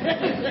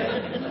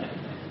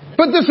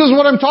 But this is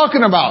what I'm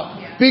talking about.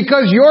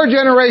 Because your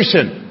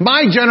generation,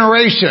 my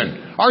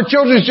generation, our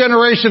children's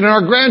generation, and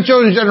our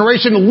grandchildren's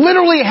generation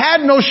literally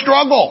had no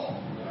struggle.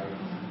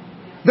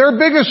 Their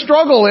biggest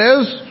struggle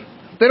is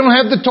they don't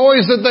have the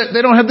toys they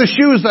don't have the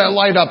shoes that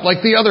light up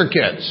like the other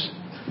kids.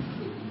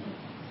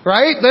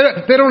 Right?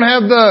 They don't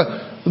have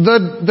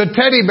the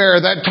teddy bear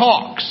that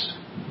talks.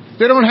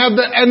 They don't have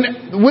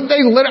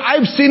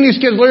I've seen these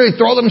kids literally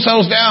throw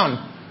themselves down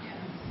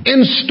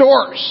in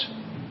stores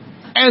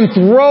and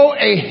throw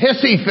a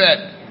hissy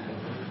fit.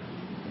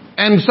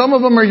 And some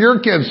of them are your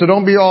kids, so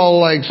don't be all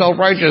like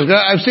self-righteous.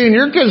 I've seen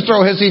your kids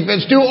throw hissy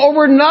fits too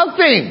over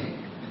nothing.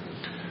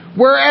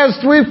 Whereas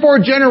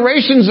 3-4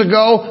 generations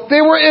ago,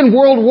 they were in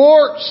world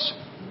wars.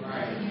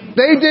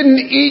 They didn't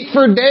eat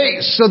for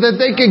days so that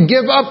they could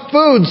give up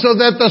food so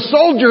that the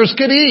soldiers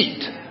could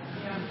eat.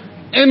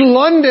 In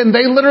London,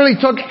 they literally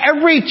took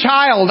every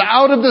child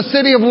out of the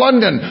city of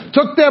London,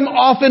 took them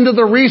off into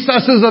the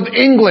recesses of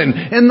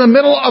England in the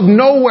middle of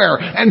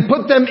nowhere and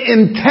put them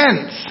in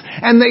tents.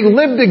 And they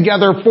lived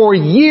together for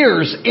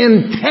years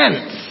in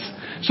tents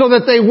so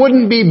that they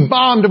wouldn't be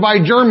bombed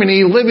by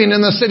Germany living in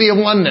the city of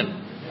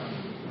London.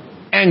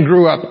 And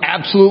grew up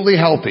absolutely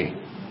healthy.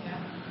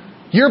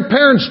 Your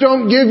parents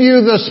don't give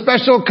you the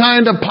special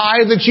kind of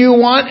pie that you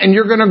want, and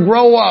you're going to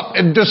grow up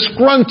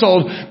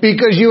disgruntled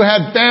because you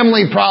had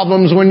family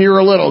problems when you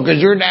were little,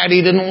 because your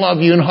daddy didn't love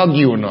you and hug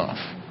you enough.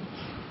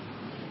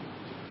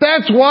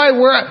 That's why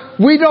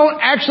we don't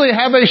actually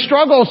have a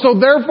struggle,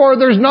 so therefore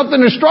there's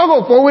nothing to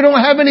struggle for. We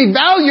don't have any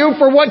value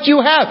for what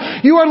you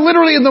have. You are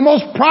literally in the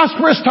most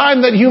prosperous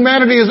time that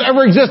humanity has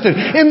ever existed,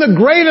 in the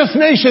greatest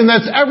nation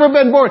that's ever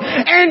been born,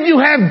 and you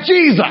have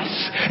Jesus.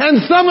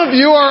 And some of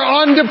you are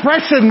on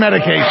depression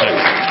medication.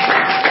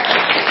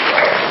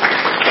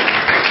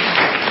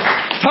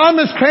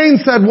 Thomas Paine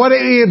said, what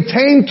we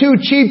obtain too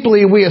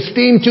cheaply, we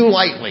esteem too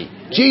lightly.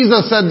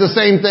 Jesus said the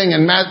same thing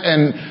in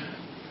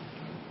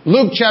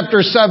Luke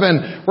chapter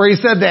 7, where he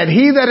said that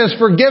he that is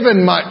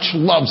forgiven much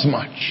loves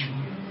much.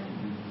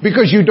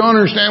 Because you don't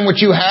understand what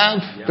you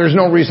have, there's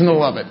no reason to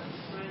love it.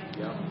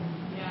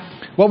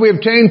 What we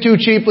obtain too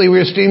cheaply, we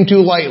esteem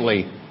too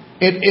lightly.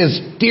 It is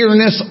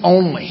dearness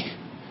only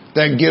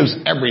that gives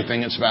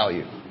everything its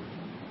value.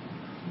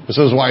 This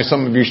is why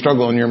some of you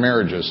struggle in your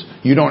marriages.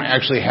 You don't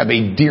actually have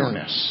a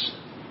dearness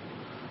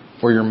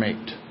for your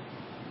mate.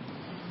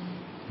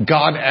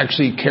 God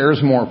actually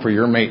cares more for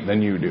your mate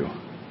than you do.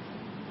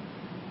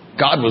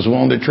 God was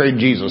willing to trade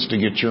Jesus to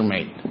get your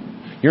mate.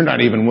 You're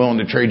not even willing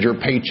to trade your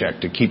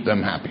paycheck to keep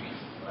them happy.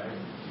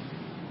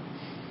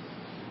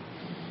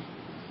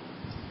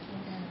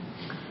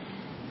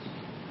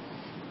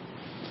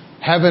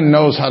 Heaven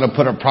knows how to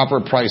put a proper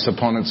price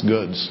upon its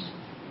goods.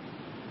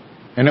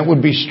 And it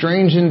would be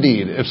strange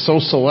indeed if so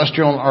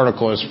celestial an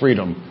article as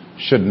freedom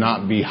should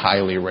not be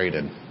highly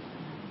rated.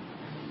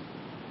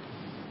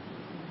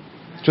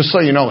 Just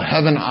so you know,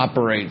 heaven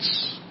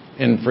operates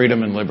in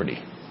freedom and liberty.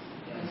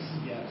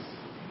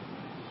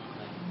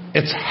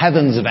 It's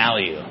heaven's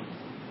value.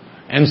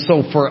 And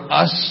so for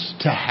us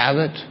to have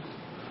it,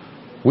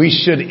 we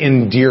should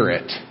endear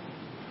it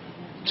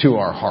to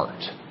our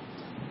heart.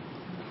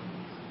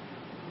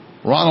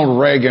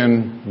 Ronald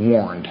Reagan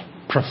warned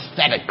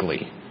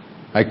prophetically.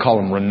 I call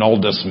him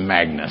Ronaldus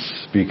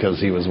Magnus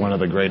because he was one of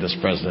the greatest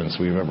presidents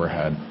we've ever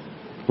had.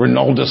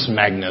 Ronaldus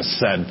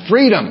Magnus said,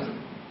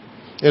 freedom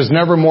is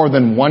never more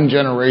than one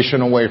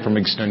generation away from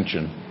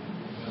extinction.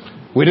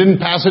 We didn't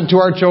pass it to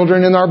our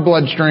children in our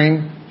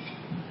bloodstream.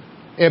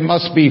 It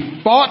must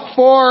be fought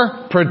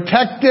for,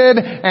 protected,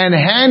 and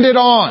handed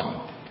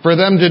on for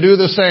them to do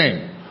the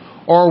same.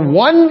 Or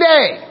one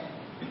day,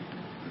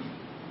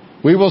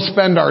 we will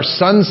spend our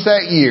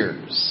sunset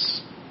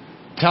years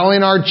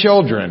telling our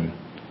children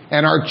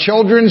and our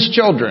children's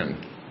children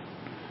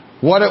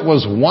what it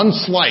was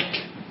once like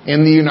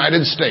in the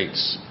United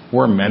States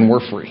where men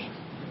were free.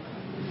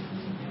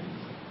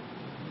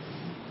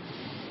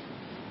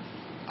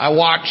 I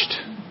watched.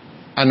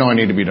 I know I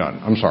need to be done.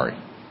 I'm sorry.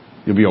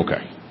 You'll be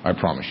okay. I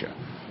promise you.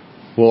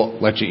 We'll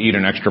let you eat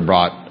an extra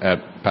brat at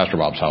Pastor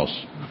Bob's house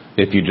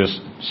if you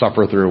just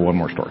suffer through one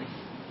more story.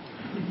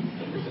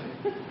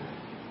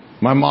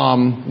 My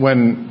mom,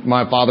 when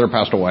my father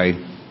passed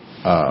away,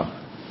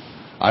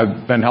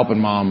 I've been helping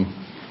Mom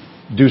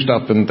do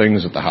stuff and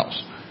things at the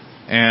house.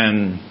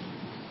 And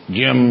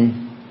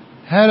Jim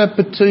had a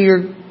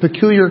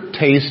peculiar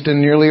taste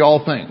in nearly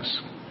all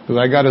things. Because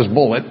I got his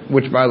bullet,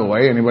 which, by the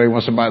way, anybody who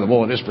wants to buy the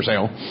bullet is for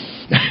sale.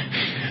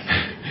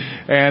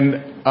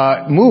 And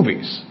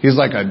movies. He was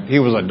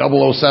a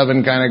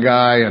 007 kind of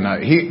guy,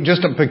 and he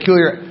just a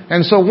peculiar.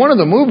 And so one of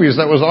the movies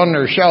that was on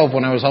their shelf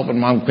when I was helping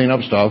Mom clean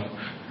up stuff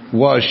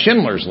was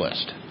Schindler's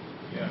List.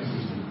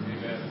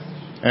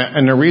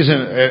 And the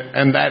reason,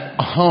 and that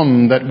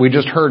hum that we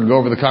just heard go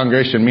over the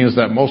congregation means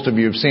that most of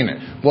you have seen it.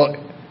 Well,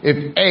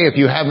 if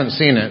you haven't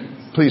seen it,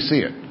 please see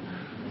it.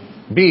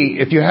 B,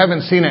 if you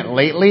haven't seen it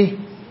lately,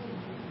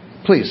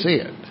 please see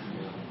it.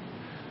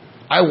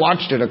 I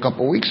watched it a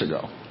couple weeks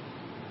ago.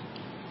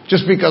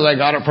 Just because I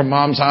got it from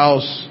Mom's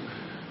house,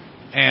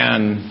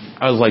 and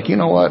I was like, you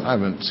know what? I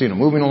haven't seen a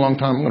movie in a long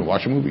time. I'm going to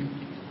watch a movie.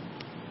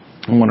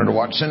 I wanted to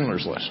watch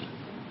Schindler's List.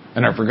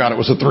 And I forgot it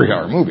was a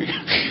 3-hour movie.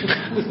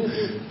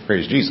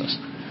 Praise Jesus.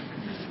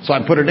 So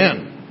I put it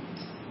in.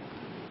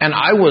 And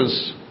I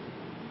was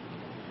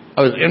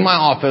in my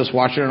office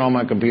watching it on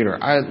my computer.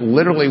 I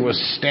literally was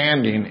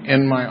standing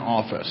in my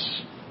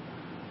office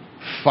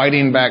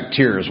fighting back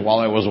tears while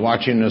I was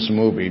watching this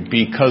movie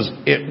because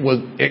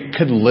it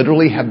could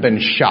literally have been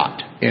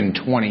shot in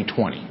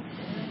 2020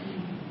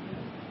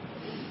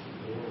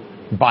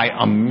 by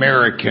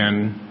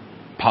American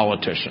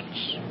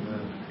politicians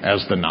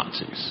as the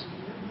Nazis.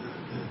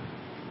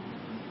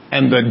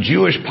 And the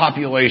Jewish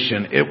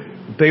population,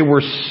 they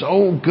were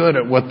so good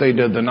at what they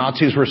did. The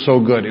Nazis were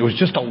so good. It was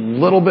just a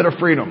little bit of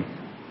freedom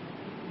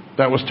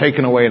that was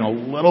taken away, and a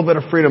little bit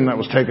of freedom that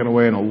was taken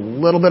away, and a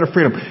little bit of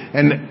freedom.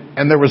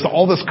 And there was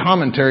all this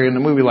commentary in the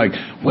movie like,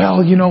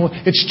 well, you know,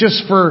 it's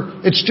just for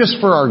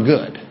our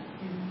good.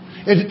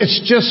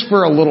 It's just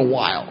for a little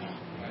while.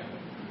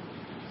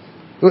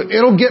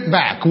 It'll get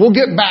back. We'll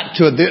get back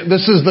to it.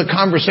 This is the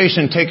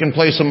conversation taking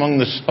place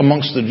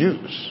amongst the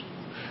Jews.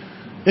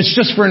 It's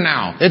just for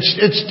now.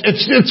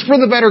 It's for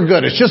the better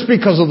good. It's just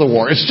because of the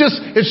war. It's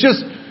just.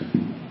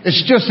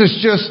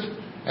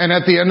 And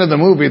at the end of the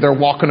movie, they're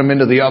walking them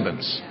into the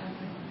ovens.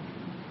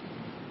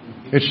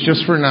 It's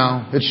just for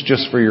now. It's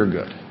just for your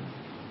good.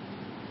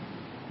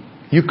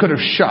 You could have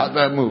shot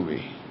that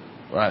movie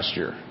last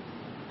year.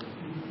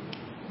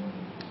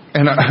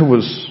 And I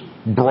was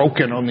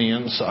broken on the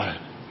inside.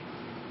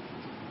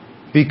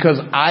 Because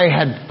I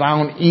had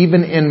found,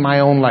 even in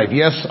my own life,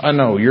 yes, I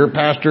know, your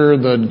pastor,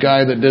 the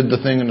guy that did the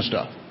thing and the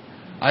stuff.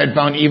 I had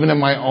found even in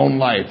my own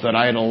life that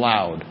I had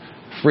allowed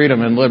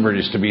freedom and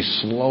liberties to be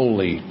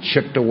slowly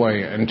chipped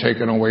away and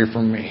taken away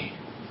from me.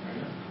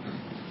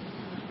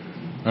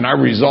 And I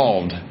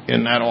resolved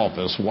in that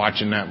office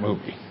watching that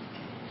movie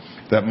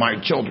that my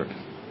children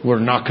were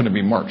not going to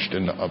be marched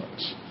into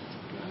ovens.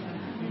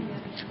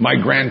 My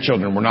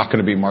grandchildren were not going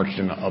to be marched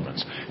into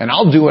ovens. And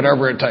I'll do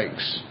whatever it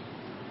takes.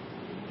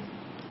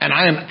 And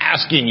I am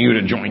asking you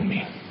to join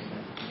me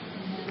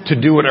to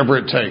do whatever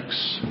it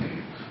takes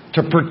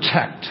to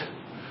protect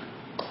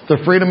the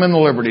freedom and the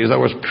liberties that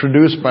was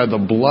produced by the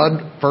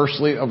blood,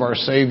 firstly, of our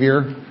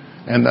Savior,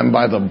 and then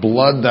by the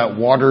blood that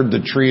watered the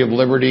tree of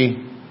liberty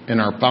in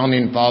our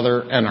founding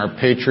father and our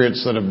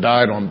patriots that have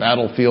died on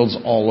battlefields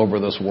all over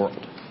this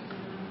world.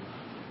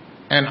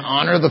 And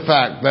honor the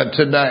fact that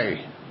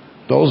today,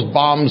 those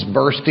bombs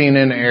bursting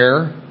in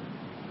air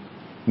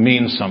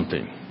mean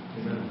something.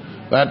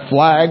 That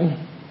flag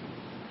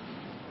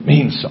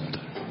means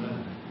something.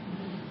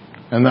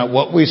 And that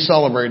what we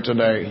celebrate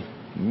today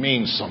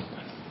means something.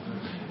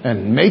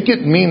 And make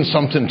it mean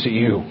something to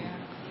you.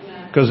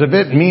 Because if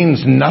it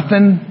means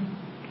nothing,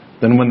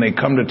 then when they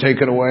come to take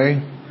it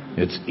away,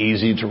 it's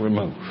easy to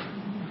remove.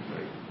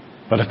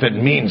 But if it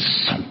means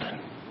something,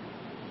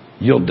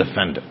 you'll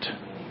defend it.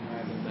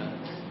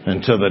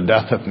 And to the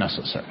death if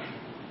necessary.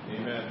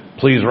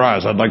 Please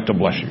rise. I'd like to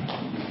bless you.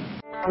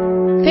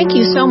 Thank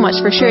you so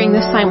much for sharing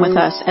this time with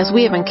us as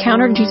we have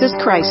encountered Jesus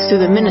Christ through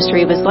the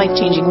ministry of His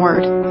life-changing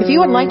Word. If you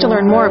would like to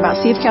learn more about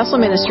Steve Castle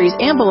Ministries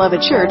and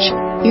Beloved Church,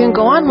 you can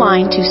go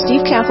online to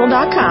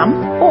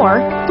stevecastle.com or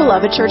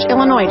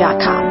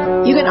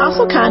belovedchurchillinois.com. You can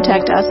also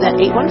contact us at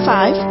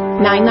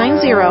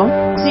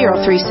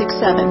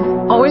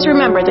 815-990-0367. Always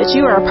remember that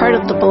you are a part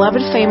of the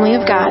beloved family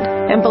of God,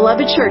 and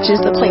Beloved Church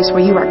is the place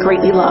where you are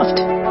greatly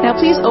loved. Now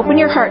please open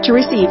your heart to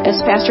receive as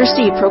Pastor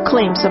Steve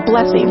proclaims the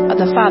blessing of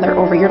the Father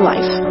over your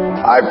life.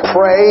 I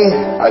pray,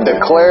 I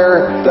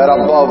declare that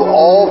above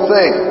all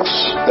things,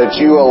 that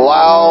you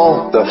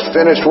allow the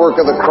finished work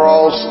of the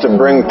cross to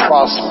bring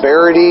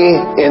prosperity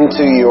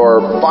into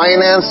your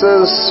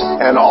finances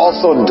and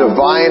also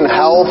divine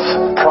health,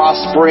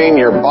 prospering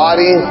your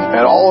body.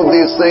 And all of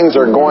these things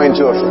are going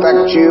to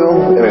affect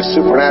you in a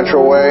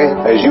supernatural way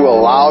as you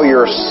allow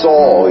your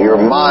soul, your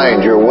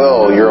mind, your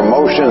will, your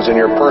emotions, and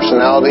your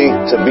personality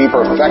to be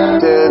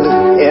perfected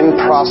in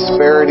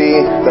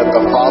prosperity that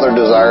the Father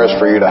desires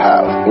for you to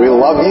have. We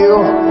love you,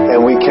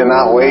 and we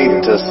cannot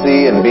wait to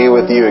see and be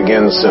with you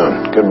again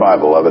soon. Goodbye,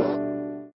 beloved.